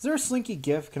 Is there a slinky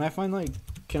gif? Can I find like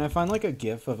a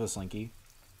gif of a slinky?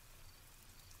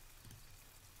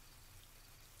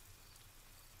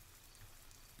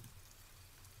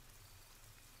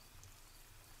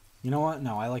 You know what?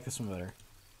 No, I like this one better.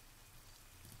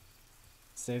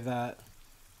 Save that.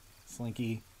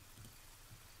 Slinky.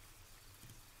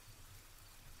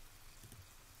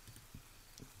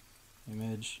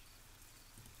 Image.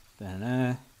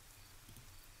 Then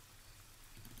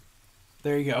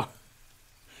there you go.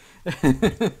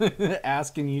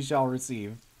 Ask and you shall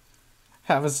receive.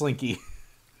 Have a slinky.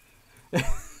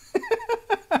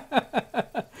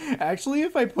 Actually,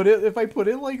 if I put it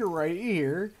like right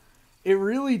here, it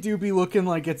really do be looking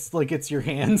like it's your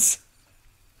hands.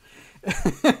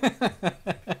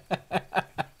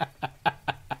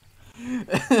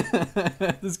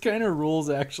 This kind of rules,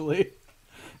 actually.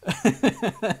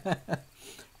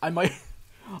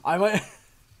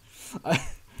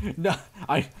 No,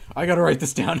 I gotta write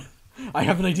this down. I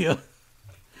have an idea.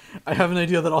 I have an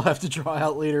idea that I'll have to draw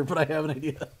out later, but I have an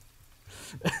idea.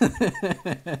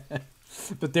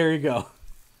 But there you go.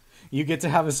 You get to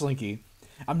have a slinky.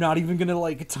 I'm not even gonna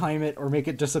like time it or make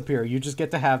it disappear. You just get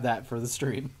to have that for the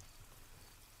stream.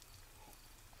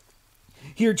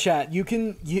 Here, chat. You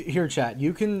can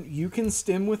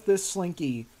stim with this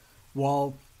slinky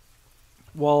while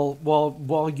your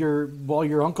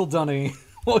Uncle Dunny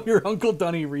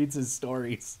reads his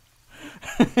stories.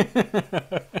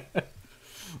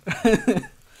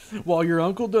 While your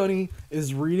Uncle Dunny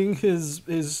is reading his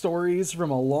stories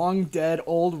from a long dead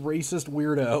old racist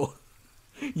weirdo,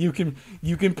 you can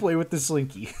play with the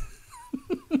slinky.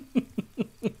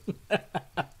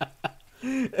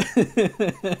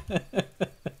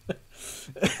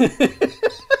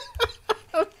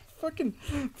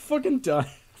 fucking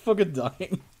dying.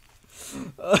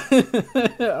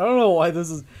 I don't know why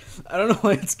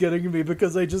it's getting me,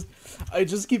 because I just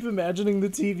keep imagining the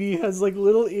TV has like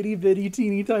little itty bitty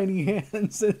teeny tiny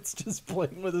hands and it's just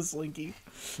playing with a slinky.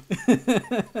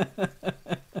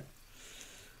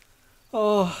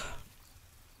 Oh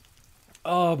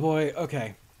boy.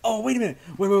 Okay. Oh, wait a minute.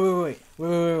 Wait.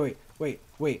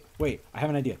 I have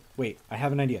an idea. Wait, I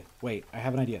have an idea. I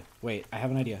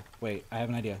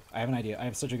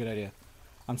have such a good idea.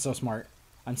 I'm so smart.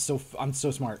 I'm so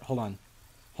smart. Hold on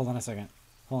a second.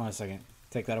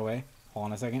 Take that away. Hold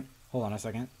on a second.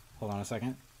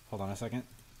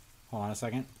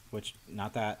 Which,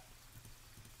 not that.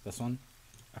 This one.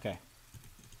 Okay.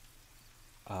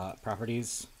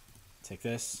 Properties. Take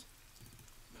this.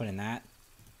 Put in that.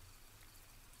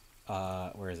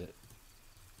 Where is it?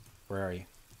 Where are you?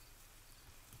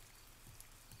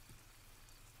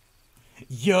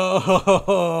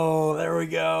 Yo, there we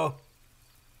go.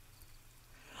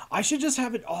 I should just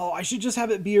have it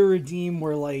be a redeem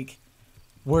where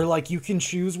you can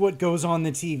choose what goes on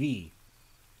the TV.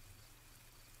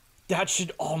 That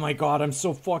should, oh my god, I'm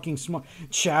so fucking smart.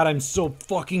 Chad, I'm so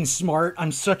fucking smart.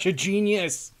 I'm such a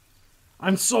genius.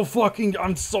 I'm so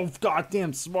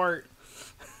goddamn smart.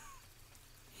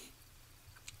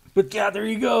 But yeah, there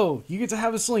you go. You get to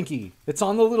have a slinky. It's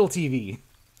on the little TV.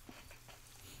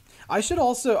 I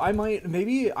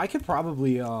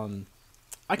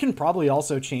can probably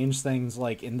also change things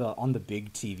like on the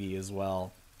big TV as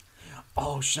well.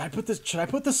 Oh, should I put the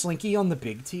slinky on the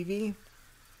big TV?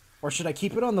 Or should I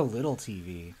keep it on the little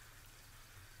TV?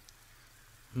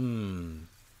 No,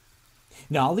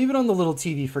 I'll leave it on the little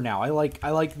TV for now. I like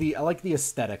the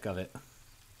aesthetic of it.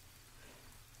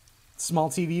 Small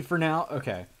TV for now.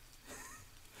 Okay.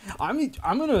 I'm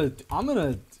gonna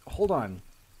hold on.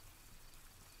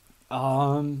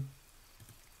 Hold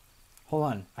on. Hold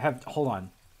on. Hold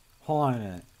on a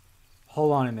minute.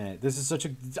 Hold on a minute. This is such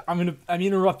a I'm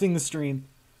interrupting the stream.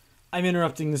 I'm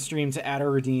interrupting the stream to add or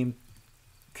redeem.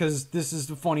 Cause this is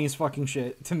the funniest fucking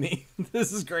shit to me.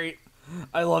 This is great.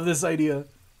 I love this idea.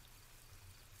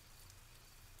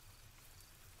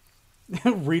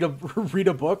 read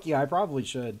a book? Yeah, I probably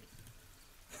should.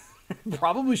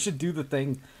 Probably should do the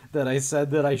thing that I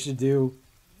said that I should do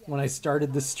when I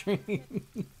started the stream.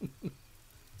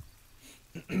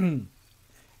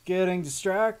 Getting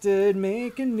distracted,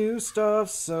 making new stuff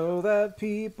so that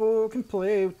people can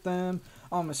play with them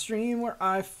on my stream where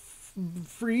I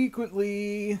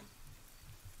frequently...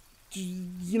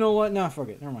 You know what? No, fuck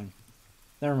it. Never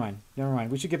mind.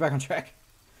 We should get back on track.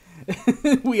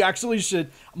 We actually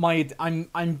should.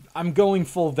 I'm going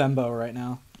full Vembo right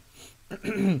now.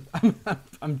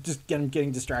 I'm just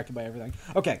getting distracted by everything.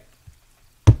 Okay.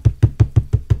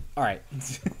 All right.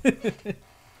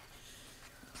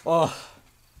 Oh.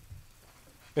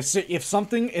 If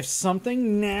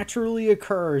something naturally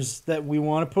occurs that we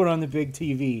want to put on the big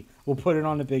TV, we'll put it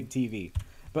on the big TV.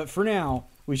 But for now,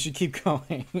 we should keep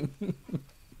going.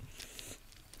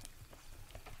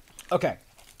 Okay.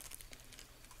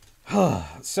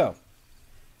 So,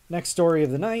 next story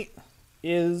of the night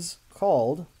is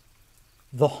called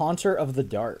The Haunter of the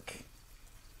Dark.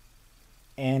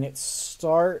 And it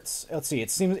starts,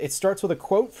 it starts with a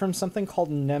quote from something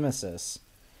called Nemesis.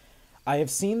 I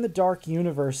have seen the dark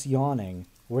universe yawning,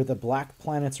 where the black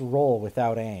planets roll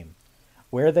without aim,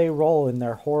 where they roll in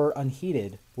their horror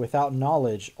unheeded, without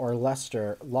knowledge or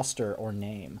luster or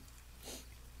name.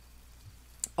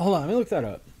 Hold on, let me look that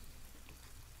up.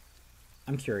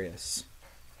 I'm curious.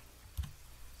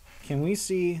 Can we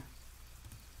see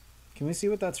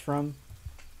what that's from?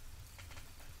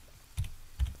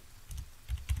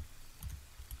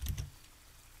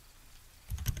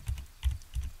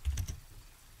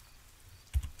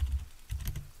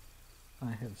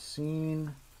 I have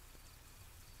seen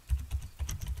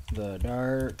the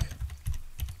dark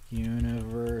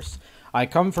universe. I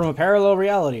come from a parallel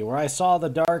reality where I saw the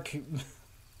dark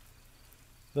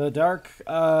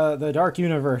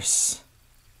universe.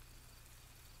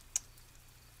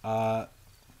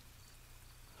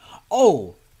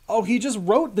 Oh, he just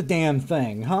wrote the damn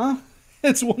thing, huh?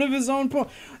 It's one of his own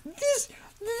poems. This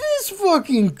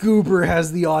fucking goober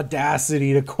has the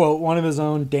audacity to quote one of his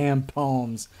own damn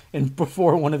poems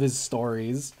before one of his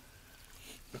stories.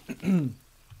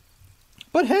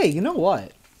 But hey, you know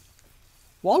what?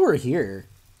 While we're here,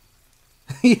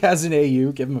 he has an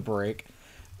AU, give him a break.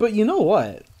 But you know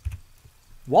what?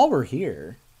 While we're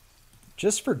here,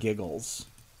 just for giggles,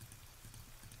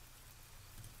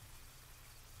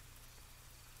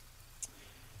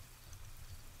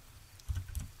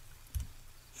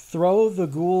 throw the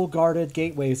ghoul-guarded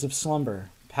gateways of slumber,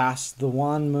 past the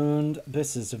wan-mooned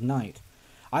abysses of night.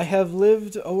 I have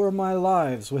lived o'er my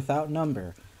lives without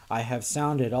number, I have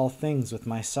sounded all things with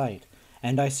my sight,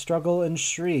 and I struggle and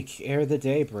shriek ere the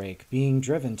day break, being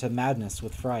driven to madness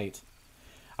with fright.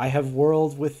 I have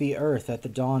whirled with the earth at the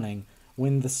dawning,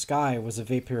 when the sky was a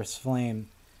vaporous flame.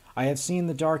 I have seen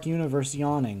the dark universe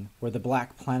yawning, where the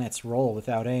black planets roll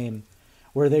without aim,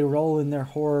 where they roll in their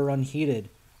horror unheeded,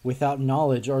 without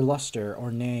knowledge or luster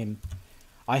or name.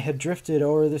 I had drifted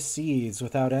o'er the seas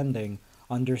without ending,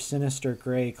 under sinister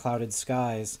gray clouded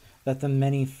skies, that the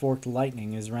many-forked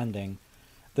lightning is rending.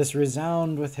 This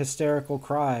resound with hysterical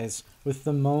cries, with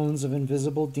the moans of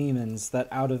invisible demons that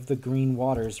out of the green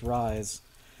waters rise.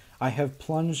 I have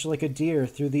plunged like a deer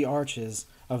through the arches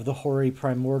of the hoary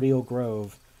primordial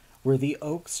grove, where the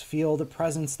oaks feel the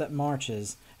presence that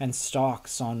marches, and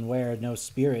stalks on where no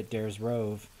spirit dares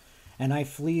rove. And I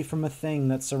flee from a thing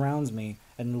that surrounds me,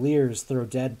 and leers through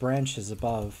dead branches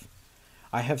above.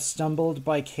 I have stumbled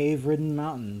by cave-ridden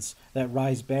mountains that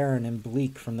rise barren and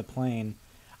bleak from the plain.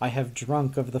 I have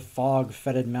drunk of the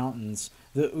fog-fetid mountains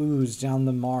that ooze down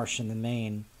the marsh and the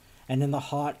main. And in the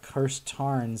hot, cursed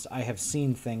tarns I have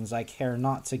seen things I care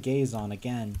not to gaze on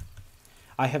again.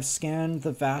 I have scanned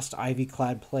the vast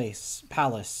ivy-clad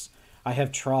palace. I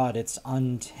have trod its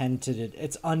untenanted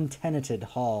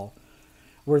hall,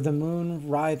 where the moon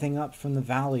writhing up from the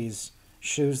valleys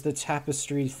shows the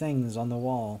tapestried things on the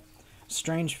wall,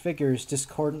 strange figures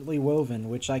discordantly woven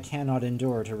which I cannot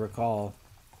endure to recall.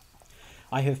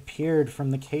 I have peered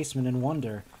from the casement in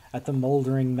wonder at the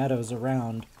mouldering meadows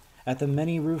around, at the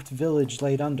many-roofed village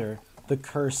laid under the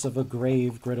curse of a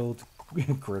grave girdled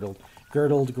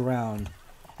ground,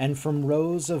 and from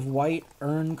rows of white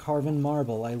urn-carven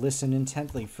marble I listen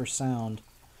intently for sound.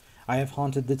 I have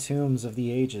haunted the tombs of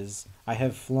the ages. I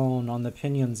have flown on the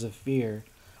pinions of fear,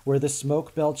 where the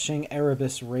smoke-belching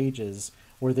Erebus rages,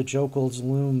 where the jocals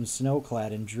loom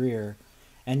snow-clad and drear,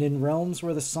 and in realms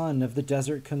where the sun of the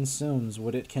desert consumes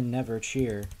what it can never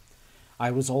cheer.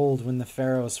 I was old when the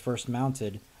pharaohs first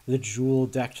mounted the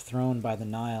jewel-decked throne by the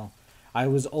Nile. I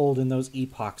was old in those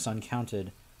epochs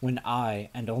uncounted, when I,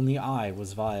 and only I,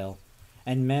 was vile,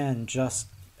 and man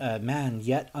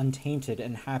yet untainted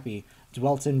and happy,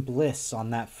 dwelt in bliss on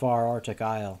that far Arctic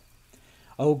isle.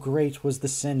 Oh, great was the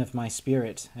sin of my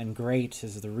spirit, and great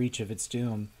is the reach of its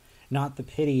doom. Not the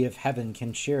pity of heaven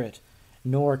can cheer it,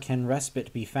 nor can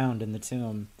respite be found in the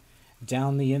tomb.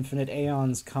 Down the infinite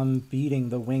aeons come beating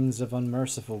the wings of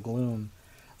unmerciful gloom,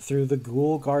 through the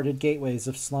ghoul-guarded gateways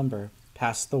of slumber,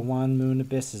 past the wan-moon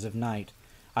abysses of night.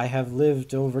 I have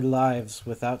lived over lives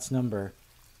without number.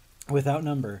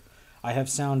 I have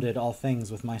sounded all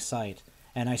things with my sight,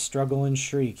 and I struggle and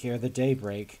shriek ere the day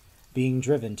break, being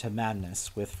driven to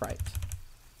madness with fright.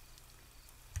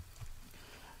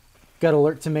 Got a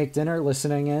lurk to make dinner,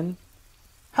 listening in.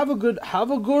 Have a good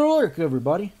lurk,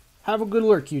 everybody. Have a good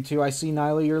lurk, you two. I see,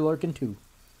 Nyla, you're lurking too.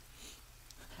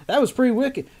 That was pretty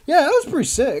wicked. Yeah, that was pretty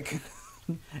sick.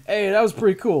 Hey, that was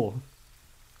pretty cool.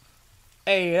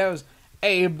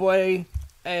 Hey, boy.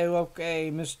 Hey,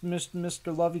 okay,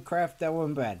 Mr. Lovecraft, that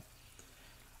wasn't bad.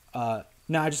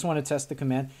 No, I just want to test the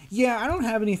command. Yeah, I don't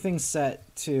have anything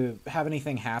set to have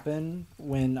anything happen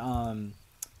when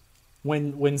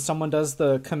someone does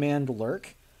the command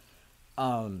lurk.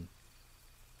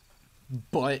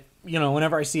 But, you know,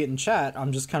 whenever I see it in chat,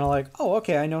 I'm just kind of like, oh,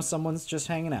 okay, I know someone's just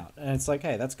hanging out. And it's like,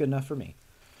 hey, that's good enough for me.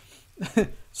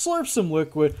 Slurp some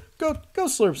liquid. Go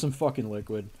slurp some fucking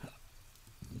liquid.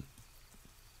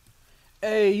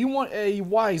 Hey,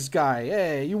 wise guy?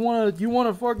 Hey, you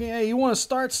wanna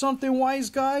start something, wise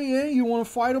guy? Hey, you wanna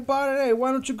fight about it? Hey,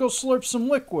 why don't you go slurp some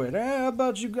liquid? Hey, how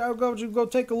about you go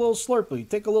take a little slurpy,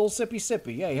 take a little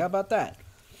sippy? Hey, how about that?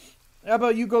 How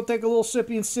about you go take a little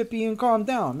sippy and calm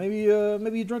down? Maybe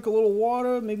you drink a little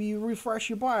water. Maybe you refresh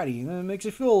your body, and then it makes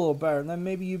you feel a little better. And then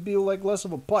maybe you be like less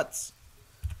of a putz.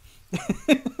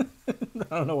 I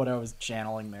don't know what I was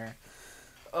channeling there.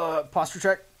 Posture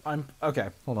check. I'm okay.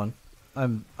 Hold on.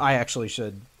 I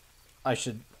should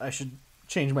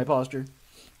change my posture.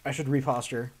 I should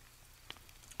reposture.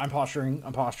 I'm posturing.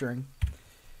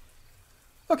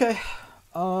 Okay.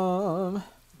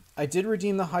 I did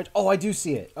redeem the high... Oh, I do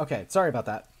see it. Okay, sorry about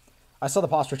that. I saw the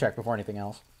posture check before anything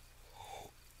else.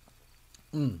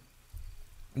 Yum,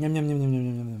 yum, yum, yum, yum,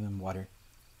 yum, yum, yum, water.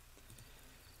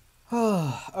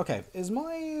 Okay, is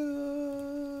my...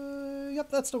 Yep,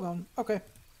 that's still going. Okay.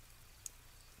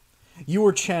 You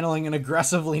were channeling an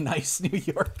aggressively nice New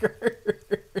Yorker.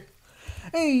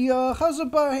 Hey, how's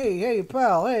about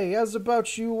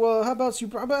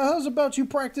you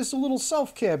practice a little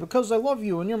self-care because I love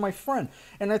you and you're my friend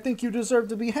and I think you deserve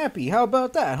to be happy. How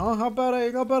about that, huh? How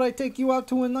about I take you out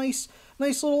to a nice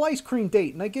little ice cream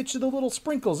date and I get you the little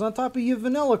sprinkles on top of your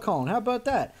vanilla cone. How about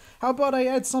that? How about I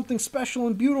add something special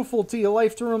and beautiful to your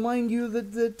life to remind you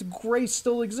that grace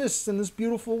still exists in this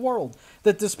beautiful world,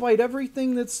 that despite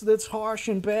everything that's harsh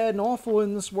and bad and awful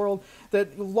in this world,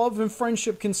 that love and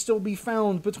friendship can still be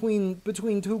found between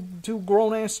two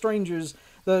grown-ass strangers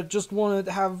that just want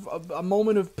to have a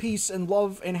moment of peace and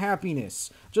love and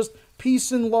happiness. Just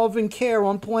peace and love and care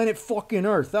on planet fucking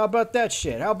Earth. How about that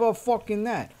shit? How about fucking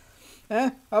that?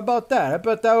 Eh? How about that? I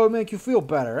bet that would make you feel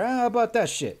better. Eh? How about that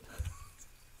shit?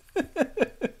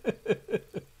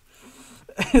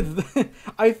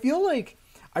 I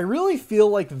really feel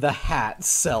like the hat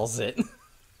sells it.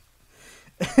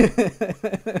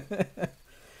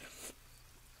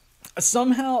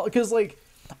 Somehow, because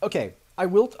I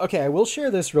will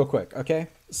share this real quick. Okay,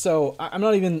 so I'm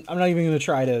not even gonna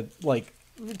try to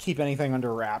keep anything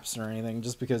under wraps or anything,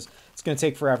 just because it's gonna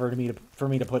take forever for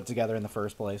me to put it together in the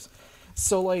first place.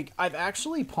 So I've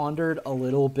actually pondered a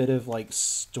little bit of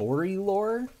story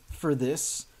lore for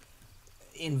this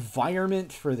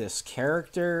environment, for this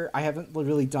character. I haven't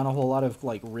really done a whole lot of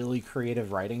really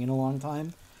creative writing in a long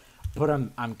time, but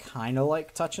I'm kind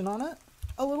of touching on it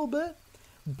a little bit.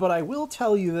 But I will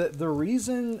tell you that there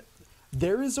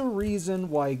is a reason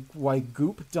why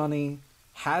Goop Dunny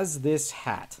has this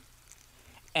hat,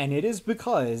 and it is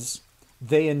because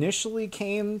they initially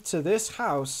came to this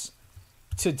house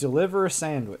to deliver a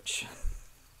sandwich.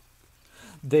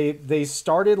 They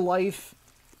started life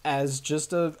as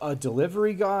just a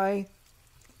delivery guy,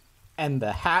 and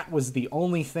the hat was the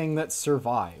only thing that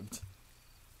survived.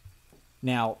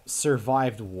 Now,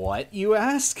 survived what, you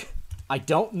ask? I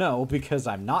don't know, because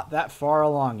I'm not that far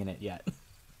along in it yet.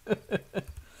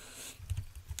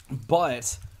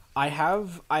 But I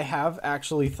have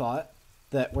actually thought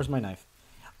that, where's my knife?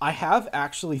 I have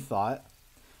actually thought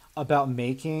about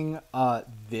making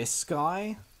this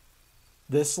guy,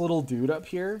 this little dude up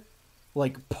here,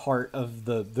 like part of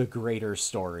the greater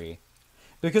story.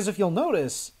 Because if you'll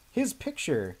notice, his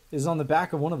picture is on the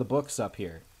back of one of the books up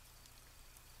here.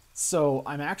 So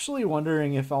I'm actually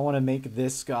wondering if I want to make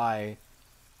this guy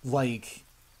like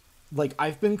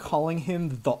I've been calling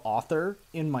him the author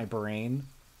in my brain.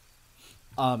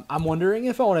 I'm wondering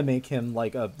if I want to make him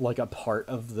like a part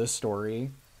of the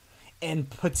story, and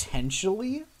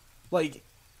potentially like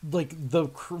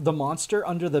the monster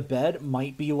under the bed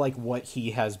might be like what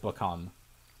he has become,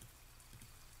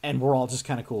 and we're all just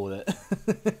kind of cool with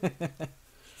it.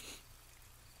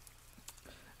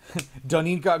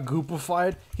 Dunny got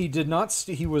goopified. He did not.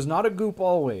 He was not a goop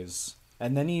always,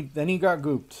 and then he got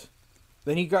gooped.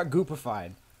 Then he got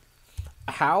goopified.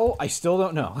 How? I still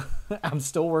don't know. I'm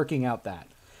still working out that.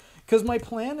 Because my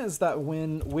plan is that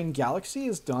when Galaxy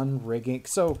is done rigging,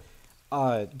 so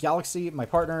Galaxy, my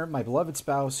partner, my beloved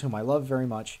spouse, whom I love very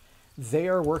much, they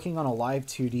are working on a live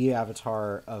 2D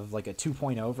avatar of like a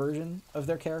 2.0 version of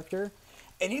their character.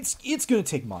 And it's going to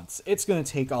take months. It's going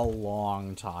to take a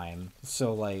long time.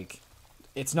 So, like,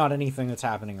 it's not anything that's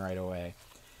happening right away.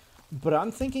 But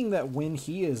I'm thinking that when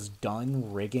he is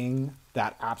done rigging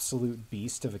that absolute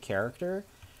beast of a character,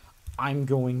 I'm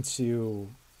gonna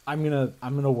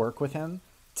work with him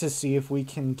to see if we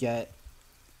can get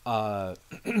to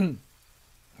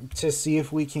see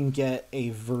if we can get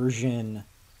a version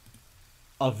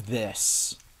of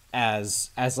this as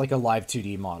like a live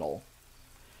 2D model.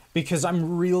 Because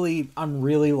I'm really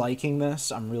liking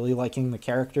this. I'm really liking the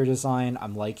character design.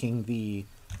 I'm liking the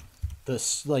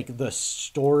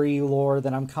story lore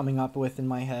that I'm coming up with in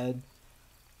my head.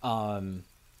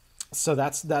 So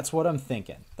that's what I'm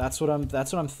thinking. That's what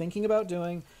I'm thinking about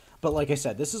doing. But like I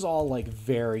said, this is all like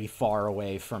very far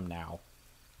away from now.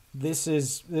 This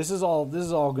is all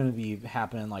going to be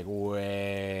happening like way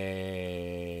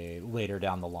later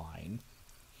down the line.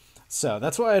 So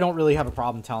that's why I don't really have a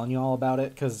problem telling you all about it,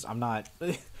 because I'm not.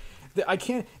 I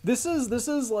can't. This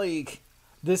is like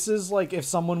if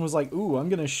someone was like, "Ooh, I'm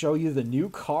gonna show you the new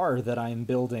car that I'm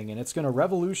building, and it's gonna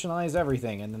revolutionize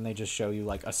everything," and then they just show you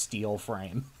like a steel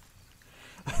frame.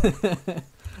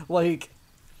 like,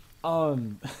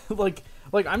 like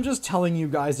I'm just telling you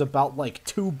guys about like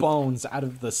 2 bones out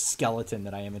of the skeleton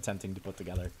that I am attempting to put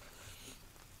together.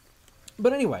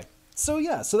 But anyway, so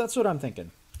yeah, so that's what I'm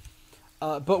thinking.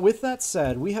 But with that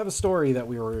said, we have a story that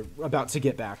we were about to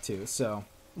get back to, so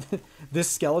this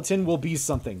skeleton will be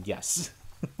something, yes.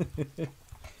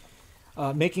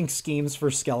 Making schemes for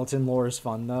skeleton lore is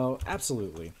fun, though.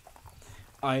 Absolutely.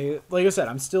 Like I said,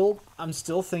 I'm still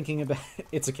thinking about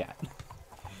it's a cat.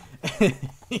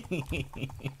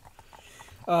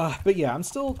 But yeah, I'm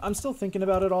still thinking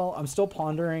about it all. I'm still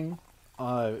pondering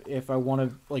if I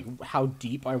want to, like, how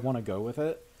deep I want to go with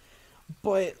it.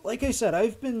 But like I said,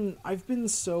 I've been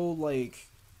so like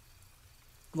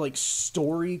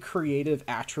story creative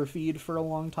atrophied for a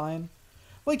long time.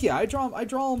 Like, yeah, I draw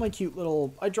all my cute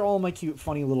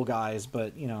funny little guys,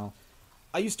 but you know,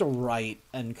 I used to write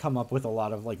and come up with a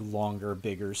lot of like longer,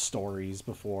 bigger stories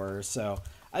before, so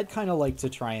I'd kind of like to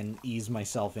try and ease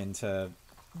myself into,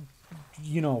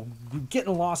 you know,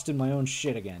 getting lost in my own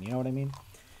shit again. You know what I mean?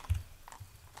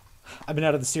 I've been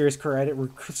out of the serious creative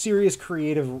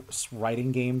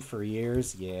writing game for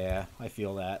years. Yeah, I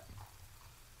feel that.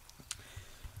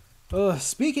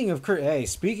 Speaking of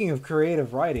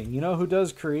creative writing, you know who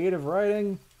does creative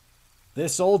writing?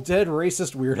 This old dead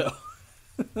racist weirdo.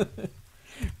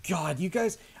 God, you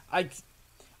guys, I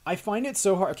find it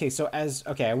so hard.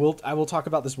 Okay, I will talk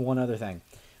about this one other thing.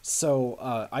 So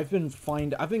I've been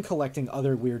collecting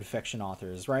other weird fiction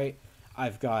authors, right?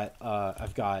 I've got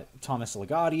Thomas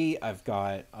Ligotti, I've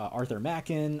got Arthur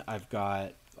Machen, I've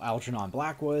got Algernon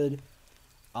Blackwood,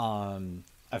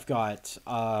 I've got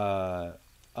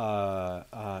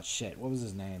shit, what was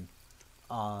his name?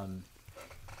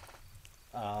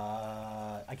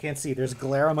 I can't see. There's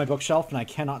glare on my bookshelf and I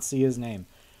cannot see his name.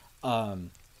 I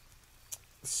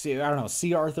don't know,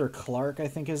 C. Arthur Clarke, I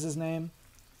think is his name.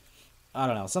 I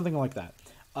don't know, something like that.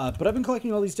 But I've been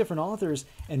collecting all these different authors,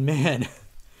 and man,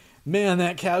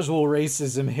 that casual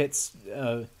racism hits.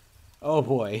 Oh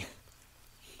boy,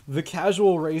 the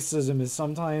casual racism is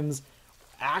sometimes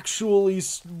actually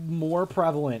more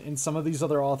prevalent in some of these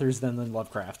other authors than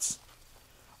Lovecraft's.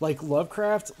 Like,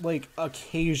 Lovecraft, like,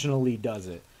 occasionally does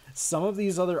it. Some of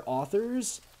these other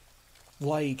authors,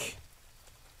 like,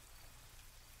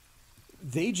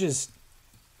 they just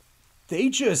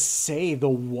say the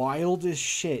wildest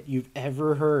shit you've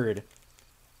ever heard.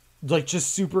 Like,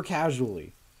 just super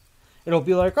casually. It'll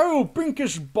be like, oh,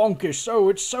 Binkish Bonkish, oh,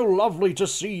 it's so lovely to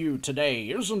see you today.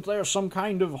 Isn't there some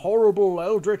kind of horrible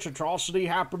eldritch atrocity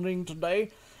happening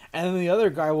today? And then the other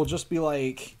guy will just be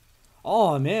like,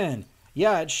 oh, man,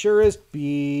 yeah, it sure is. Beep.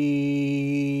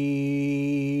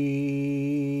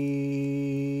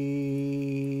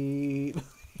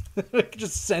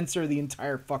 Just censor the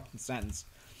entire fucking sentence.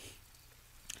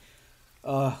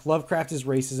 Lovecraft is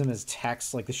racism as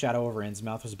text, like the shadow over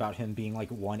Innsmouth was about him being like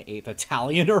 1/8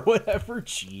 Italian or whatever.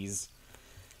 Jeez.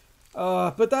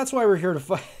 But that's why we're here to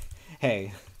fight.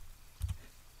 Hey.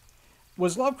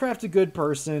 Was Lovecraft a good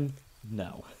person?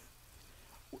 No.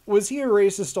 Was he a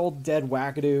racist old dead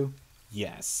wackadoo?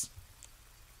 Yes.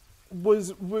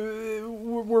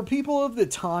 Were people of the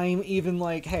time even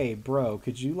like, hey, bro,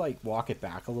 could you like walk it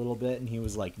back a little bit? And he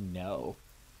was like, no.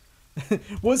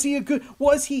 Was he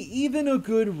even a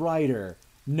good writer?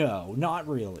 No, not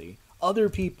really. Other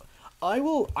people, I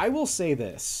will say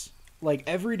this, like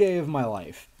every day of my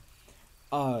life.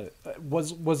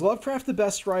 Was Lovecraft the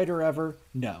best writer ever?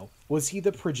 No. Was he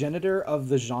the progenitor of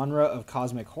the genre of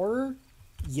cosmic horror?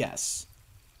 Yes.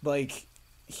 Like,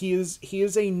 he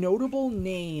is a notable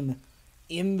name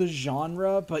in the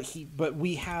genre, but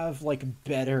we have like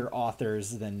better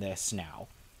authors than this now.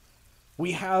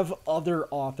 We have other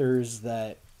authors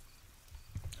that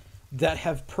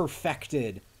have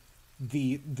perfected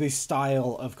the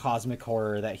style of cosmic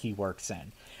horror that he works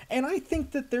in. And I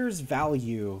think that there's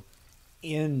value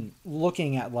in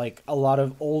looking at like a lot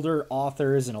of older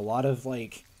authors and a lot of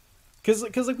like cuz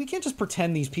like we can't just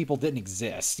pretend these people didn't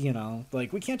exist, you know?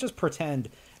 Like we can't just pretend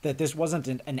that this wasn't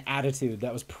an attitude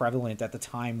that was prevalent at the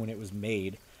time when it was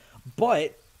made.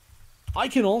 But I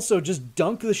can also just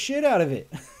dunk the shit out of it.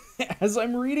 As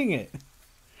I'm reading it.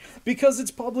 Because it's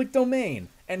public domain.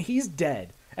 And he's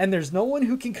dead. And there's no one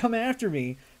who can come after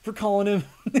me for calling him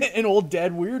an old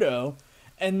dead weirdo.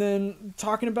 And then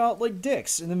talking about, like,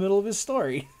 dicks in the middle of his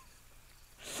story.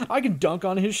 I can dunk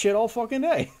on his shit all fucking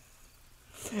day.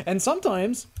 And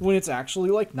sometimes, when it's actually,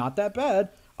 like, not that bad,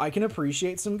 I can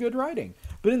appreciate some good writing.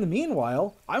 But in the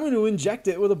meanwhile, I'm going to inject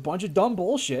it with a bunch of dumb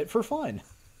bullshit for fun.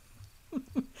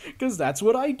 Because that's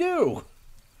what I do.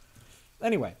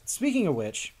 Anyway, speaking of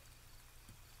which,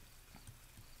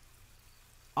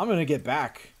 I'm gonna get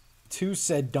back to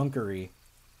said dunkery.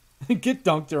 Get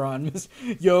dunked on,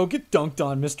 get dunked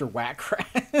on, Mr.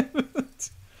 Whackcraft.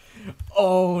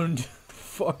 Owned.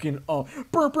 Fucking owned.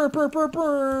 Brr, brr, brr, brr,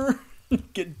 brr.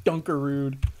 Get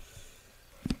dunkerooed.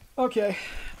 Okay,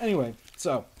 anyway,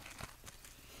 so.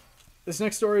 This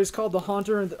next story is called The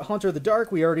Haunter of the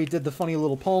Dark. We already did the funny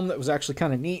little poem that was actually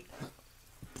kind of neat.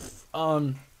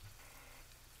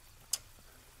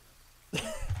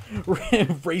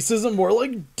 Racism, more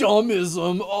like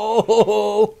dummism.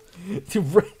 Oh,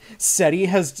 SETI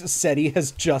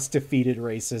has just defeated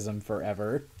racism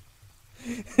forever.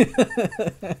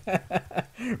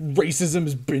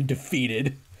 Racism's been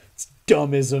defeated. It's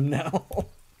dummism now.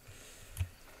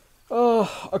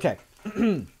 Oh, okay.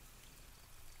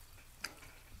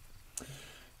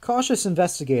 Cautious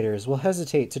investigators will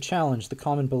hesitate to challenge the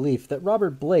common belief that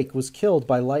Robert Blake was killed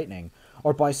by lightning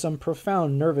or by some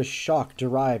profound nervous shock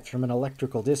derived from an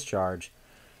electrical discharge.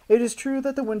 It is true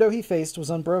that the window he faced was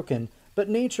unbroken, but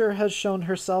nature has shown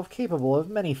herself capable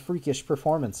of many freakish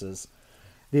performances.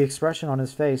 The expression on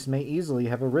his face may easily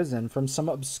have arisen from some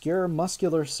obscure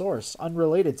muscular source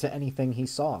unrelated to anything he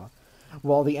saw,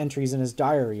 while the entries in his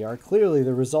diary are clearly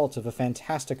the result of a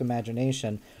fantastic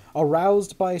imagination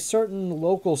aroused by certain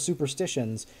local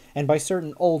superstitions and by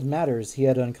certain old matters he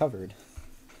had uncovered.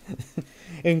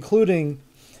 including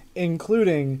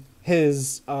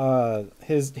his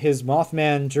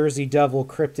Mothman Jersey Devil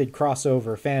cryptid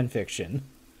crossover fanfiction.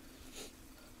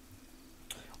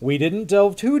 We didn't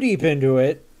delve too deep into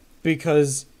it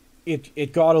because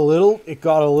it got a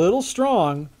little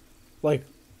strong, like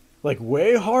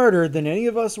way harder than any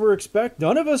of us were expecting.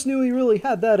 None of us knew he really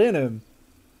had that in him.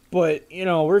 But, you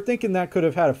know, we're thinking that could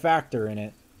have had a factor in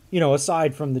it, you know,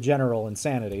 aside from the general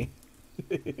insanity.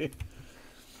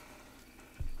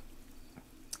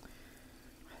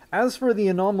 As for the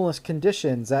anomalous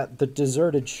conditions at the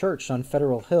deserted church on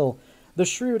Federal Hill, the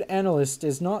shrewd analyst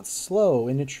is not slow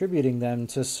in attributing them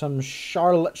to some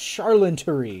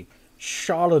charlatanry.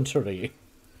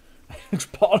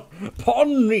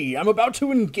 Pardon me, I'm about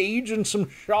to engage in some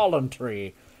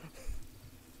charlatanry.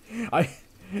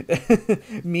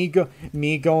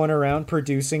 Me going around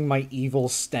producing my evil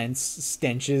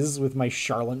stenches with my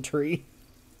charlatanry.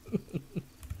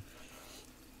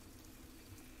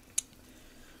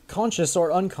 Conscious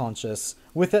or unconscious,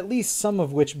 with at least some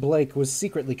of which Blake was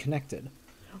secretly connected.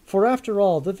 For after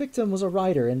all, the victim was a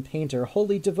writer and painter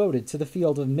wholly devoted to the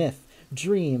field of myth,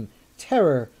 dream,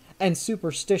 terror, and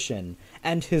superstition,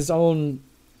 and his own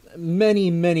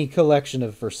many collection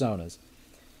of personas.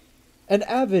 An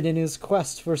avid in his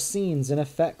quest for scenes and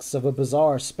effects of a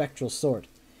bizarre spectral sort,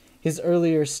 his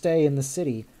earlier stay in the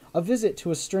city, a visit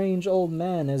to a strange old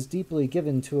man as deeply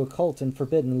given to occult and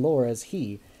forbidden lore as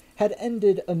he, had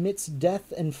ended amidst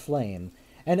death and flame,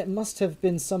 and it must have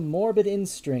been some morbid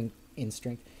instinct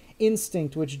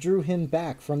which drew him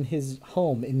back from his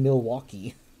home in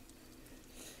Milwaukee.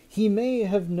 He may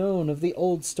have known of the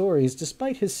old stories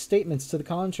despite his statements to the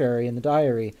contrary in the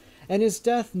diary, and his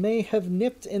death may have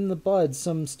nipped in the bud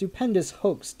some stupendous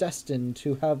hoax destined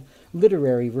to have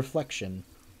literary reflection.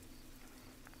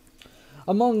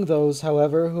 Among those,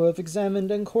 however, who have examined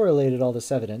and correlated all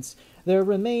this evidence, there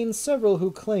remain several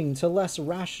who cling to less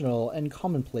rational and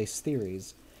commonplace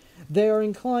theories. They are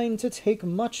inclined to take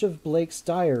much of Blake's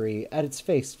diary at its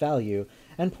face value,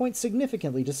 and point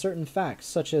significantly to certain facts,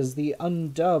 such as the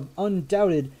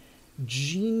undoubted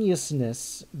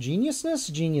geniusness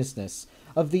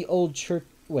of the old church.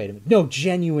 Wait a minute. No,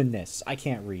 genuineness. I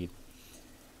can't read.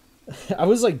 I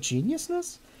was like,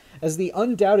 geniusness? As the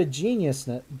undoubted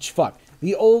geniusness. Fuck.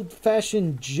 The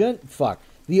old-fashioned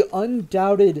the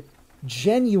undoubted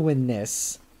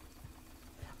genuineness.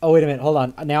 Oh, wait a minute. Hold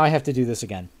on. Now I have to do this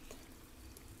again.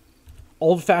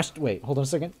 Old-fashioned. Wait, hold on a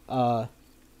second. Hold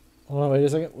on. Wait a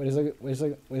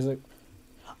second.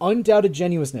 Undoubted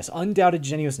genuineness.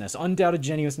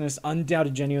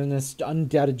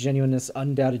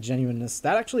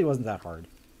 That actually wasn't that hard.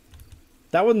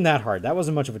 That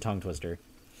wasn't much of a tongue twister.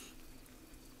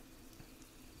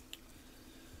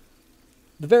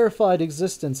 The verified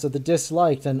existence of the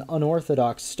disliked and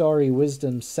unorthodox Starry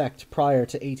Wisdom sect prior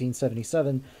to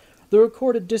 1877, the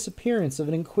recorded disappearance of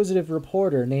an inquisitive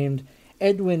reporter named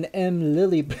Edwin M.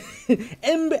 Lillibridge.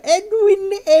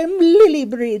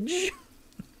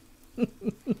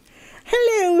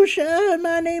 Hello, sir.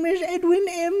 My name is Edwin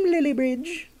M.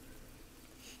 Lillibridge.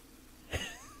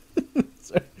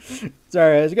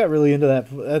 Sorry, I just got really into that.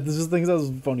 I just think that was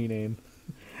a funny name.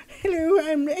 Hello,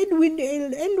 I'm Edwin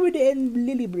M.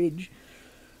 Lillibridge.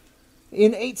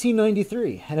 In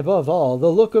 1893, and above all, the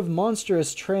look of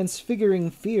monstrous, transfiguring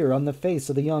fear on the face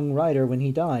of the young writer when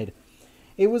he died.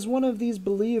 It was one of these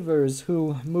believers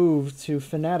who, moved to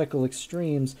fanatical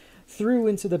extremes, threw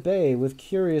into the bay with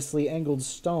curiously angled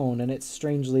stone and its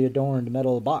strangely adorned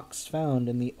metal box found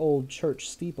in the old church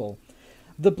steeple.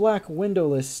 The black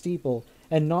windowless steeple,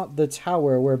 and not the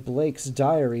tower where Blake's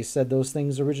diary said those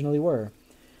things originally were.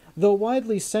 Though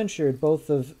widely censured both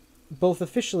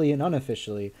officially and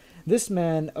unofficially, this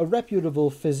man, a reputable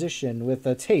physician with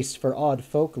a taste for odd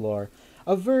folklore,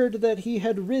 averred that he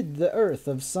had rid the earth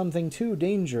of something too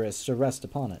dangerous to rest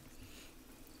upon it.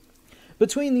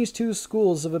 Between these two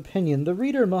schools of opinion, the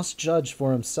reader must judge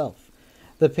for himself.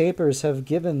 The papers have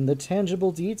given the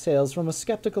tangible details from a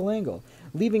skeptical angle,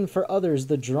 leaving for others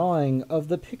the drawing of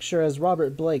the picture as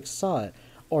Robert Blake saw it,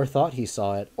 or thought he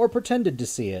saw it, or pretended to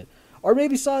see it, or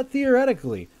maybe saw it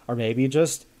theoretically, or maybe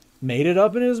just made it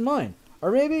up in his mind,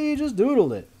 or maybe he just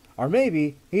doodled it, or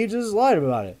maybe he just lied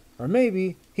about it, or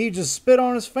maybe he just spit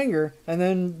on his finger and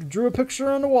then drew a picture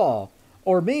on the wall,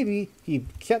 or maybe he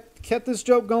kept this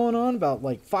joke going on about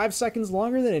like 5 seconds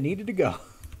longer than it needed to go.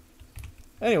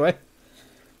 Anyway.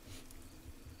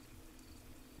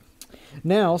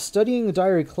 Now, studying the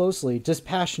diary closely,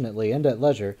 dispassionately, and at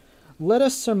leisure, let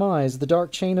us surmise the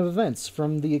dark chain of events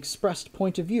from the expressed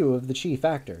point of view of the chief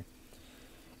actor.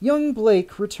 Young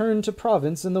Blake returned to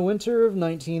Province in the winter of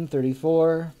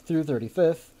 1934 through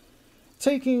 35,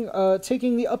 taking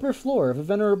the upper floor of a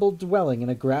venerable dwelling in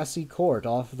a grassy court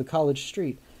off the college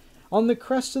street, on the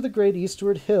crest of the great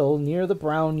eastward hill near the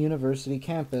Brown University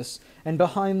campus, and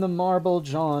behind the marble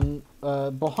John, oh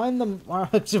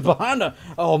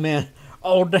man,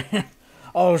 oh damn,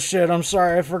 oh shit, I'm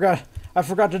sorry, I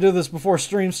forgot to do this before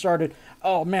stream started.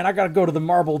 Oh man, I gotta go to the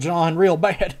Marble John real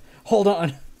bad. Hold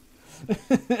on.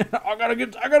 I gotta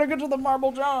get to the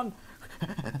Marble John.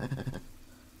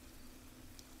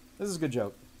 This is a good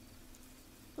joke.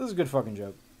 This is a good fucking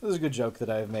joke. This is a good joke that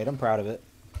I have made. I'm proud of it.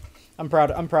 I'm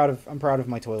proud of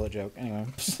my toilet joke. Anyway.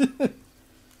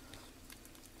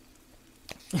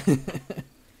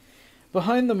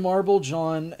 Behind the Marble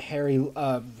John Harry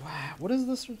what is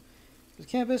this?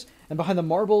 Campus, and behind the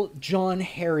Marble John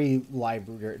Hay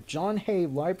Library. I'm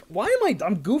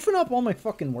goofing up all my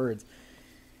fucking words.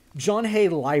 John Hay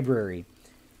Library.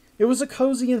 It was a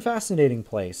cozy and fascinating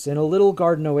place, in a little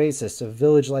garden oasis of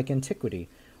village-like antiquity,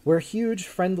 where huge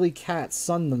friendly cats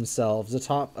sunned themselves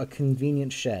atop a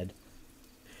convenient shed.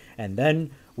 And then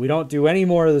We don't do any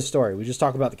more of the story. We just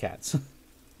talk about the cats.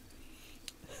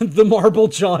 The marble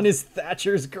John is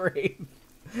Thatcher's grave.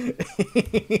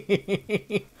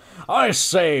 I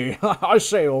say,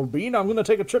 old bean, I'm gonna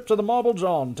take a trip to the Marble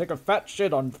John, take a fat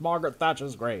shit on Margaret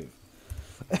Thatcher's grave.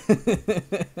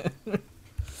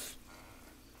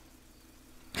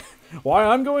 Why,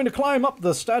 I'm going to climb up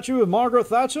the statue of Margaret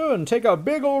Thatcher and take a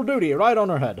big old duty right on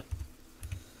her head.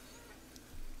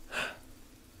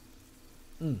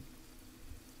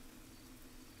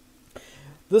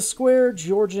 The square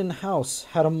Georgian house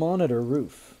had a monitor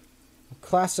roof.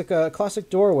 Classic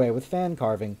doorway with fan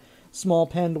carving, small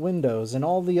paned windows, and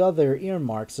all the other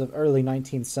earmarks of early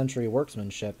 19th century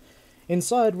workmanship.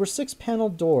 Inside were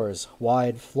 6-paneled doors,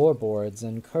 wide floorboards,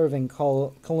 and curving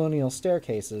colonial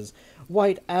staircases,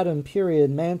 white Adam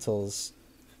period mantels,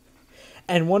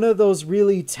 and one of those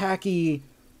really tacky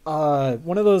Ahego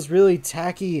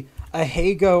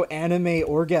anime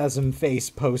orgasm face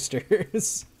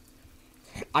posters.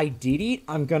 I did it.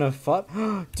 I'm gonna fuck.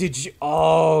 Did you?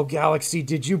 Oh, Galaxy,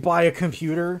 did you buy a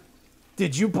computer?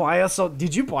 Did you buy us a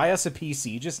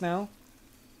PC just now?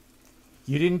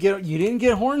 You didn't get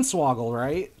Hornswoggle,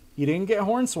 right? You didn't get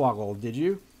Hornswoggle, did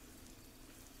you?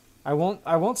 I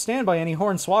won't stand by any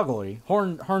hornswogglery.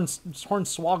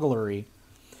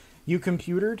 You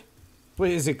computered?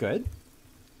 Wait, is it good?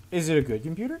 Is it a good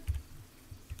computer?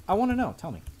 I want to know.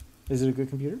 Tell me. Is it a good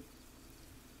computer?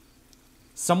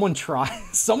 Someone tried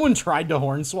to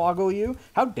hornswoggle you?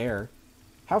 How dare?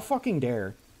 How fucking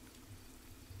dare?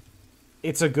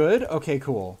 It's a good? Okay,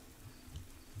 cool.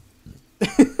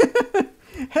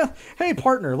 Hey,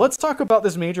 partner, let's talk about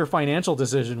this major financial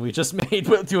decision we just made.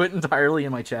 We'll do it entirely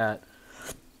in my chat.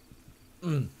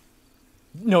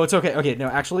 No, it's okay. Okay, no,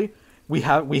 actually, we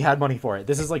had money for it.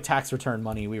 This is like tax return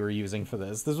money we were using for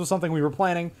this. This was something we were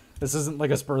planning. This isn't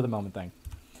like a spur of the moment thing.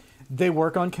 They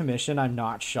work on commission. I'm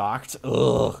not shocked.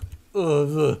 Ugh.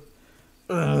 Ugh.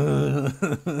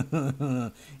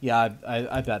 Yeah,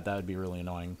 I bet that would be really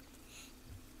annoying.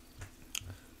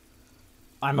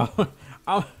 I'm a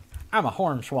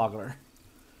hornswoggler.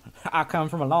 I come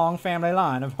from a long family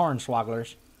line of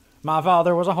hornswogglers. My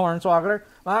father was a hornswoggler,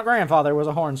 my grandfather was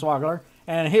a hornswoggler,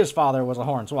 and his father was a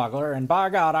hornswoggler, and by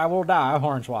God, I will die a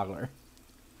hornswoggler.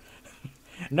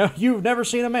 No, you've never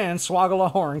seen a man swoggle a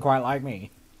horn quite like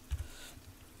me.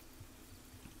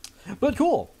 But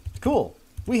cool.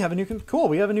 We have a new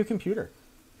computer.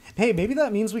 Hey, maybe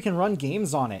that means we can run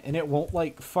games on it, and it won't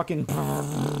like fucking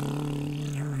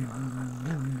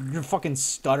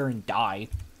stutter and die.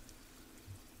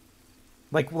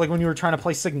 Like when you were trying to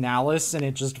play Signalis and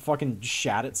it just fucking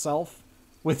shat itself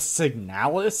with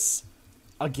Signalis,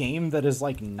 a game that is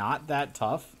like not that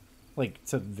tough, like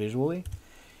to visually.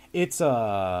 It's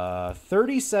a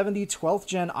 3070 12th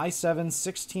gen i7,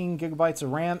 16 gigabytes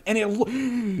of RAM, and it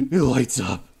lights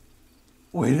up.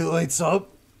 Wait, it lights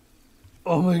up?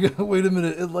 Oh my god, wait a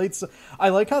minute, it lights up. I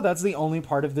like how that's the only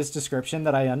part of this description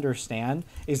that I understand,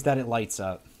 is that it lights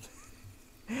up.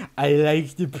 I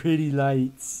like the pretty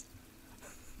lights.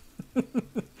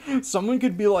 Someone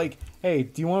could be like, hey,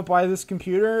 do you want to buy this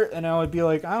computer? And I would be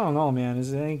like, I don't know, man,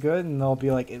 is it any good? And they'll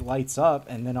be like, it lights up,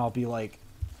 and then I'll be like,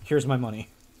 here's my money.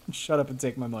 Shut up and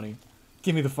take my money.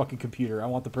 Give me the fucking computer. I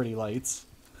want the pretty lights.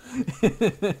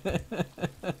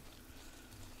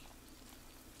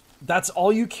 That's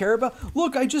all you care about?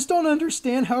 Look, I just don't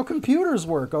understand how computers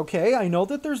work, okay? I know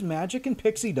that there's magic and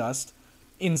pixie dust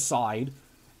inside,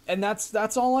 and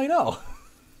that's all I know.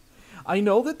 I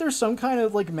know that there's some kind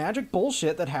of like magic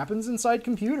bullshit that happens inside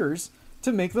computers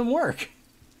to make them work.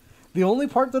 The only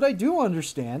part that I do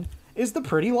understand is the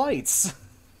pretty lights.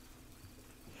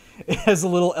 It has a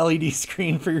little LED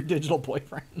screen for your digital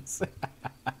boyfriends.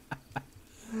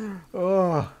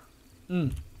 Oh.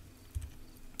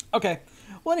 Okay.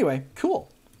 Well, anyway,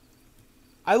 cool.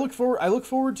 I look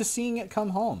forward to seeing it come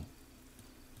home.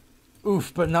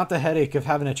 Oof, but not the headache of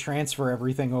having to transfer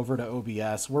everything over to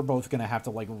OBS. We're both going to have to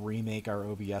like remake our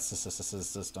OBS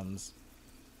systems.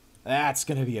 That's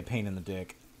going to be a pain in the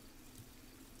dick.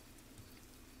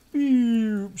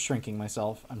 Shrinking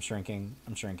myself. I'm shrinking.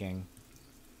 I'm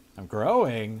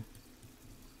growing.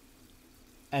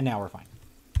 And now we're fine.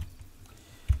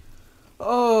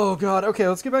 Oh god. Okay,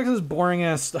 let's get back to this boring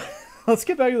ass Let's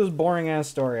get back to this boring ass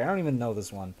story. I don't even know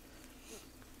this one.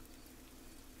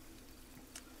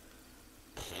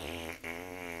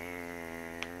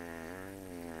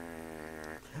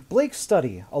 Blake's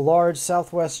study, a large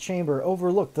southwest chamber,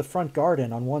 overlooked the front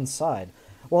garden on one side,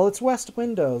 while its west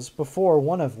windows, before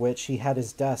one of which he had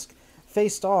his desk,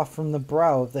 faced off from the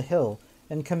brow of the hill,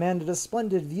 and commanded a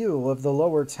splendid view of the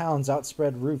lower town's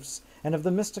outspread roofs, and of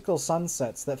the mystical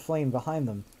sunsets that flamed behind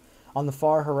them. On the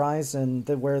far horizon,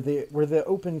 where the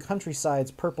open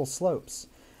countryside's purple slopes.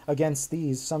 Against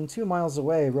these, some 2 miles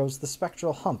away, rose the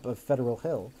spectral hump of Federal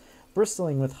Hill,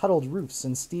 bristling with huddled roofs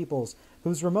and steeples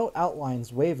whose remote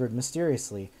outlines wavered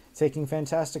mysteriously, taking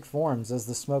fantastic forms as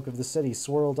the smoke of the city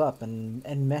swirled up and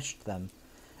enmeshed them.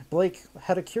 Blake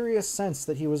had a curious sense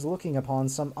that he was looking upon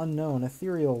some unknown,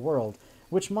 ethereal world,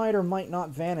 which might or might not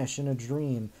vanish in a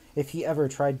dream if he ever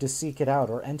tried to seek it out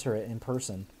or enter it in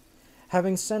person.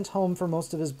 Having sent home for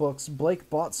most of his books, Blake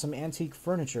bought some antique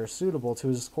furniture suitable to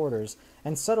his quarters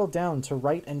and settled down to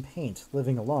write and paint,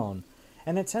 living alone,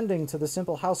 and attending to the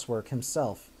simple housework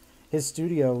himself. His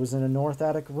studio was in a north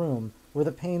attic room where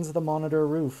the panes of the monitor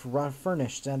roof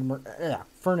furnished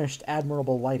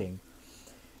admirable lighting.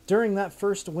 During that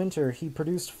first winter, he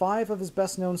produced 5 of his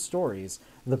best-known stories: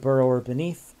 The Burrower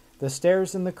Beneath, The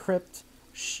Stairs in the Crypt,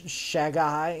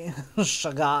 Shagai,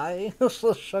 Shagai.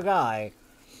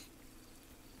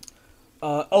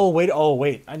 Oh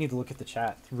wait, I need to look at the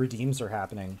chat. Redeems are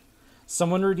happening.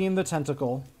 Someone redeemed the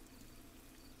tentacle.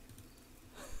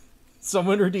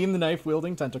 Someone redeemed the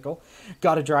knife-wielding tentacle.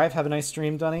 Gotta drive. Have a nice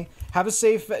stream, Dunny. Have a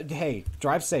safe... Hey,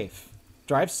 drive safe.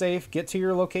 Drive safe. Get to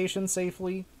your location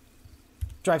safely.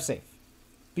 Drive safe.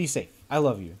 Be safe. I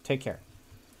love you. Take care.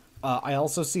 I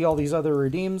also see all these other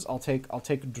redeems. I'll take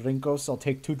drinkos. I'll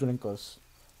take 2 drinkos.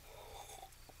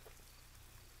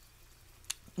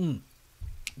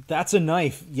 That's a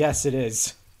knife. Yes, it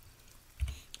is.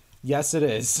 Yes, it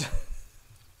is.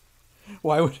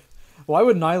 Why would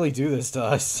Niley do this to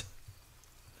us?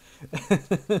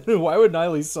 Why would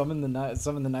Niley summon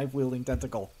the knife wielding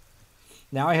tentacle?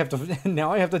 Now I have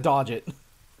to dodge it.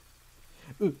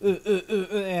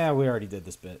 Yeah, we already did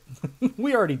this bit.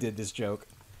 We already did this joke.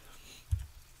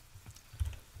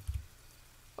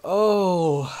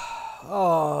 Oh.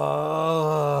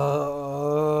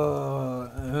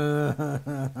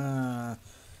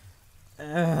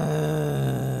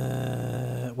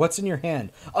 What's in your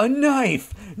hand? A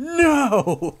knife!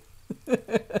 No!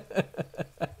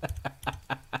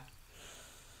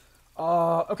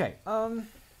 Okay,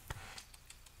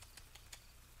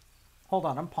 hold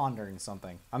on, I'm pondering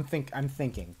something. I'm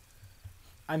thinking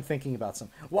about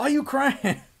something. Why are you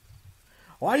crying?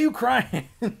 Why are you crying?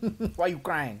 Why are you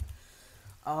crying?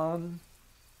 I'm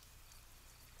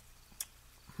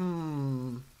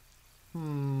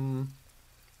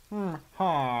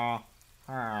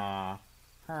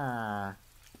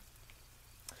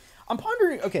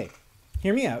pondering. Okay,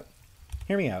 hear me out.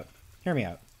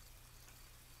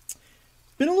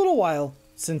 Been a little while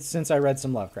since I read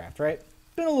some Lovecraft, right?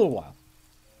 Been a little while.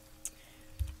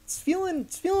 It's feeling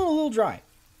a little dry.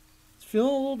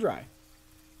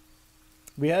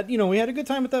 We had a good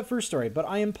time with that first story, but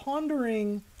I'm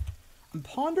pondering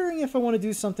if I want to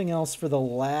do something else for the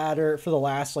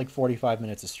last like 45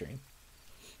 minutes of stream.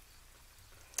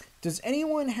 Does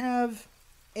anyone have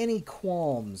any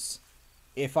qualms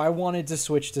if I wanted to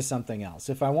switch to something else?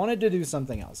 If I wanted to do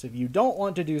something else? If you don't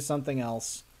want to do something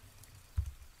else,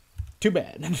 too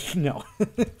bad. No.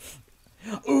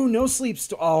 Ooh, no sleep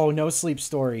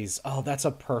stories. Oh, that's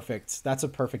a perfect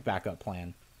backup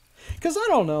plan. Because I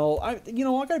don't know. I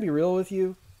gotta be real with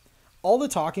you. All the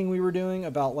talking we were doing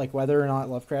about like whether or not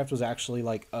Lovecraft was actually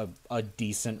like a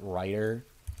decent writer,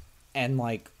 and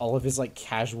like all of his like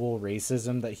casual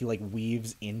racism that he like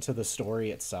weaves into the story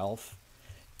itself,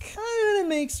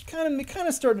 kind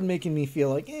of started making me feel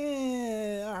like,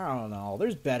 I don't know.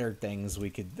 There's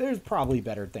probably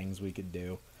better things we could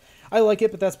do. I like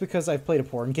it, but that's because I've played a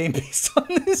porn game based on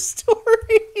this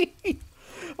story.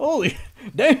 Holy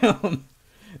damn.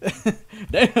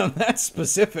 Damn, that's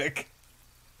specific.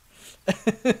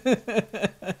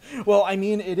 Well, I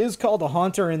mean, it is called A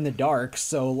Haunter in the Dark,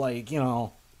 so like,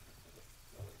 that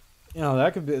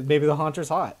could be, maybe the haunter's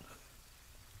hot.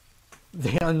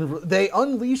 They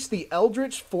unleash the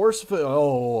eldritch force.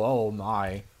 Oh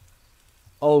my.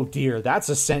 Oh dear, that's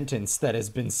a sentence that has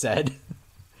been said.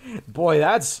 Boy,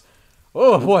 that's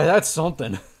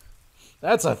something.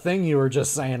 That's a thing you were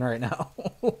just saying right now.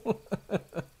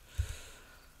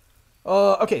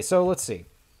 Okay, so let's see.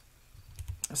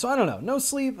 So I don't know. No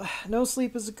sleep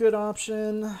is a good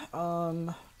option.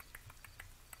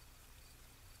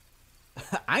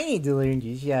 I need to learn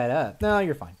to shut up. No,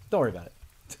 you're fine. Don't worry about it.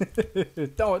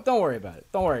 Don't worry about it.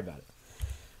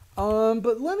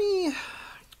 But let me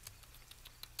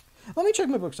check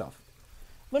my bookshelf.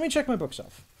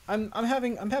 I'm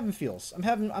having feels. I'm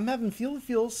having feely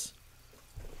feels.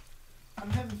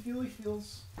 I'm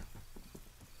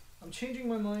changing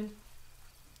my mind.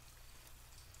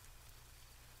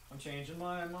 I'm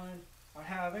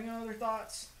having other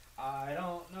thoughts. I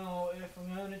don't know if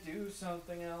I'm gonna do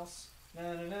something else.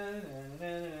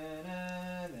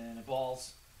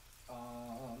 Balls.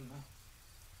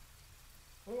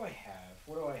 What do I have?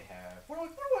 What do I have? What do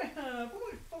I have? What do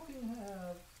I fucking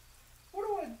have? What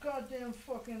do I goddamn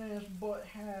fucking ass butt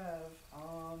have?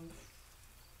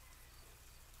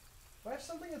 Do I have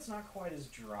something that's not quite as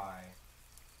dry?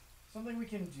 Something we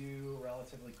can do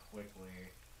relatively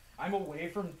quickly. I'm away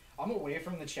from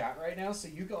the chat right now, so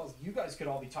you guys could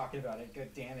all be talking about it,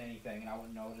 goddamn anything, and I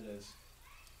wouldn't know what it is.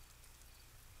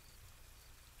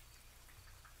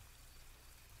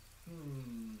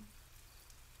 I'm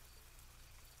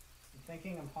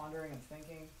thinking, I'm pondering, I'm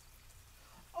thinking.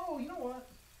 Oh, you know what?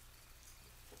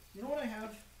 You know what I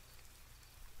have?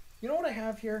 You know what I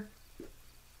have here?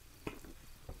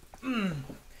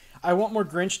 I want more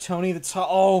Grinch Tony the top.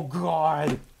 Oh,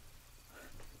 God.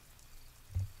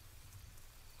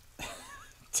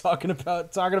 talking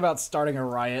about starting a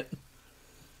riot.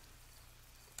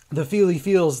 The feely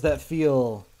feels that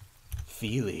feel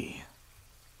feely.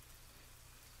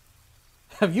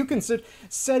 Have you considered,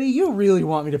 Seti, you really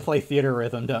want me to play Theater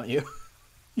Rhythm, don't you?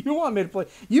 You want me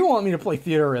to play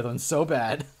Theater Rhythm so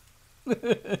bad.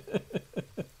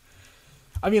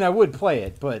 I mean, I would play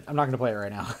it, but I'm not going to play it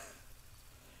right now.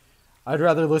 I'd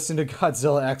rather listen to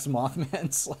Godzilla X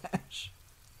Mothman slash.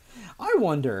 I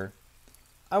wonder.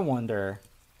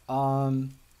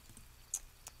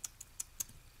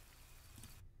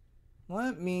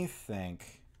 Let me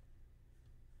think.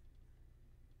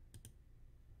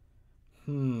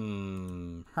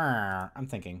 I'm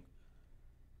thinking.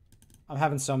 I'm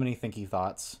having so many thinky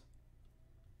thoughts.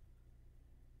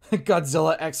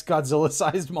 Godzilla X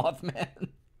Godzilla-sized Mothman.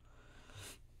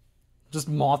 Just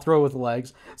Mothra with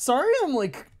legs. I'm sorry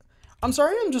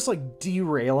I'm just like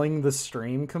derailing the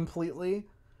stream completely.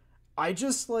 I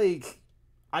just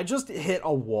hit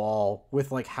a wall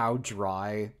with like how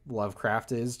dry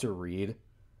Lovecraft is to read.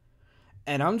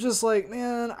 And I'm just like,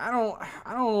 man, I don't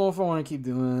know if I want to keep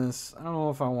doing this. I don't know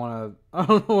if I want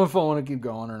to keep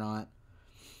going or not.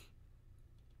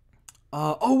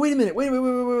 Oh, wait a minute. Wait.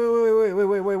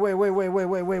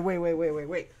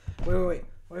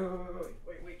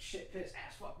 Shit, piss,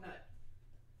 ass, fuck, nut.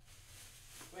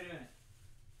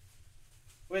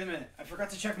 Wait a minute. I forgot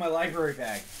to check my library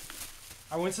bag.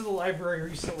 I went to the library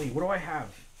recently. What do I have?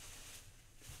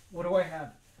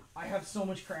 I have so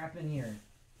much crap in here.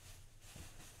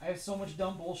 I have so much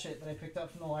dumb bullshit that I picked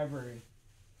up from the library.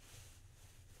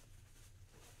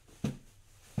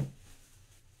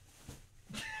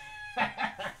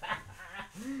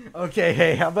 Okay,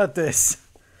 hey, how about this?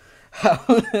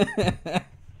 What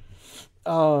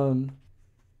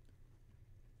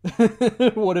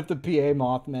if the PA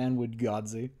Mothman would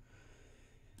Godsy?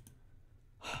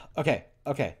 Okay.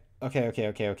 Let's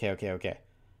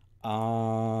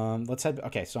head.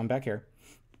 Okay, so I'm back here.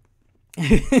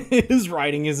 His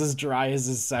writing is as dry as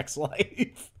his sex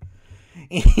life.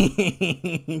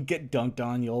 Get dunked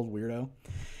on, you old weirdo.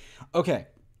 Okay,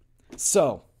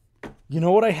 so you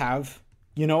know what I have?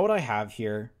 You know what I have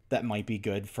here that might be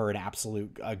good for an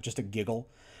absolute, just a giggle,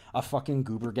 a fucking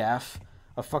goober gaff,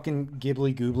 a fucking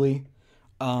gibbly goobly.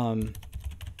 Let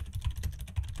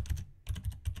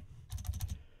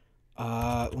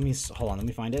me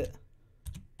find it.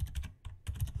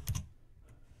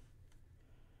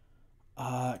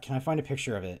 Can I find a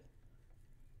picture of it?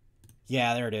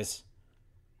 Yeah, there it is.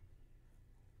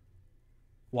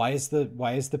 Why is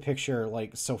the picture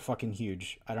like so fucking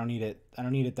huge? I don't need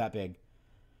it that big.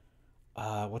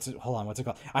 What's it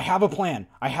called? I have a plan.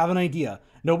 I have an idea.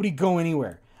 Nobody go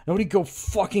anywhere. Nobody go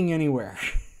fucking anywhere.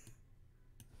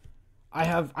 I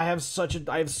have such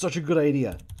a good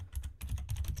idea.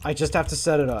 I just have to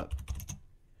set it up.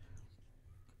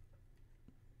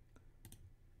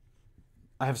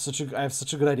 I have such a good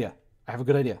idea. I have a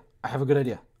good idea,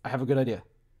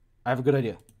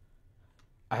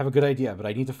 but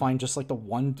I need to find just like the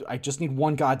one. I just need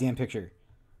one goddamn picture.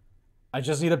 I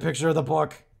just need a picture of the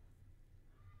book.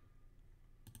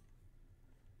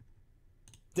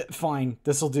 Fine,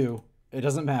 this'll do. It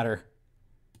doesn't matter.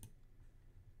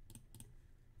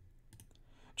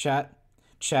 Chat,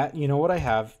 you know what I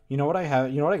have? You know what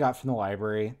I got from the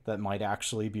library that might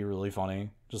actually be really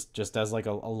funny? Just as like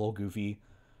a little goofy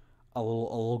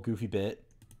bit.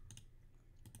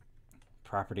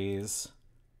 Properties.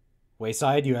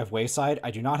 Wayside, you have Wayside?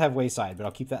 I do not have Wayside, but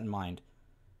I'll keep that in mind.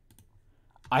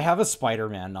 I have a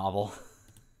Spider-Man novel.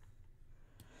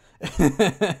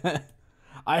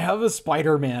 I have a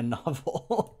Spider-Man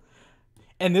novel.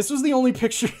 And this was the only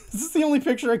picture. This is the only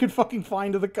picture I could fucking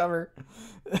find of the cover.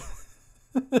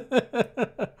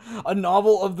 A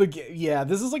novel of the game. Yeah,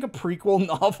 this is like a prequel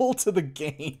novel to the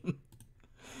game.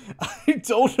 I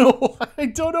don't know. I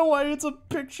don't know why it's a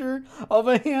picture of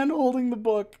a hand holding the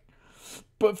book,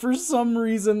 but for some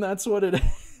reason that's what it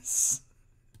is.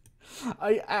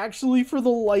 I actually, for the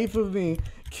life of me,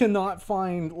 cannot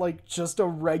find like just a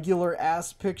regular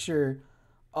ass picture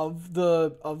of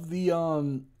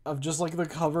just like the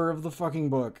cover of the fucking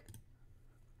book.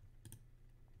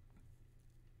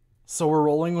 So we're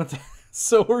rolling with that.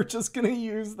 So we're just gonna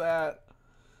use that.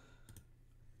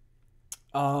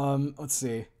 Let's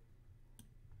see.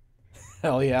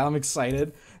 Hell yeah, I'm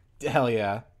excited. Hell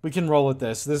yeah. We can roll with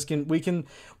this. This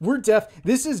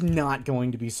is not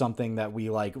going to be something that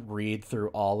we like read through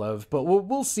all of, but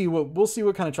we'll see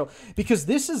what kind of trouble, because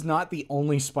this is not the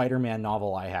only Spider-Man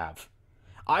novel I have.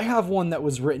 I have one that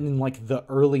was written in like the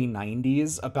early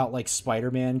 90s about like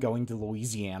Spider-Man going to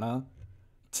Louisiana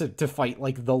to fight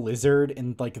like the lizard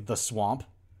in like the swamp.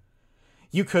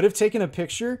 You could have taken a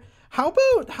picture. How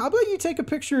about you take a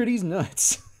picture of these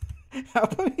nuts? How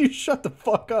about you shut the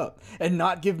fuck up and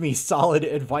not give me solid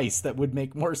advice that would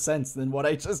make more sense than what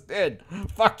I just did?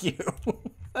 Fuck you.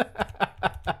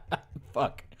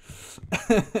 Fuck.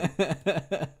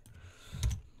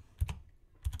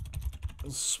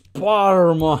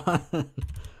 SPODERMON.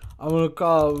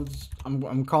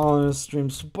 I'm calling this stream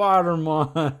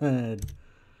SPODERMON.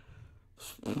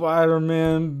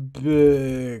 Spider-Man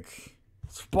big.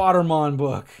 SPODERMON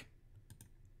book.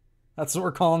 That's what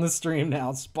we're calling this stream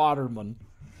now, SPODERMON.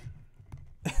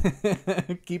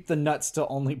 Keep the nuts to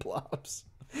only blobs.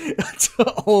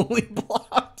 To only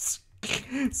blobs.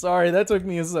 Sorry, that took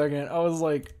me a second. I was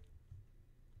like,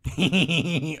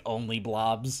 only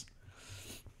blobs.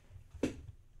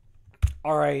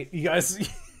 All right, you guys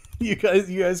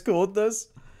cool with this?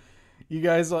 You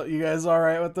guys all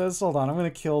right with this? Hold on, I'm gonna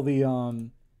kill the Oh,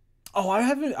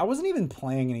 I wasn't even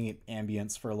playing any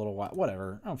ambience for a little while.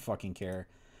 Whatever, I don't fucking care.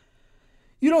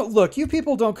 You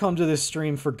people don't come to this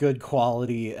stream for good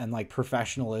quality and like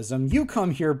professionalism. You come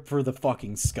here for the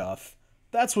fucking scuff.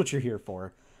 That's what you're here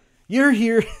for. You're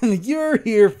here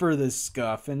for the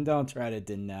scuff, and don't try to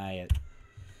deny it.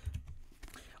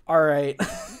 All right.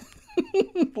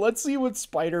 Let's see what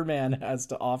Spider-Man has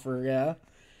to offer, yeah?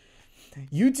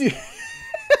 You do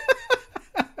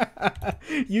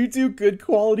You do good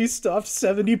quality stuff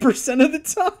 70% of the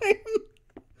time.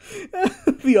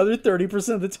 The other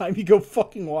 30% of the time you go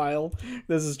fucking wild.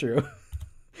 This is true.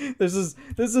 This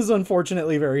is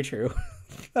unfortunately very true.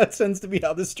 That tends to be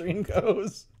how the stream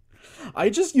goes. I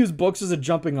just use books as a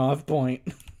jumping off point.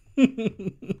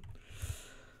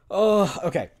 Oh,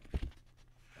 okay.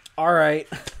 All right.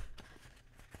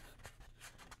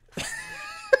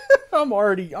 I'm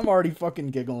already fucking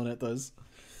giggling at this.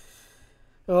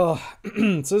 Oh, so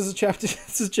this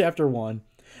is chapter 1.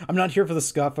 I'm not here for the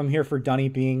scuff. I'm here for Dunny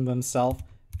being themselves.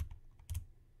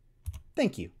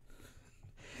 Thank you.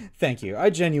 Thank you. I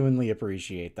genuinely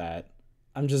appreciate that.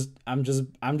 I'm just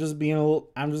being a little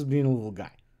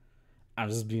guy. I'm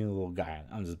just being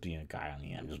a guy on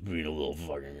the end. I'm just being a little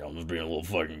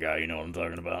fucking guy. You know what I'm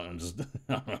talking about? I'm just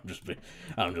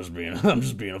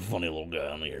being a funny little guy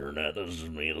on the internet. That's just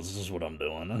me. This is what I'm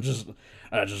doing.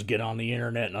 I just get on the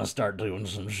internet and I start doing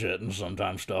some shit, and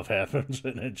sometimes stuff happens,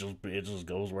 and it just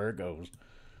goes where it goes.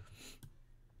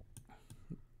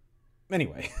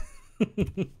 Anyway.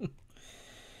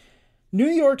 New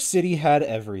York City had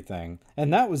everything,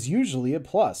 and that was usually a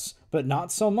plus, but not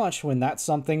so much when that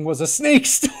something was a snake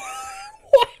store.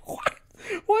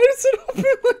 Why does it open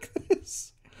like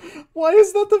this? Why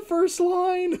is that the first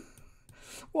line?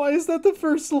 Why is that the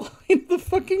first line of the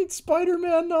fucking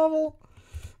Spider-Man novel?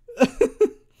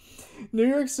 New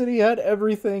York City had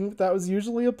everything, that was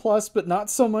usually a plus, but not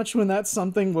so much when that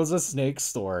something was a snake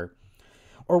store.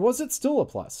 Or was it still a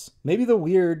plus? Maybe the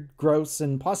weird, gross,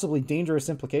 and possibly dangerous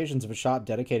implications of a shop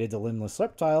dedicated to limbless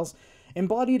reptiles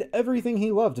embodied everything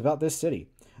he loved about this city.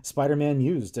 Spider-Man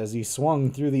mused as he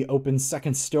swung through the open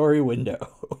second-story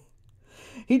window.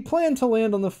 He'd planned to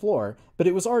land on the floor, but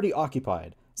it was already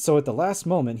occupied, so at the last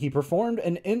moment he performed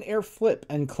an in-air flip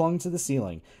and clung to the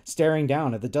ceiling, staring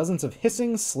down at the dozens of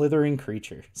hissing, slithering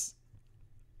creatures.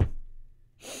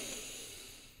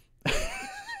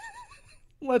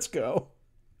 Let's go.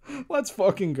 Let's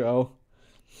fucking go.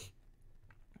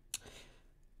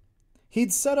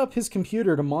 He'd set up his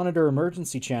computer to monitor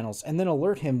emergency channels and then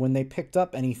alert him when they picked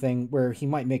up anything where he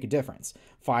might make a difference.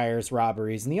 Fires,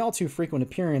 robberies, and the all too frequent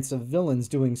appearance of villains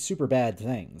doing super bad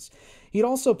things. He'd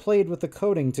also played with the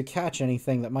coding to catch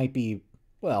anything that might be,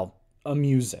 well,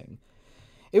 amusing.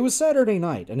 It was Saturday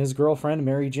night, and his girlfriend,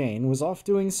 Mary Jane, was off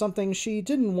doing something she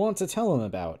didn't want to tell him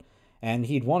about, and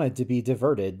he'd wanted to be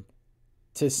diverted,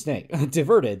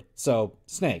 so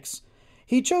snakes.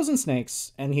 He'd chosen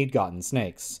snakes, and he'd gotten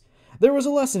snakes. There was a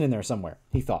lesson in there somewhere,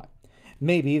 he thought.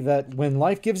 Maybe that when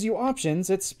life gives you options,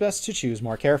 it's best to choose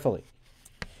more carefully.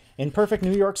 In perfect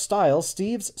New York style,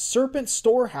 Steve's Serpent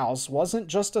Storehouse wasn't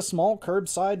just a small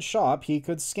curbside shop he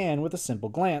could scan with a simple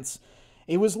glance.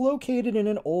 It was located in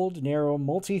an old, narrow,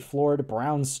 multi-floored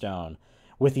brownstone,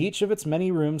 with each of its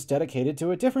many rooms dedicated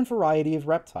to a different variety of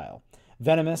reptile.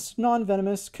 Venomous,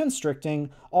 non-venomous,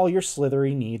 constricting, all your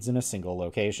slithery needs in a single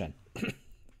location.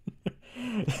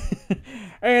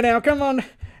 Hey, now, come on.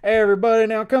 Hey, everybody,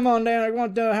 now come on down.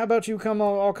 How about you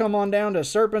all come on down to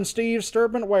Serpent Steve's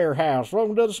Serpent Warehouse.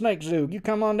 Welcome to the Snake Zoo. You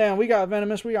come on down. We got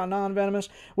venomous. We got non-venomous.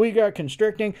 We got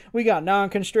constricting. We got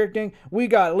non-constricting. We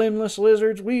got limbless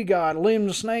lizards. We got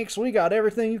limbed snakes. We got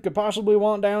everything you could possibly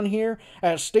want down here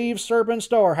at Steve's Serpent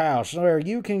Storehouse, where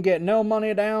you can get no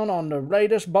money down on the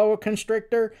latest boa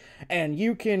constrictor, and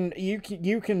you can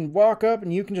walk up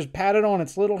and you can just pat it on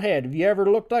its little head. Have you ever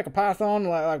looked like a python,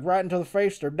 like right into the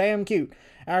face? They're damn cute.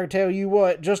 I can tell you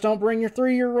what, just don't bring your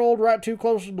 3-year-old right too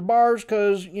close to the bars,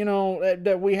 because, you know,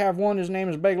 that we have one, his name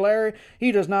is Big Larry.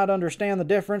 He does not understand the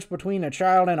difference between a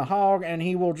child and a hog, and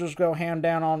he will just go hand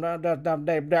down on the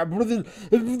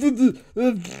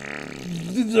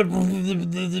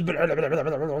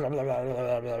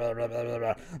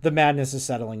madness is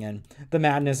settling in. The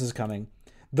madness is coming.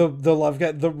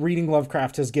 The reading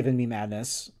Lovecraft has given me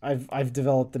madness. I've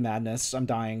developed the madness. I'm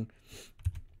dying.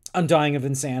 I'm dying of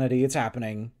insanity. It's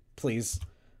happening. Please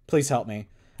help me.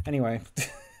 Anyway.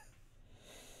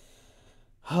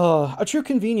 A true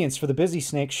convenience for the busy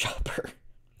snake shopper.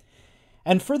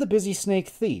 And for the busy snake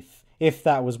thief, if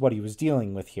that was what he was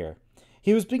dealing with here.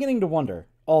 He was beginning to wonder.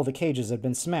 All the cages had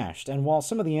been smashed, and while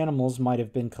some of the animals might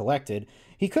have been collected,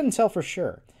 he couldn't tell for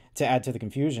sure. To add to the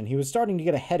confusion, he was starting to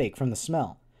get a headache from the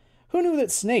smell. Who knew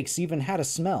that snakes even had a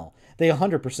smell? They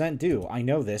 100% do. I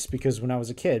know this because when I was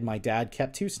a kid, my dad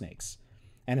kept 2 snakes.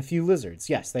 And a few lizards.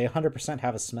 Yes, they 100%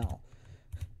 have a smell.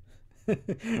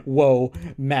 Woe,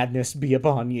 madness be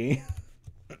upon ye.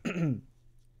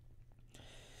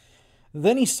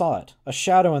 Then he saw it, a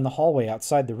shadow in the hallway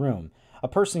outside the room. A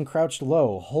person crouched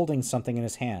low, holding something in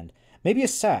his hand. Maybe a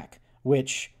sack,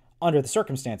 which, under the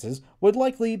circumstances, would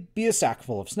likely be a sack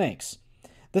full of snakes.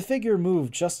 The figure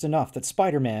moved just enough that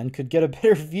Spider-Man could get a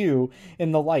better view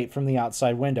in the light from the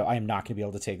outside window. I am not going to be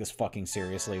able to take this fucking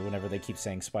seriously whenever they keep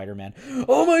saying Spider-Man.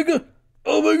 Oh my god!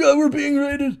 Oh my god, we're being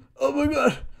raided! Oh my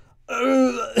god!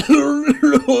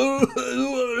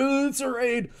 It's a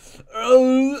raid! I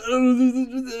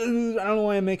don't know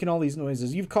why I'm making all these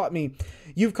noises. You've caught me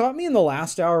in the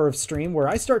last hour of stream where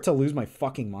I start to lose my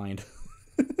fucking mind.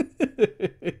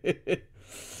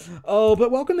 Oh,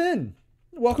 but welcome in.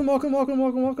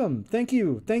 Welcome. Thank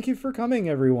you for coming,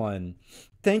 everyone.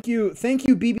 Thank you,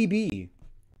 BBB.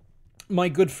 My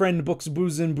good friend Books,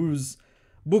 Brews, and Booze.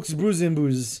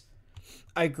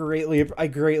 I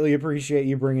greatly appreciate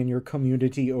you bringing your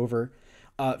community over.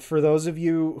 For those of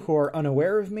you who are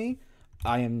unaware of me,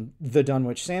 I am the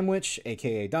Dunwich Sandwich,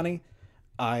 aka Dunny.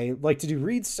 I like to do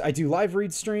reads. I do live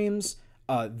read streams.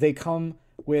 They come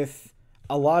with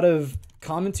a lot of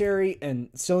commentary and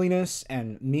silliness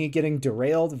and me getting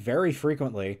derailed very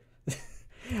frequently.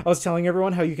 I was telling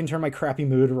everyone how you can turn my crappy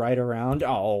mood right around.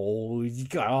 Oh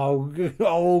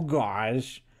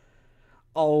gosh.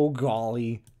 Oh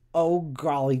golly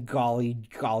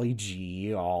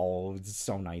gee. Oh, it's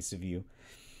so nice of you.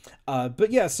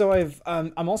 But yeah, so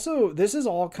I'm also, this is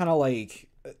all kind of like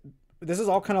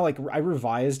I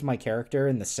revised my character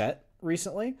in the set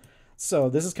recently. So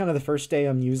this is kind of the first day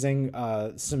I'm using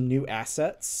some new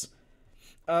assets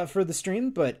for the stream,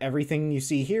 but everything you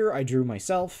see here I drew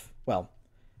myself. Well,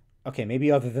 okay,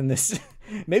 maybe other than this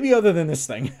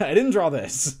thing. I didn't draw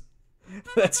this.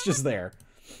 That's just there.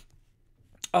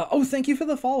 Oh, thank you for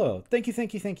the follow. Thank you.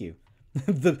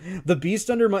 The beast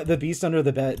under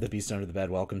the bed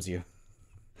welcomes you.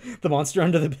 The monster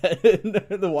under the bed,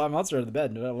 the monster under the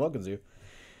bed welcomes you.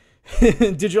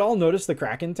 Did you all notice the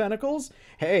Kraken tentacles?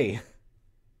 Hey.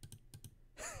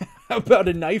 How about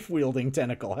a knife-wielding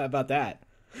tentacle? How about that?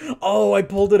 Oh, I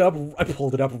pulled it up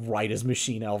right as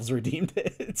Machine Elves redeemed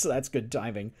it. So that's good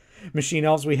timing. Machine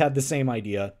Elves, we had the same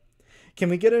idea. Can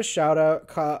we get a shout out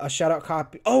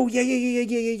copy? Oh,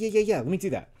 yeah. Let me do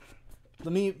that.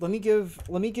 Let me give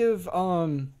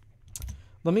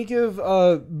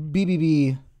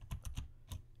BBB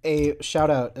a shout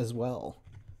out as well.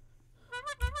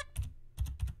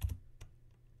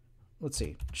 Let's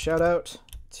see. Shout out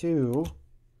to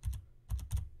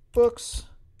Books,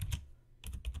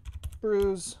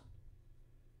 Brews,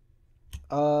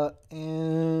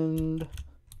 and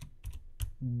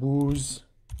Booze.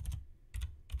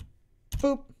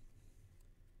 Boop.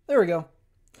 we go.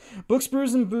 Books,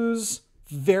 Brews, and Booze.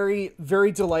 Very,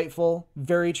 very delightful,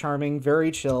 very charming,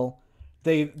 very chill.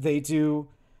 They do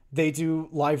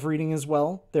live reading as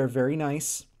well. They're very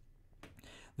nice.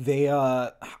 They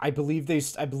I believe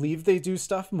they do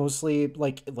stuff mostly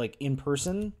like in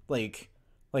person, like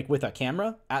with a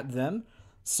camera at them.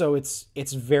 So it's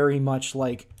very much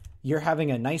like you're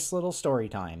having a nice little story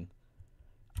time.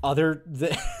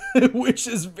 Which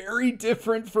is very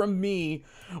different from me,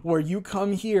 where you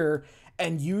come here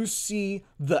and you see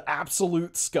the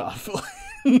absolute scuff.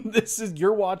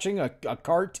 You're watching a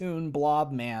cartoon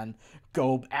blob man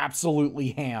go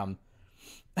absolutely ham.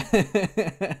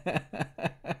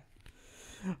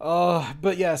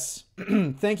 But yes,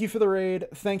 thank you for the raid.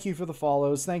 Thank you for the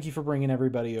follows. Thank you for bringing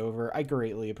everybody over. I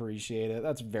greatly appreciate it.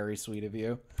 That's very sweet of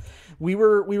you. We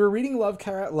were reading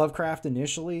Lovecraft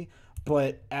initially,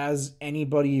 but as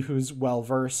anybody who's well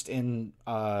versed in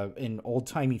old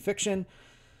timey fiction,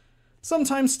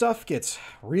 sometimes stuff gets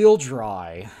real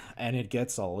dry, and it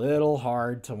gets a little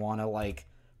hard to want to like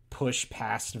push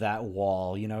past that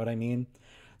wall. You know what I mean?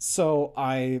 So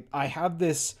I have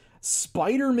this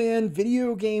Spider-Man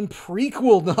video game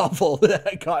prequel novel that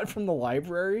I got from the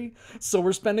library. So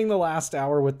we're spending the last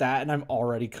hour with that, and I'm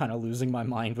already kind of losing my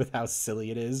mind with how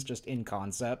silly it is, just in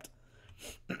concept.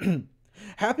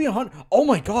 Happy 100. Oh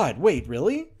my god, wait,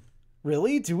 really?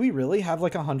 Really? Do we really have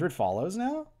like 100 follows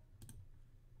now?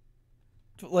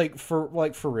 Like for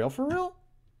real, for real?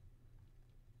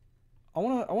 I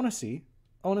wanna see.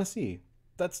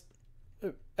 That's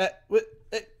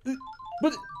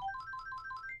what?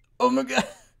 Oh my god.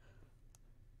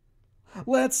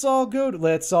 Let's all go to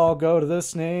the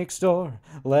snake store.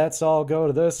 Let's all go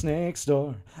to the snake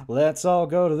store. Let's all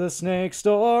go to the snake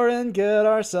store and get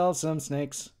ourselves some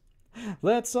snakes.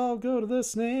 Let's all go to the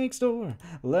snake store.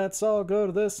 Let's all go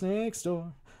to the snake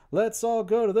store. Let's all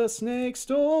go to the snake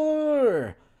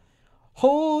store.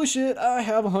 Holy shit, I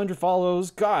have 100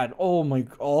 follows. God, oh my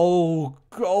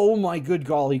good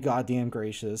golly goddamn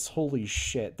gracious. Holy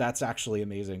shit, that's actually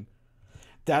amazing.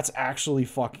 That's actually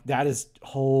that is,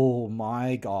 oh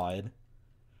my god.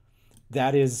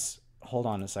 That is, hold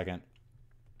on a second.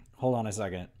 Hold on a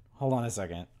second. Hold on a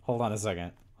second. Hold on a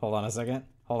second. Hold on a second.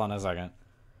 Hold on a second.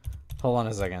 Hold on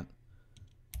a second.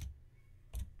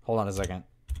 Hold on a second.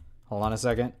 Hold on a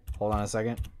second. Hold on a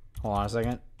second. Hold on a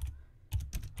second.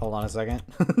 Hold on a second.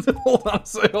 Hold on a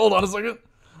second. Hold on a second.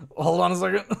 Hold on a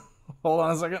second. Hold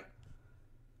on a second.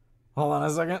 Hold on a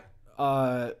second.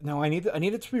 No, I need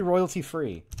it to be royalty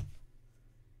free.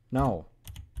 No.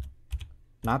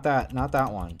 Not that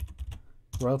one.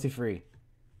 Royalty free.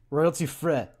 Royalty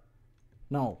free.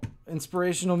 No.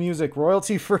 Inspirational music,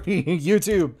 royalty free.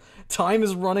 YouTube. Time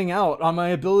is running out on my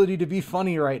ability to be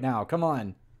funny right now. Come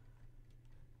on.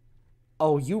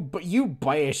 Oh, you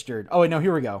bastard. Oh, wait, no,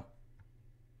 here we go.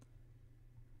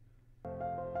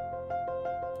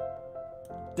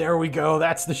 There we go.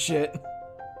 That's the shit.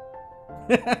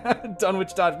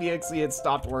 Dunwich.exe had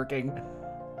stopped working.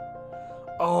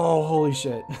 Oh, holy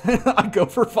shit. I go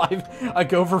for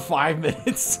 5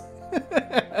 minutes.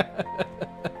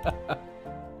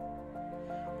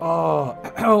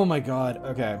 Oh my god.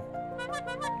 Okay.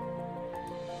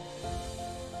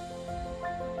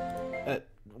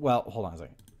 Well, hold on a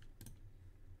second.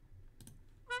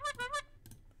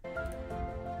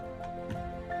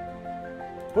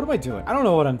 What am I doing? I don't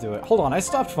know what I'm doing. Hold on, I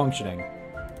stopped functioning.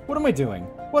 What am I doing?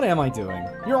 What am I doing?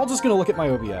 You're all just gonna look at my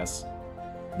OBS.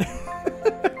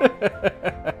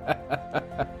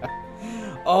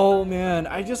 Oh man,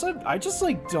 I just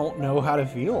like don't know how to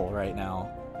feel right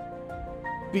now.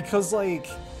 Because like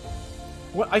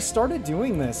I started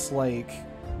doing this like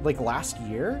last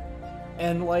year,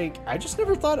 and like I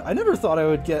never thought I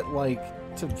would get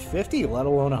like to 50, let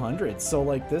alone 100. So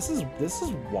like this is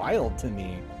wild to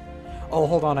me. Oh,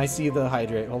 hold on, I see the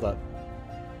hydrate. Hold up.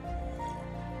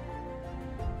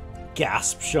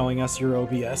 Gasp, showing us your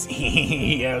OBS.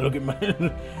 Yeah, look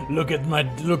at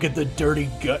the dirty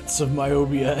guts of my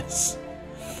OBS.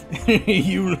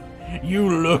 you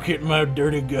look at my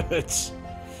dirty guts.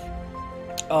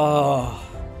 Oh,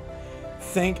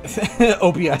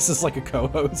 OBS is like a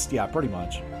co-host. Yeah, pretty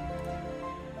much.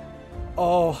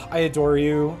 Oh, I adore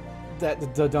you.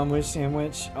 The Dunwich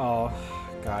sandwich. Oh,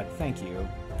 God, thank you.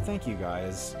 Thank you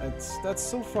guys. That's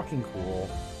so fucking cool.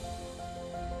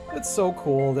 It's so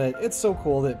cool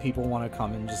that people want to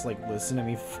come and just like listen to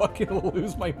me fucking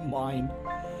lose my mind.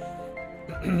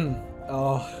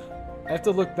 Oh, I have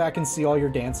to look back and see all your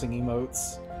dancing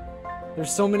emotes.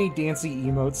 There's so many dancing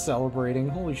emotes celebrating.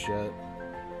 Holy shit.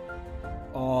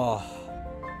 Oh,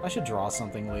 I should draw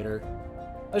something later.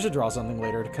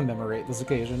 To commemorate this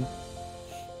occasion.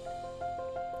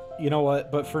 You know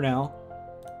what? But for now,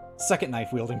 second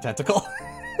knife-wielding tentacle.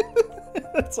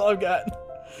 That's all I've got.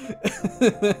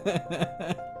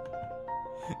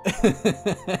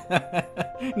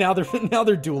 Now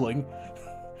they're dueling.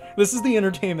 This is the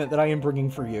entertainment that I am bringing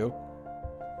for you.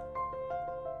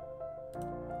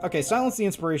 Okay, silence the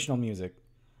inspirational music.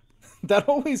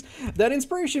 That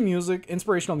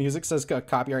inspirational music says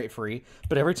copyright free,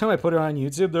 but every time I put it on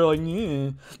YouTube, they're like,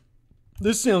 yeah,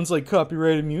 this sounds like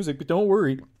copyrighted music, but don't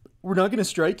worry, we're not gonna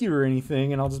strike you or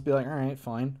anything. And I'll just be like, all right,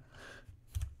 fine.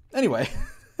 Anyway.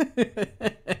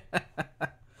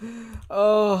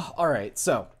 All right,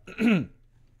 so I'm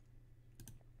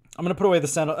gonna put away the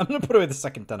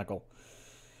second tentacle.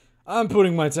 I'm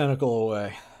putting my tentacle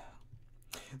away.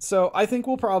 So I think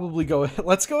we'll probably go.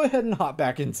 Let's go ahead and hop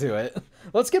back into it.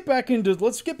 Let's get back into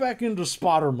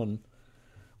SPODERMON.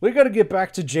 We got to get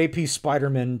back to JP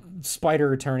Spiderman,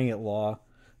 Spider Attorney at Law.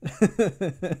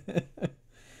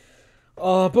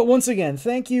 But once again,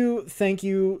 thank you,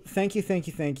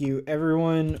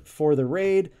 everyone, for the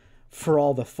raid, for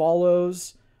all the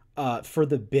follows, for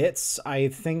the bits. I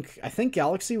think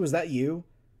Galaxy, was that you?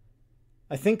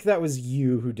 I think that was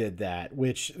you who did that,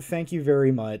 which, thank you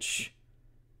very much.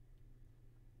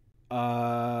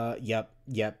 Yep.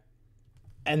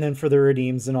 And then for the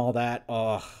redeems and all that,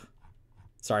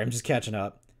 sorry, I'm just catching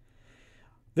up.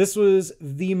 This was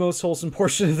the most wholesome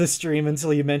portion of the stream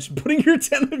until you mentioned putting your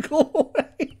tentacle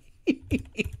away.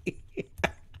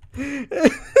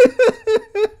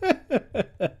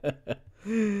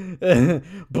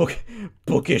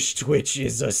 Bookish Twitch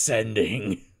is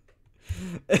ascending.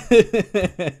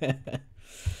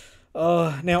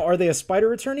 Now, are they a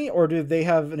spider attorney, or do they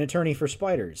have an attorney for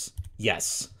spiders?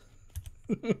 Yes.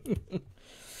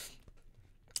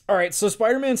 All right, so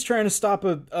Spider-Man's trying to stop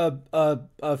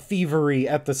a thievery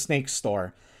at the snake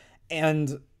store,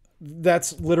 and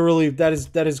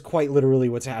that is quite literally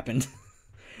what's happened.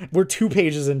 We're 2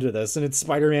 pages into this, and it's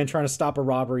Spider-Man trying to stop a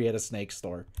robbery at a snake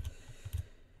store.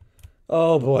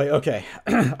 Oh boy, okay.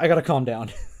 I gotta calm down.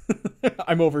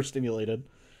 I'm overstimulated.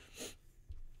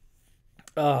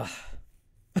 I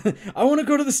want to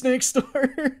go to the snake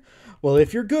store. Well,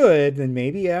 if you're good, then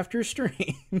maybe after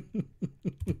stream.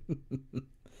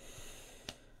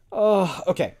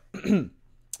 Okay. Then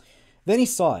he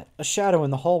saw it, a shadow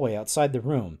in the hallway outside the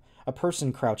room. A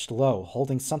person crouched low,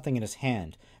 holding something in his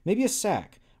hand, maybe a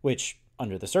sack, which,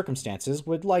 under the circumstances,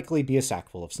 would likely be a sack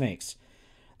full of snakes.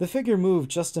 The figure moved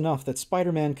just enough that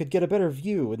Spider-Man could get a better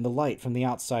view in the light from the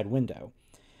outside window.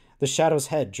 The shadow's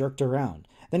head jerked around,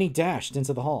 then he dashed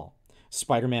into the hall.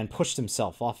 Spider-Man pushed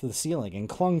himself off the ceiling and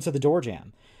clung to the door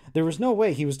jamb. There was no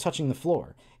way he was touching the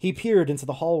floor. He peered into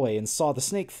the hallway and saw the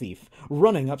snake thief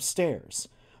running upstairs.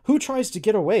 Who tries to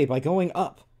get away by going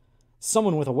up?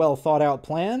 Someone with a well-thought-out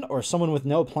plan, or someone with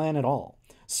no plan at all?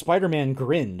 Spider-Man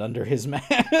grinned under his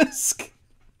mask.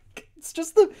 It's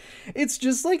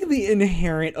just like the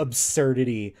inherent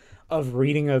absurdity of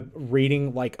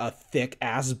reading like a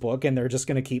thick-ass book, and they're just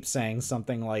gonna keep saying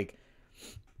something like,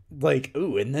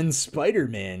 ooh, and then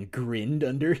Spider-Man grinned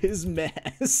under his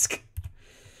mask.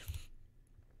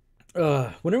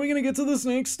 When are we gonna get to the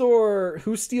snake store?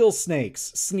 Who steals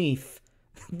snakes? Sneef.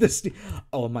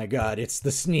 Oh my god, it's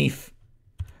the Sneef.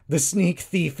 The sneak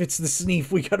thief, it's the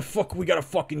Sneef. We gotta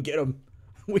fucking get him.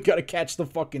 We gotta catch the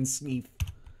fucking Sneef.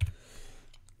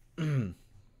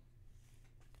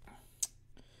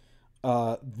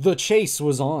 The chase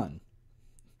was on.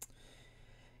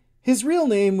 His real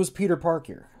name was Peter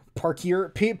Parker. Peter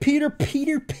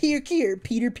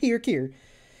Parker.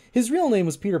 His real name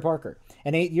was Peter Parker,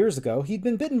 and 8 years ago, he'd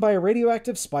been bitten by a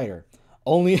radioactive spider.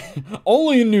 Only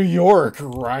in New York,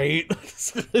 right?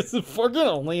 It's fucking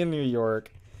only in New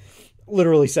York.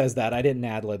 Literally says that. I didn't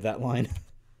ad-lib that line.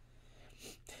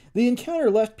 The encounter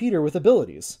left Peter with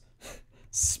abilities.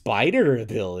 Spider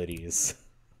abilities.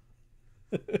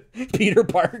 Peter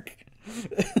Park.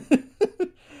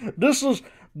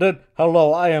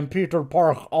 Hello, I am Peter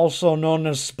Park, also known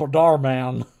as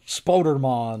SPODERMON.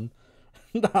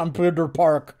 I'm Peter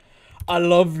Park. I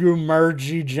love you,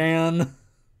 Margie Jan.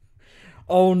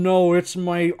 Oh no, it's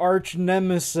my arch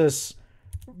nemesis,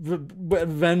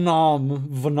 Venom.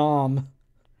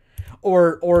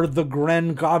 Or the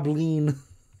Gren Goblin.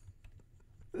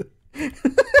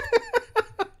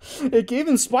 It gave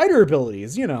him spider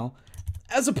abilities, you know,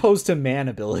 as opposed to man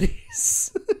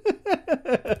abilities.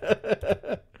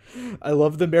 I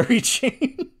love the Mary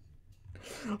Jane.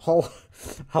 Hello,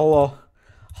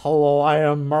 I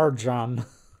am Marjan.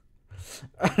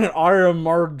 I am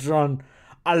Marjan.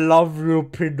 I love you,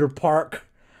 Peter Park.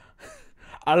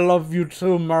 I love you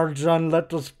too, Marjan.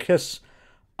 Let us kiss.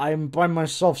 I am by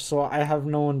myself, so I have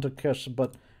no one to kiss,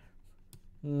 but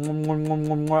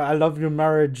I love your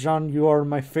marriage, John. You are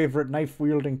my favorite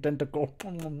knife-wielding tentacle.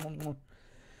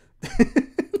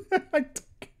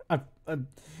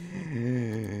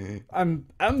 I'm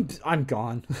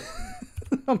gone.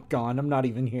 I'm gone. I'm not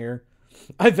even here.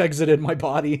 I've exited my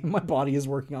body. My body is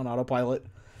working on autopilot.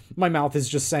 My mouth is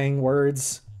just saying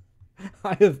words.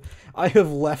 I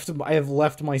have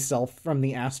left myself from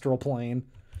the astral plane.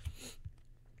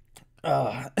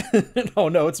 Oh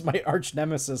no, it's my arch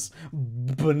nemesis,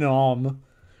 Benom.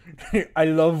 I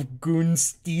love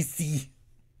Gunstisi.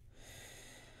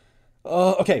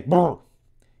 Okay. Brr.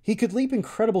 He could leap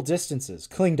incredible distances,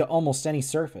 cling to almost any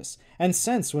surface, and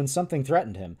sense when something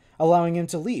threatened him, allowing him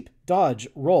to leap, dodge,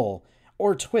 roll,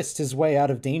 or twist his way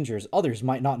out of dangers others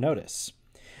might not notice.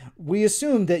 We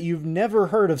assume that you've never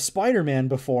heard of Spider-Man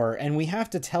before, and we have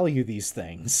to tell you these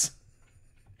things.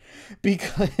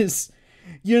 Because,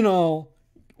 you know,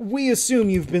 we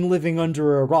assume you've been living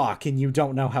under a rock and you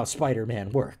don't know how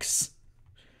Spider-Man works.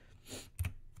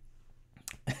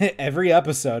 Every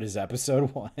episode is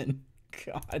episode 1.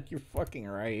 God, you're fucking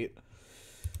right.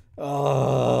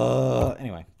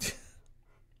 Anyway.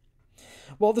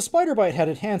 Well, the spider bite had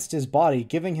enhanced his body,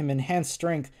 giving him enhanced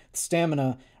strength,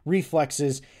 stamina,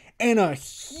 reflexes, and a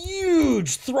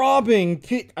huge throbbing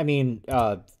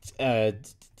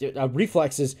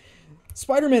reflexes.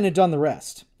 Spider-Man had done the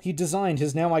rest. He designed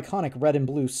his now iconic red and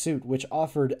blue suit, which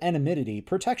offered anonymity,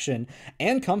 protection,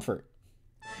 and comfort.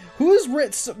 Who is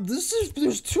Ritz?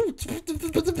 There's two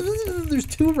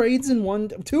raids in one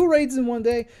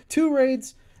day. Two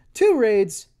raids.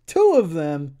 Two of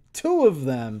them.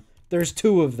 There's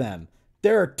two of them.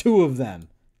 There are two of them.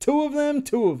 Two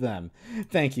of them.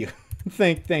 Thank you.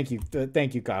 Thank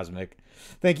you, Cosmic.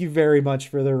 Thank you very much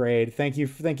for the raid. Thank you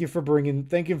for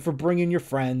bringing your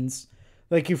friends.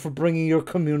 Thank you for bringing your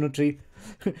community.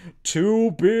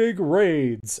 2 big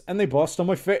raids, and they bust on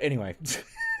my face. Anyway.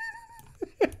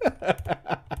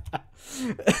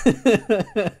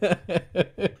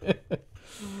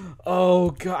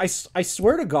 Oh god, I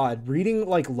swear to God, reading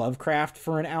like Lovecraft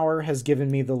for an hour has given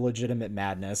me the legitimate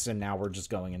madness, and now we're just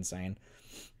going insane.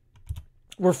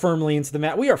 We are firmly into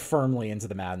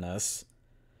the madness.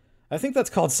 I think that's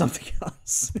called something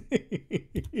else.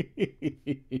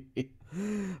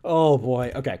 Oh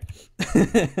boy, okay.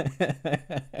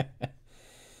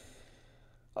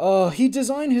 He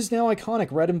designed his now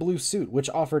iconic red and blue suit, which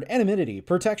offered anonymity,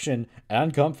 protection,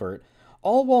 and comfort,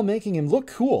 all while making him look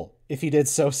cool, if he did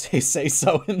say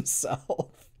so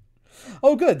himself.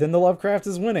 Oh good, then the Lovecraft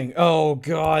is winning. Oh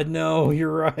god, no,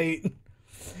 you're right.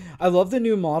 I love the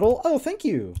new model. Oh, thank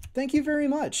you. Thank you very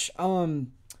much. Do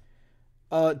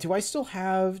I still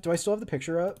have the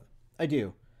picture up? I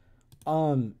do.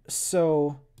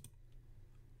 So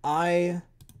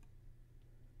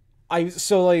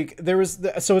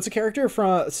it's a character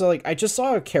from, I just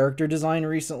saw a character design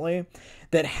recently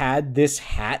that had this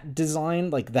hat design,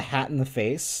 like the hat in the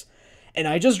face, and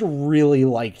I just really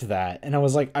liked that, and I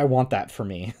was like, I want that for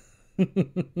me.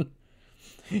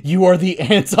 You are the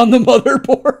ants on the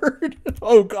motherboard.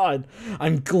 Oh god,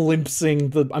 I'm glimpsing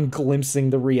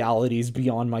the realities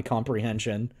beyond my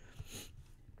comprehension.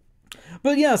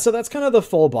 But yeah, so that's kind of the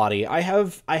full body. I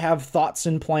have thoughts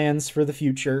and plans for the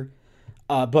future.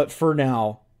 But for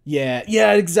now, yeah,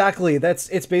 exactly.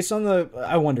 It's based on the,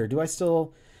 I wonder, do I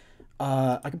still,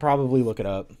 I could probably look it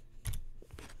up.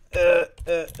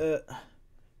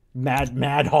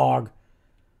 Mad Hog.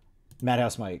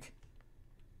 Madhouse Mike.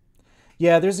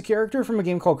 Yeah, there's a character from a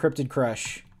game called Cryptid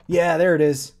Crush. Yeah, there it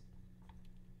is.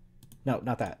 No,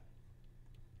 not that.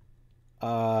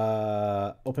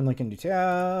 Open link in new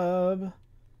tab.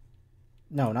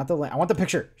 No, not the link. I want the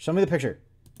picture. Show me the picture.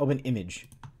 Open image.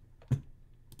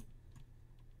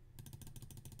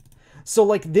 So,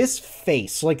 like, this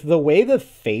face, like, the way the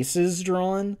face is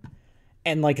drawn,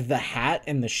 and, like, the hat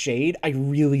and the shade, I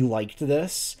really liked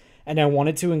this, and I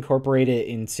wanted to incorporate it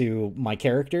into my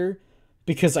character,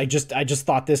 because I just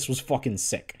thought this was fucking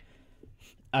sick.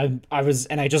 I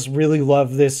just really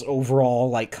love this overall,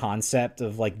 like, concept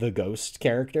of, like, the ghost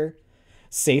character.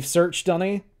 Safe search,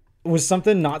 Dunny? Was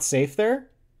something not safe there?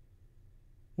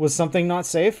 Was something not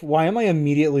safe? Why am I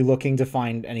immediately looking to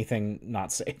find anything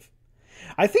not safe?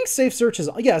 I think safe search is,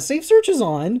 yeah, safe search is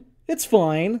on. It's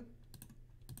fine.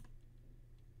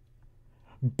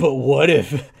 But what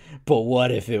if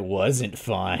it wasn't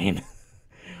fine?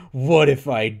 What if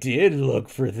I did look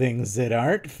for things that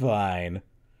aren't fine?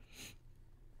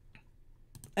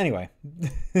 Anyway.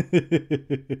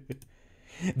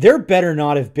 There better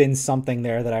not have been something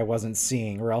there that I wasn't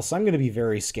seeing, or else I'm going to be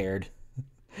very scared.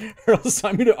 Or else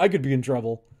I could be in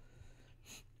trouble.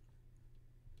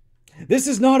 This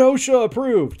is not OSHA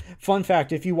approved. Fun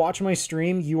fact, if you watch my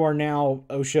stream, you are now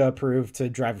OSHA approved to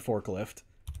drive a forklift.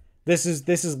 This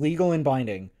is legal and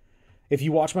binding. If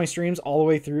you watch my streams all the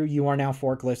way through, you are now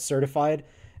forklift certified.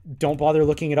 Don't bother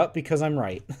looking it up because I'm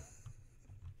right.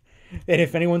 And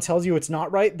if anyone tells you it's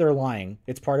not right, they're lying.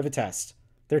 It's part of a test.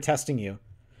 They're testing you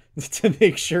to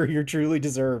make sure you truly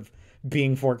deserve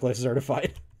being forklift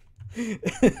certified.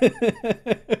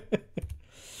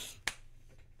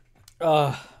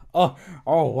 Oh,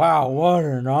 wow, what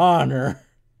an honor.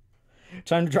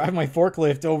 Time to drive my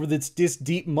forklift over this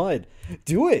deep mud.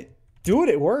 Do it. Do it,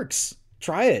 it works.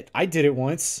 Try it. I did it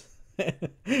once.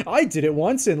 I did it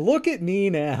once, and look at me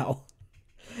now.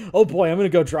 Oh boy, I'm gonna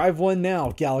go drive one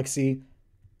now, Galaxy.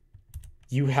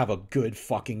 You have a good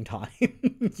fucking time.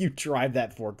 You drive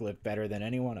that forklift better than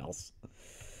anyone else.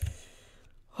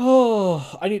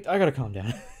 Oh, I gotta calm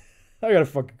down. I gotta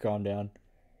fucking calm down.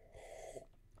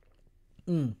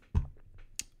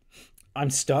 I'm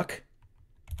stuck.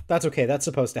 That's okay. That's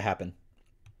supposed to happen.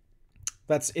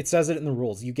 It says it in the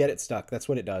rules. You get it stuck. That's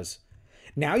what it does.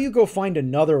 Now you go find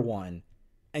another one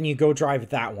and you go drive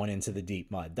that one into the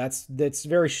deep mud. That's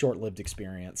very short-lived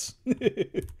experience.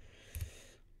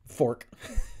 Fork.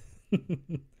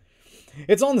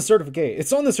 It's on the certificate.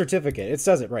 It's on the certificate. It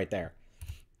says it right there.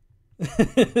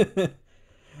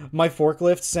 My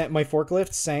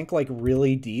forklift sank like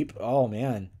really deep. Oh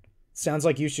man. Sounds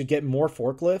like you should get more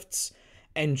forklifts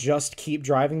and just keep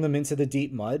driving them into the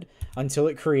deep mud until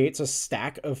it creates a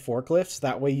stack of forklifts.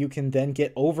 That way you can then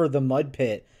get over the mud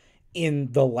pit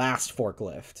in the last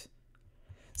forklift.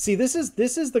 See, this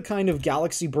is the kind of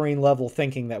galaxy brain level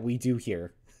thinking that we do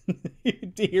here.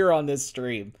 Here on this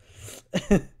stream.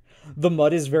 The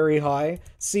mud is very high.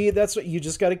 See, that's what you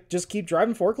just keep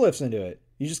driving forklifts into it.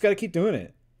 You just gotta keep doing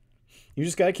it. You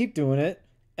just gotta keep doing it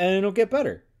and it'll get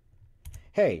better.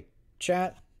 Hey,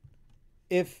 chat,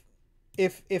 if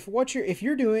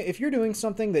you're doing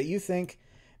something that you think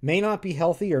may not be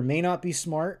healthy or may not be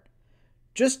smart,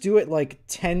 just do it like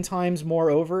 10 times more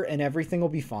over and everything will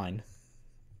be fine.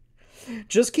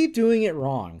 Just keep doing it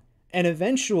wrong and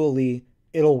eventually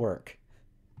it'll work.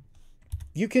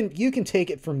 You can take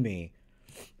it from me.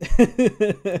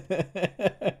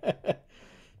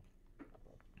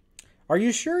 Are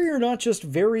you sure you're not just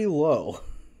very low?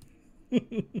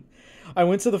 I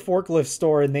went to the forklift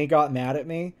store and they got mad at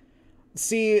me.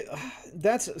 Okay,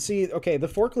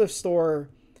 the forklift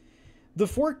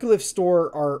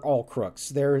store are all crooks.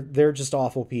 They're just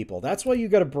awful people. That's why you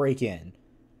got to break in.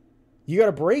 You got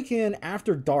to break in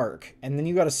after dark and then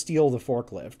you got to steal the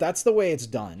forklift. That's the way it's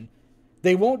done.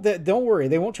 Don't worry,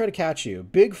 they won't try to catch you.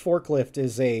 Big Forklift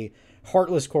is a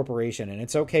heartless corporation and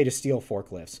it's okay to steal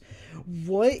forklifts.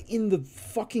 What in the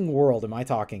fucking world am I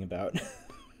talking about?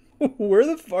 Where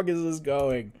the fuck is this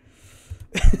going?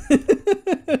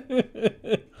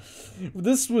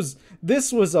 This was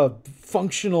a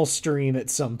functional stream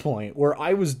at some point where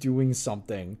I was doing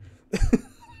something.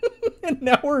 And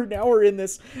now we're in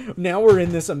this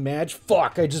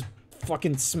fuck, I just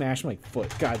fucking smashed my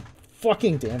foot. God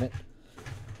fucking damn it.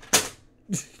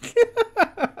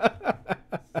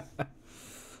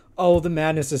 The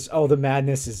madness is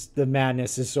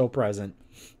so present.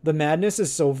 The madness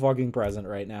is so fucking present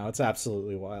right now. It's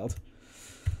absolutely wild.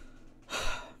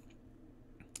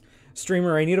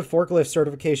 Streamer, I need a forklift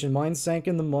certification. Mine sank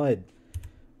in the mud.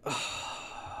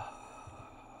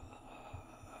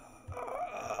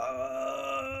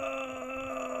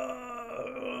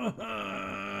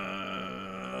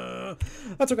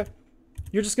 That's okay.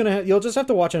 You'll just have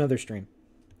to watch another stream.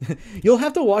 You'll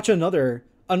have to watch another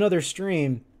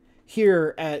stream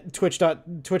here at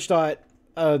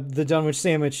the Dunwich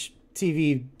Sandwich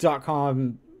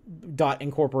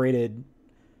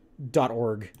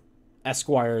TV.com.incorporated.org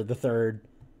Esquire the Third.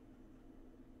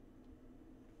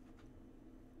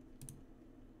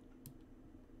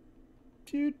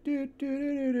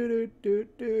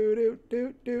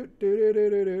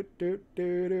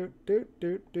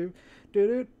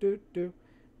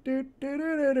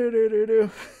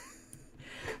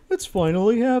 It's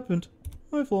finally happened.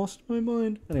 I've lost my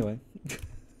mind. Anyway.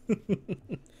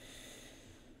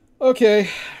 Okay.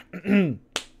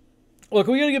 Look,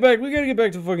 we gotta get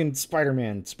back to fucking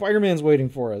Spider-Man. Spider-Man's waiting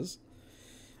for us.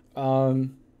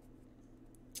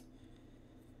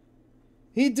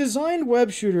 He designed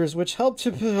web shooters which help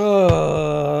to...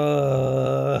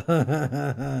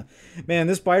 Man,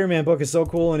 this Spider-Man book is so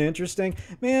cool and interesting.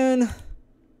 Man,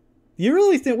 you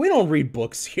really think... We don't read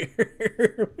books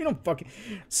here. We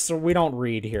don't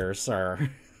read here, sir.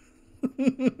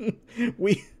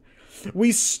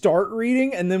 We start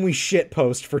reading and then we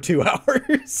shitpost for 2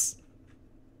 hours.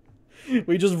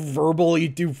 We just verbally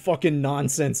do fucking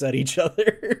nonsense at each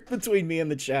other between me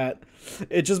and the chat.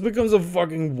 It just becomes a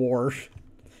fucking war.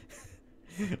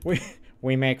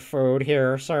 We make food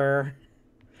here, sir.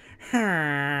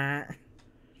 I'm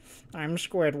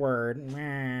Squidward.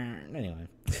 Anyway.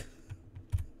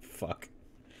 Fuck.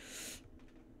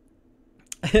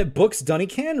 Books Dunny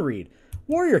can read.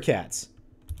 Warrior Cats.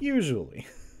 Usually.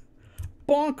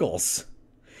 Bonkles.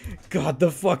 God,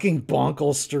 the fucking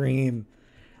Bonkle stream.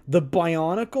 The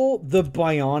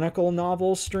Bionicle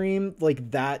novel stream,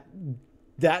 like that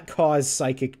caused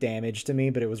psychic damage to me,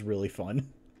 but it was really fun.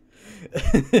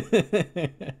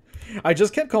 I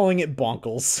just kept calling it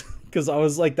Bonkles, because I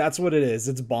was like, that's what it is.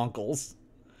 It's Bonkles.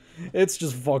 It's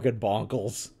just fucking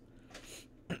Bonkles.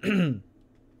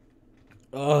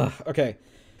 Okay.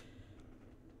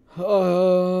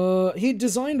 He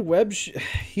designed web shooters.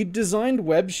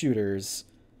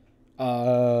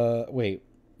 Wait.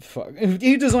 Fuck.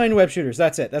 He designed web shooters.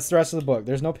 That's it. That's the rest of the book.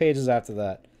 There's no pages after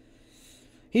that.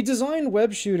 He designed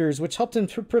web shooters which helped him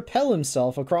to propel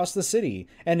himself across the city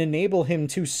and enable him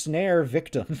to snare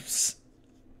victims.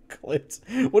 Clipped.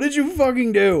 What did you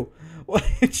fucking do? What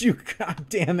did you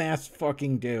goddamn ass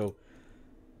fucking do?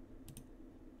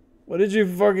 What did you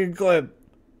fucking clip?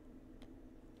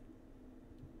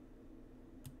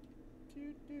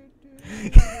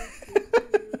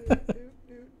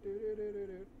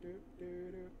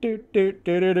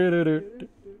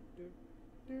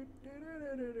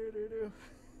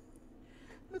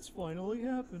 It's finally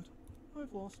happened.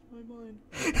 I've lost my mind.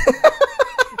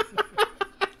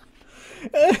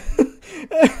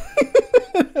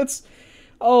 That's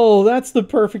the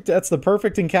perfect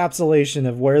encapsulation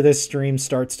of where this stream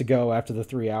starts to go after the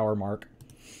 3-hour mark.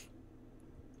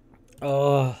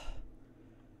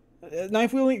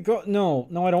 Knife wielding, go. No,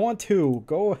 I don't want to.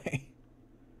 Go away.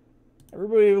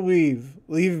 Everybody leave.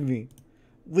 Leave me.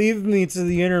 Leave me to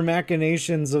the inner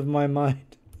machinations of my mind.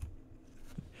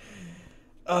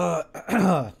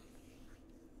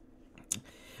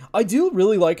 I do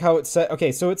really like how it said.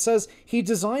 Okay, so it says he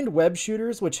designed web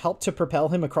shooters which helped to propel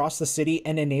him across the city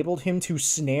and enabled him to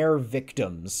snare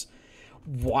victims.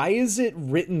 Why is it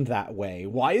written that way?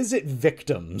 Why is it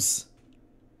victims?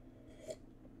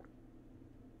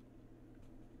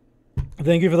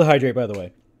 Thank you for the hydrate, by the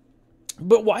way.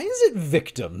 But why is it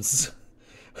victims?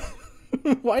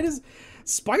 Why does...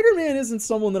 Spider-Man isn't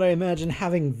someone that I imagine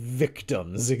having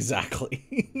victims,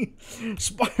 exactly.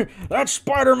 That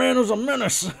Spider-Man is a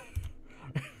menace.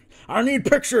 I need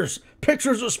pictures.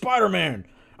 Pictures of Spider-Man.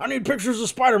 I need pictures of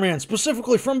Spider-Man,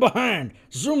 specifically from behind.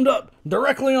 Zoomed up,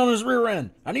 directly on his rear end.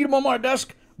 I need them on my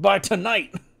desk by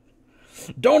tonight.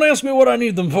 Don't ask me what I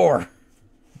need them for.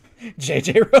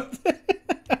 JJ wrote this.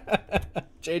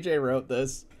 JJ wrote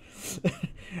this.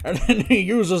 And then he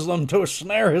uses them to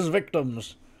snare his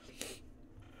victims.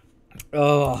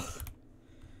 Ugh.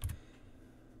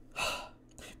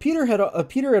 Peter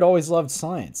had always loved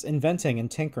science, inventing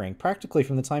and tinkering, practically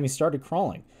from the time he started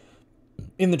crawling,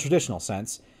 in the traditional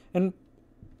sense. And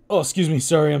oh, excuse me,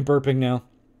 sorry, I'm burping now.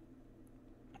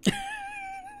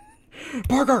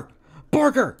 Parker,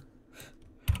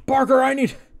 I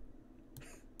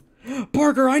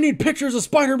need pictures of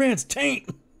Spider-Man's taint.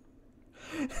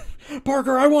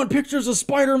 Parker, I want pictures of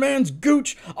Spider-Man's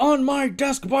gooch on my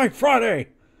desk by Friday.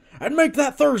 And make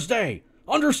that Thursday.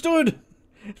 Understood?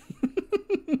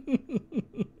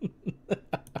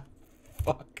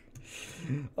 Fuck.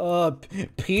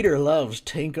 Peter loves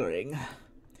tinkering.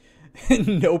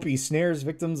 Nope, he snares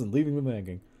victims and leaving them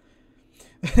hanging.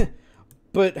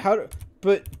 But how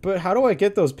do I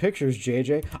get those pictures,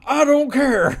 JJ? I don't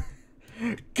care.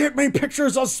 Get me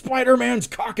pictures of Spider-Man's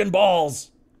cock and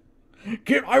balls.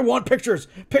 I want pictures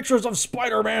of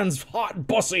Spider-Man's hot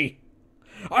bussy.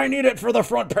 I need it for the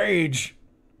front page.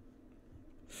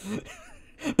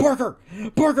 Parker,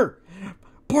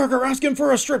 ask him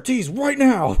for a striptease right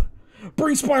now.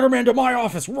 Bring Spider-Man to my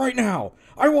office right now.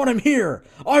 I want him here.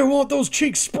 I want those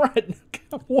cheeks spread.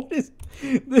 God, what is this?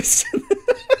 This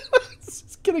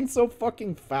is getting so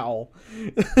fucking foul.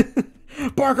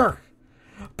 Parker,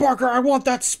 I want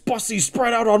that spussy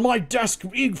spread out on my desk,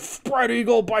 spread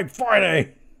eagle by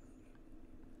Friday.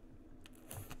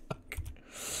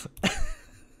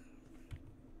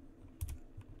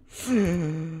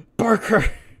 Parker,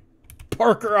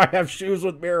 I have shoes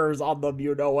with mirrors on them.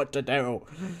 You know what to do.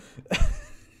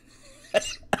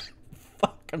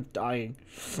 Fuck, I'm dying.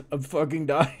 I'm fucking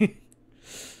dying.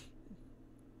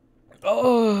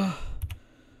 Oh,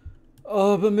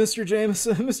 but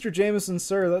Mr. Jameson,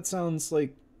 sir, that sounds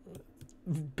like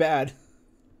bad.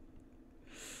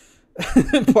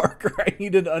 Parker, I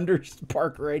need an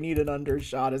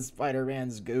undershot of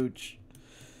Spider-Man's gooch.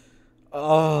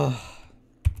 Oh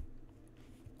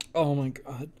my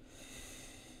god.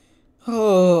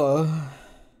 Oh.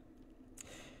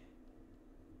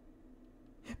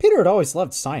 Peter had always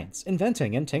loved science,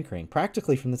 inventing, and tinkering,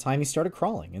 practically from the time he started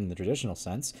crawling, in the traditional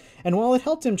sense, and while it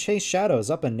helped him chase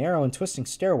shadows up a narrow and twisting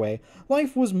stairway,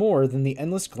 life was more than the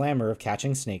endless glamour of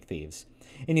catching snake thieves.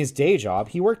 In his day job,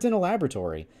 he worked in a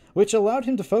laboratory, which allowed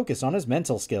him to focus on his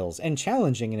mental skills and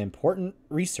challenging and important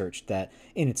research that,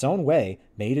 in its own way,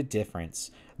 made a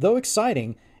difference. Though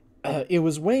exciting, it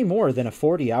was way more than a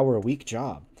 40-hour-a-week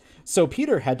job. So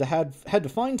Peter had to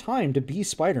find time to be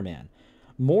Spider-Man.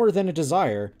 More than a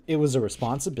desire, it was a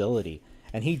responsibility,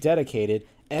 and he dedicated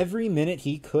every minute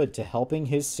he could to helping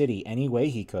his city any way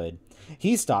he could.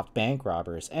 He stopped bank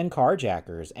robbers and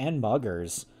carjackers and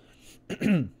muggers.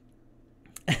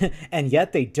 And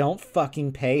yet they don't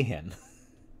fucking pay him.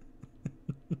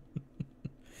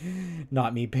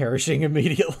 Not me perishing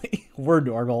immediately. We're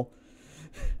normal.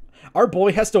 Our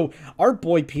boy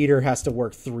Peter has to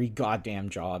work 3 goddamn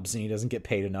jobs, and he doesn't get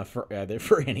paid enough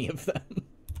for any of them.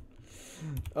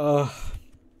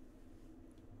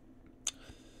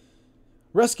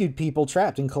 Rescued people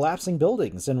trapped in collapsing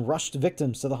buildings and rushed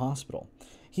victims to the hospital.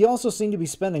 He also seemed to be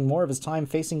spending more of his time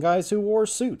facing guys who wore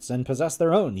suits and possessed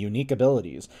their own unique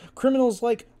abilities. Criminals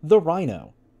like the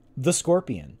Rhino, the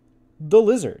Scorpion, the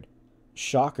Lizard,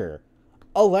 Shocker,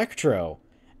 Electro,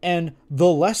 and the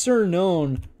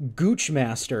lesser-known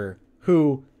Goochmaster,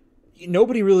 who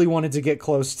nobody really wanted to get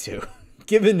close to,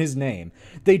 given his name.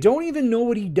 They don't even know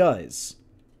what he does.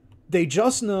 They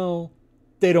just know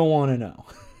they don't want to know.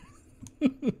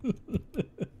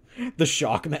 The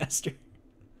Shockmaster.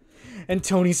 And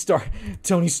Tony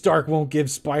Stark won't give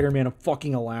Spider-Man a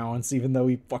fucking allowance, even though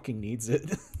he fucking needs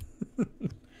it.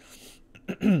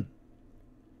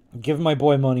 Give my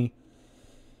boy money.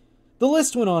 The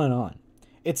list went on and on.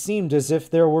 It seemed as if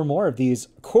there were more of these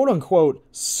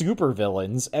quote-unquote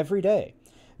supervillains every day.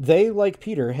 They, like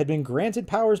Peter, had been granted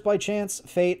powers by chance,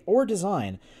 fate, or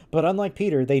design, but unlike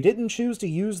Peter, they didn't choose to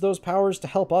use those powers to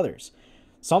help others.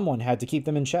 Someone had to keep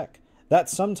them in check. That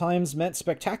sometimes meant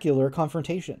spectacular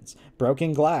confrontations.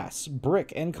 Broken glass,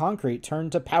 brick, and concrete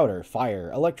turned to powder, fire,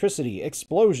 electricity,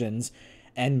 explosions,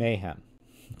 and mayhem.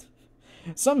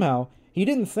 Somehow, he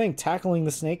didn't think tackling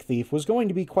the snake thief was going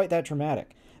to be quite that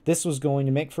dramatic. This was going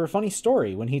to make for a funny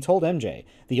story when he told MJ,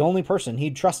 the only person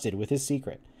he'd trusted with his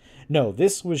secret. No,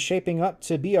 this was shaping up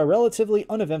to be a relatively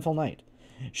uneventful night.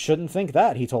 Shouldn't think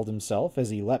that, he told himself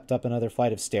as he leapt up another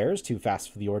flight of stairs too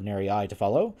fast for the ordinary eye to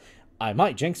follow. I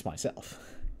might jinx myself.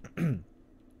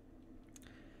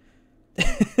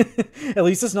 At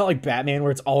least it's not like Batman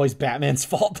where it's always Batman's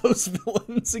fault those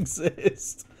villains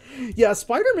exist. Yeah,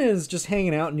 Spider-Man is just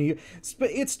hanging out in New York.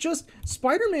 It's just,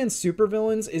 Spider-Man's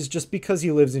supervillains is just because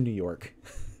he lives in New York.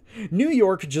 New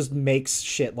York just makes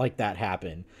shit like that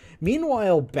happen.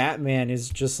 Meanwhile, Batman is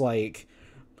just like,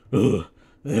 I'm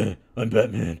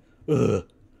Batman.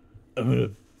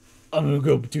 I'm gonna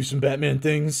go do some Batman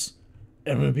things.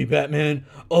 I'm gonna be Batman.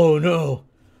 Oh no.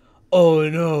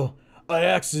 I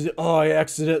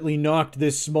accidentally knocked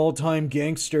this small-time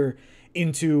gangster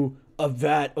into a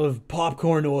vat of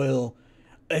popcorn oil,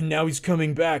 and now he's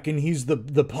coming back, and he's the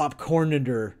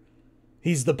popcornator.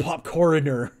 He's the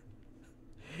popcorner.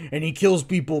 And he kills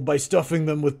people by stuffing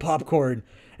them with popcorn,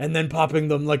 and then popping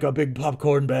them like a big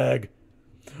popcorn bag.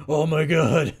 Oh my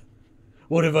god.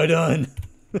 What have I done?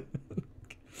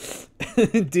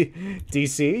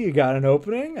 DC, you got an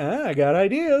opening? I got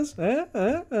ideas.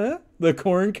 The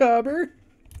corn cobber?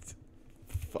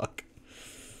 Fuck.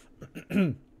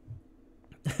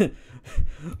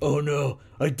 Oh no,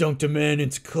 I dunked a man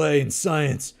into clay and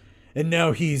science, and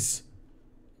now he's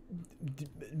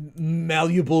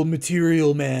malleable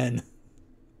material man.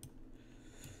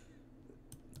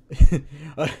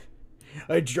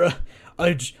 I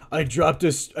dropped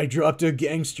a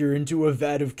gangster into a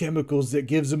vat of chemicals that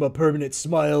gives him a permanent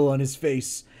smile on his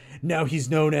face. Now he's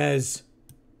known as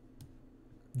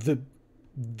the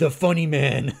funny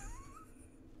man.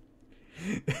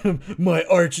 My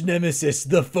arch nemesis,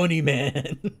 the funny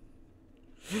man.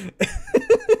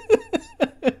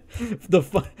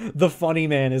 The funny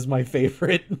man is my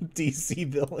favorite DC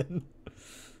villain.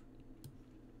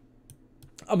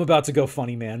 I'm about to go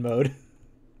funny man mode.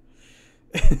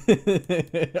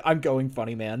 I'm going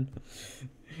funny man.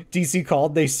 DC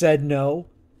called, they said no.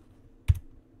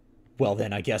 Well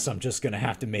then I guess I'm just gonna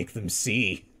have to make them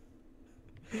see.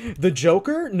 The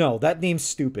Joker? No, that name's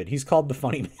stupid. He's called the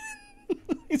funny man.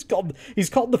 He's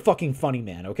called the fucking funny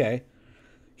man, okay?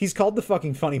 He's called the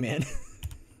fucking funny man.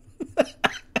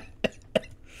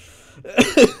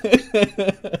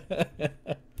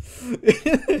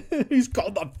 He's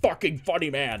called the fucking funny,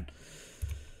 man.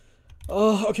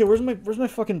 Oh, okay, where's my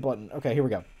fucking button? Okay, here we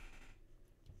go.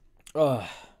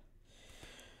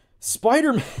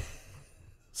 Spider-Man.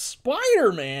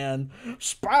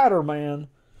 Spider-Man.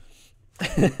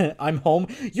 I'm home.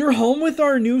 You're home with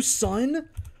our new son?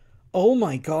 Oh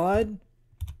my god.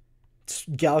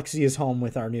 Galaxy is home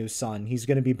with our new son. He's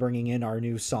going to be bringing in our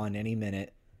new son any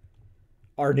minute.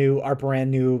 Our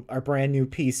brand new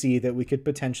PC that we could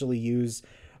potentially use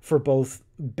for both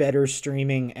better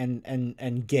streaming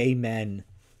and gay men.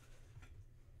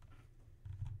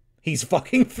 He's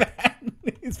fucking fat.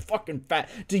 He's fucking fat.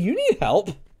 Do you need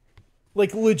help?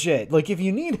 Like, legit. Like, if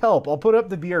you need help, I'll put up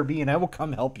the BRB and I will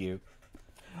come help you.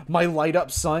 My light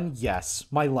up son? Yes.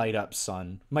 My light up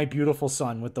son. My beautiful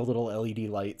son with the little LED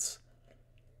lights.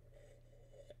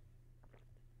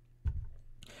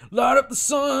 Light up the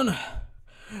sun.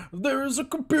 There's a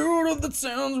computer that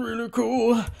sounds really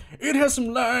cool. It has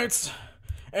some lights.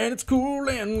 And it's cool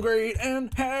and great.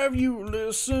 And have you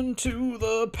listened to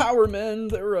the Power Men?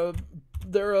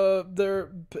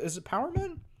 Is it Power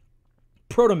Men?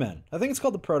 Proto-Men. I think it's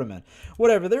called the Proto-Men.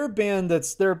 Whatever. They're a band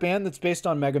that's based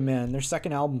on Mega Man. Their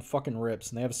second album fucking rips,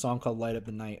 and they have a song called Light Up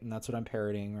the Night, and that's what I'm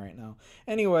parodying right now.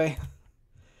 Anyway.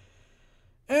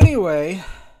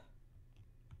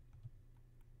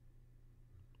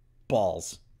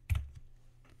 Balls.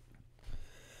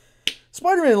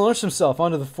 Spider-Man launched himself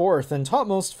onto the fourth and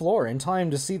topmost floor in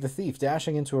time to see the thief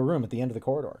dashing into a room at the end of the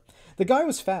corridor. The guy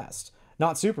was fast.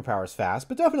 Not superpowers fast,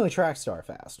 but definitely track star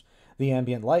fast. The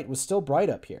ambient light was still bright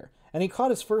up here, and he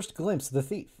caught his first glimpse of the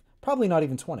thief, probably not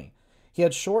even 20. He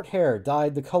had short hair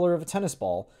dyed the color of a tennis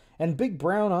ball, and big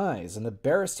brown eyes and the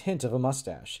barest hint of a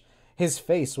mustache. His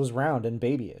face was round and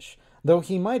babyish, though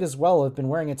he might as well have been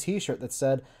wearing a t-shirt that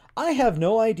said, "I have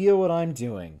no idea what I'm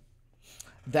doing."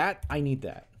 I need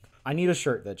that. I need a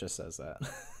shirt that just says that.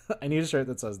 I need a shirt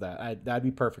that says that. That'd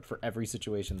be perfect for every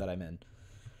situation that I'm in.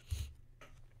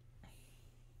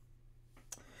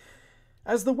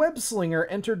 As the web slinger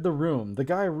entered the room, the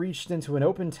guy reached into an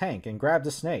open tank and grabbed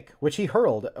a snake, which he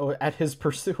hurled at his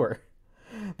pursuer.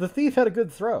 The thief had a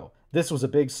good throw. This was a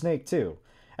big snake, too.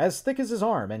 As thick as his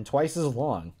arm and twice as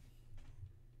long.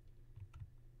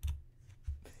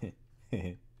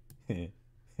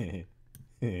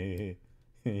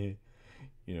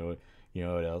 You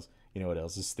know what else? You know what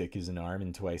else is thick as an arm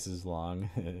and twice as long?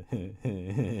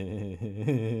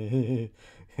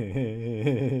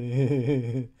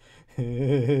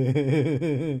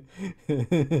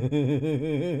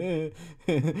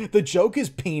 The joke is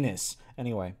penis.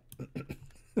 Anyway.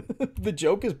 The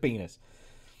joke is penis.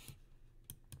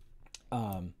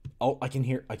 Oh, I can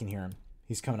hear him.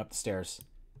 He's coming up the stairs.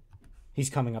 He's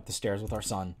coming up the stairs with our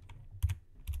son.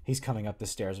 He's coming up the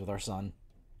stairs with our son.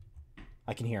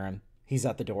 I can hear him. He's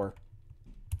at the door.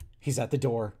 He's at the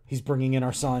door. He's bringing in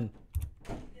our son.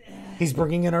 He's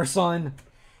bringing in our son.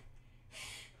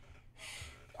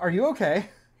 Are you okay?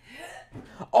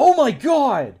 Oh my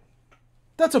god!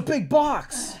 That's a big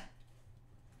box!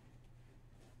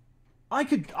 I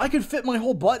could fit my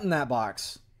whole butt in that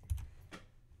box.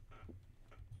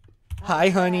 Hi,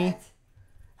 honey.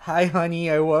 Hi,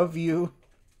 honey. I love you.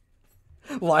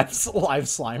 Live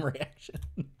slime reaction.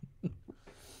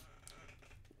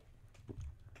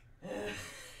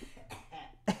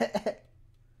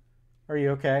 Are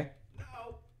you okay?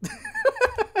 No.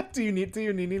 Do you need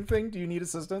anything? Do you need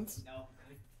assistance? No.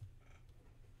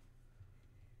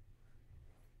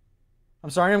 I'm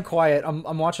sorry I'm quiet.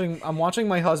 I'm watching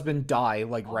my husband die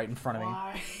like right in front of me.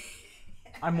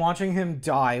 I'm watching him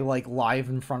die like live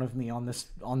in front of me on this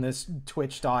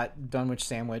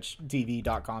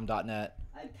twitch.dunwichsandwichtv.com.net.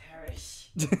 I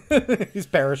perish. He's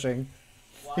perishing.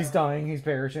 Water. He's dying. He's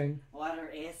perishing.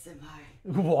 Water ASMR.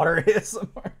 Water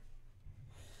ASMR.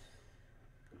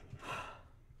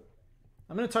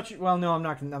 I'm gonna touch you. Well, no, I'm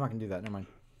not gonna do that. Never mind.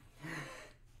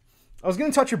 I was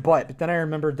gonna touch your butt, but then I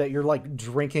remembered that you're like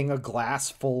drinking a glass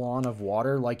full on of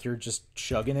water, like you're just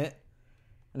chugging it,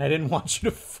 and I didn't want you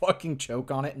to fucking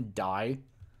choke on it and die.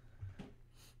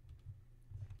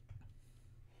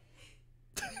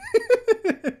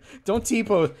 Don't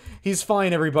T-pose. He's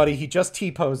fine, everybody. He just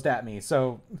T-posed at me,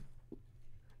 so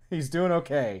he's doing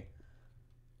okay.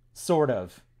 Sort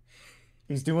of.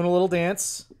 He's doing a little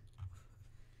dance.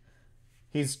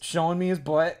 He's showing me his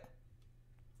butt.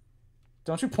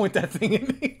 Don't you point that thing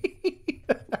at me.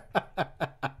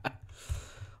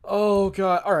 Oh,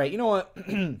 God. All right, you know what?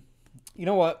 You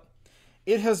know what?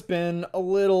 It has been a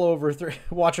little over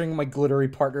watching my glittery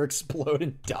partner explode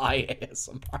and die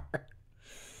ASMR.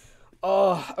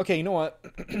 Okay, you know what?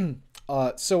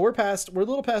 So we're a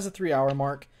little past the 3-hour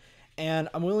mark, and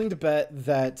I'm willing to bet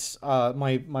that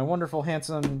my wonderful,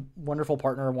 handsome, wonderful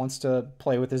partner wants to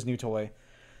play with his new toy.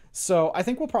 So I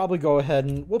think we'll probably go ahead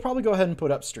and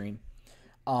put up stream.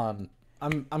 I'm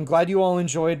glad you all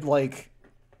enjoyed like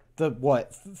the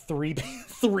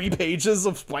three pages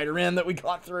of Spider-Man that we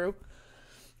got through.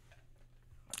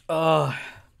 But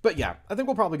yeah, I think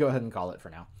we'll probably go ahead and call it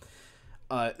for now.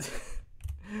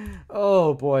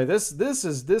 Oh boy, this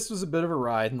was a bit of a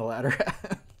ride in the latter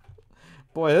half.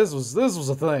 Boy, this was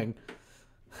a thing.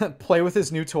 Play with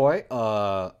his new toy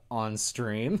on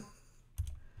stream.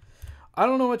 I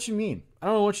don't know what you mean. I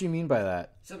don't know what you mean by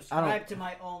that. Subscribe to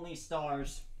my Only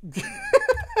Stars.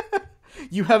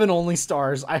 You have an Only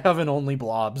Stars. I have an Only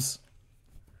Blobs.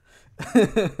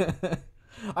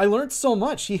 I learned so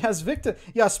much. He has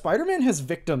Yeah, Spider-Man has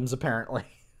victims, apparently.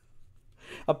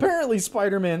 Apparently,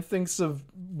 Spider-Man thinks of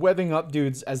webbing up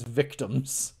dudes as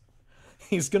victims.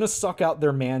 He's gonna suck out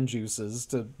their man juices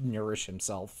to nourish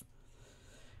himself.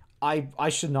 I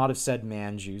should not have said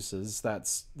man juices. That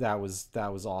was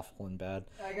awful and bad.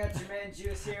 I got your man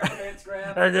juice here on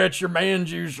Instagram. I got your man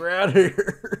juice right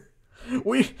here.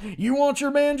 You want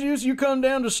your man juice? You come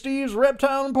down to Steve's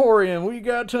Reptile Emporium. We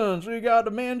got tons. We got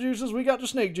the man juices. We got the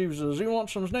snake juices. You want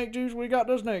some snake juice? We got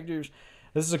the snake juice.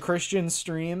 This is a Christian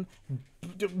stream.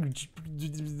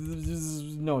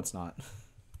 No, it's not.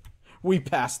 We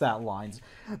passed that line.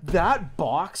 That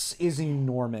box is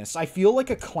enormous. I feel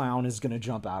like a clown is going to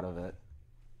jump out of it.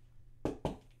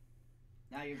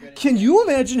 Now you're good. Can you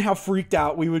imagine how freaked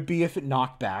out we would be if it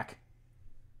knocked back?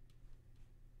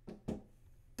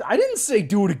 I didn't say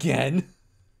do it again.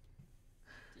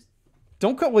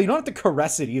 Well, you don't have to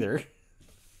caress it either.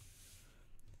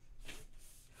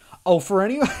 Oh, for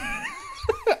anyone...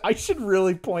 I should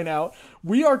really point out,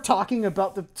 we are talking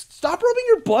about Stop rubbing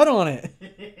your butt on it!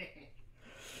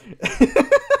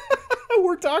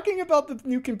 We're talking about the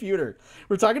new computer.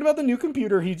 We're talking about the new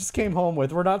computer he just came home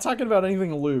with. We're not talking about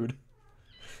anything lewd.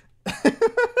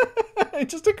 It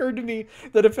just occurred to me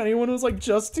that if anyone was like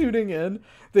just tuning in,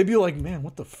 they'd be like, man,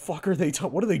 what the fuck are they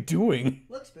what are they doing?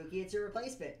 Look, Spooky, it's your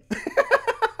replacement.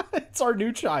 It's our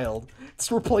new child.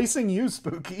 It's replacing you,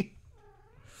 Spooky.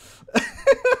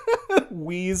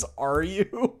 Wheeze, are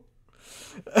you?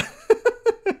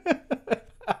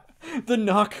 The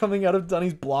knock coming out of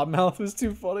Dunny's blob mouth was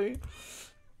too funny.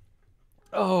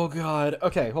 Oh god.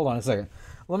 Okay, hold on a second.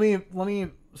 Let me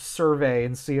survey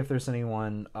and see if there's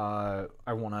anyone I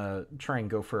want to try and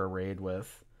go for a raid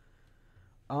with.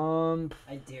 I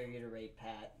dare you to raid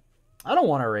Pat. I don't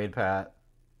want to raid Pat.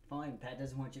 Fine, Pat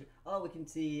doesn't want you to... Oh, we can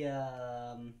see,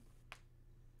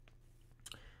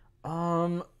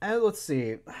 let's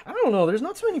see. I don't know. There's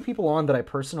not too many people on that I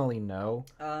personally know.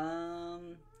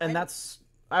 And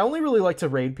I only really like to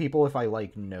raid people if I,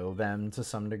 like, know them to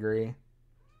some degree.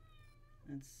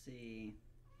 Let's see.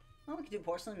 Oh, we can do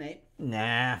Porcelain Mate.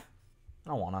 Nah. I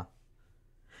don't wanna.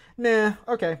 Nah,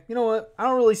 okay. You know what? I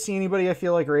don't really see anybody I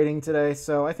feel like raiding today,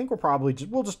 so I think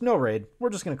we'll just no raid.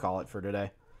 We're just gonna call it for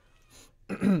today.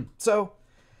 So,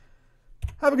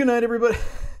 have a good night, everybody.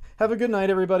 Have a good night,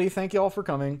 everybody. Thank you all for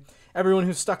coming. Everyone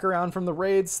who stuck around from the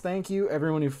raids, thank you.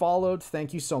 Everyone who followed,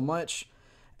 thank you so much.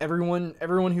 Everyone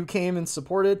who came and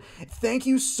supported, thank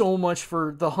you so much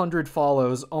for the 100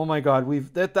 follows. Oh my god,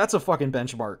 that's a fucking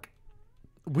benchmark.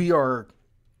 We're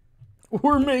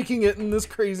making it in this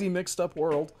crazy mixed up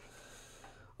world.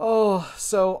 Oh,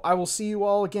 so I will see you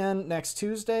all again next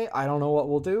Tuesday. I don't know what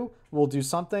we'll do. We'll do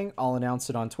something. I'll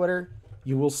announce it on Twitter.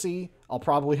 You will see. I'll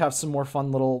probably have some more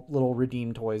fun little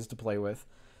redeem toys to play with.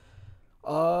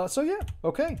 So yeah,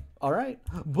 okay, all right,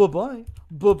 bye-bye,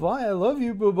 bye-bye, I love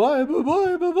you, bye-bye,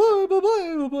 bye-bye, bye-bye,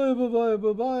 bye-bye, bye-bye, bye-bye,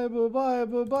 bye-bye, bye-bye,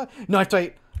 bye-bye. Knife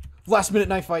fight, last minute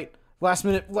knife fight, last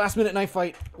minute knife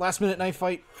fight, last minute knife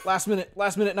fight, last minute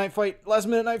knife fight, last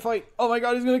minute knife fight. Oh my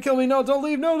god, he's gonna kill me! No, don't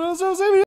leave! No, save me!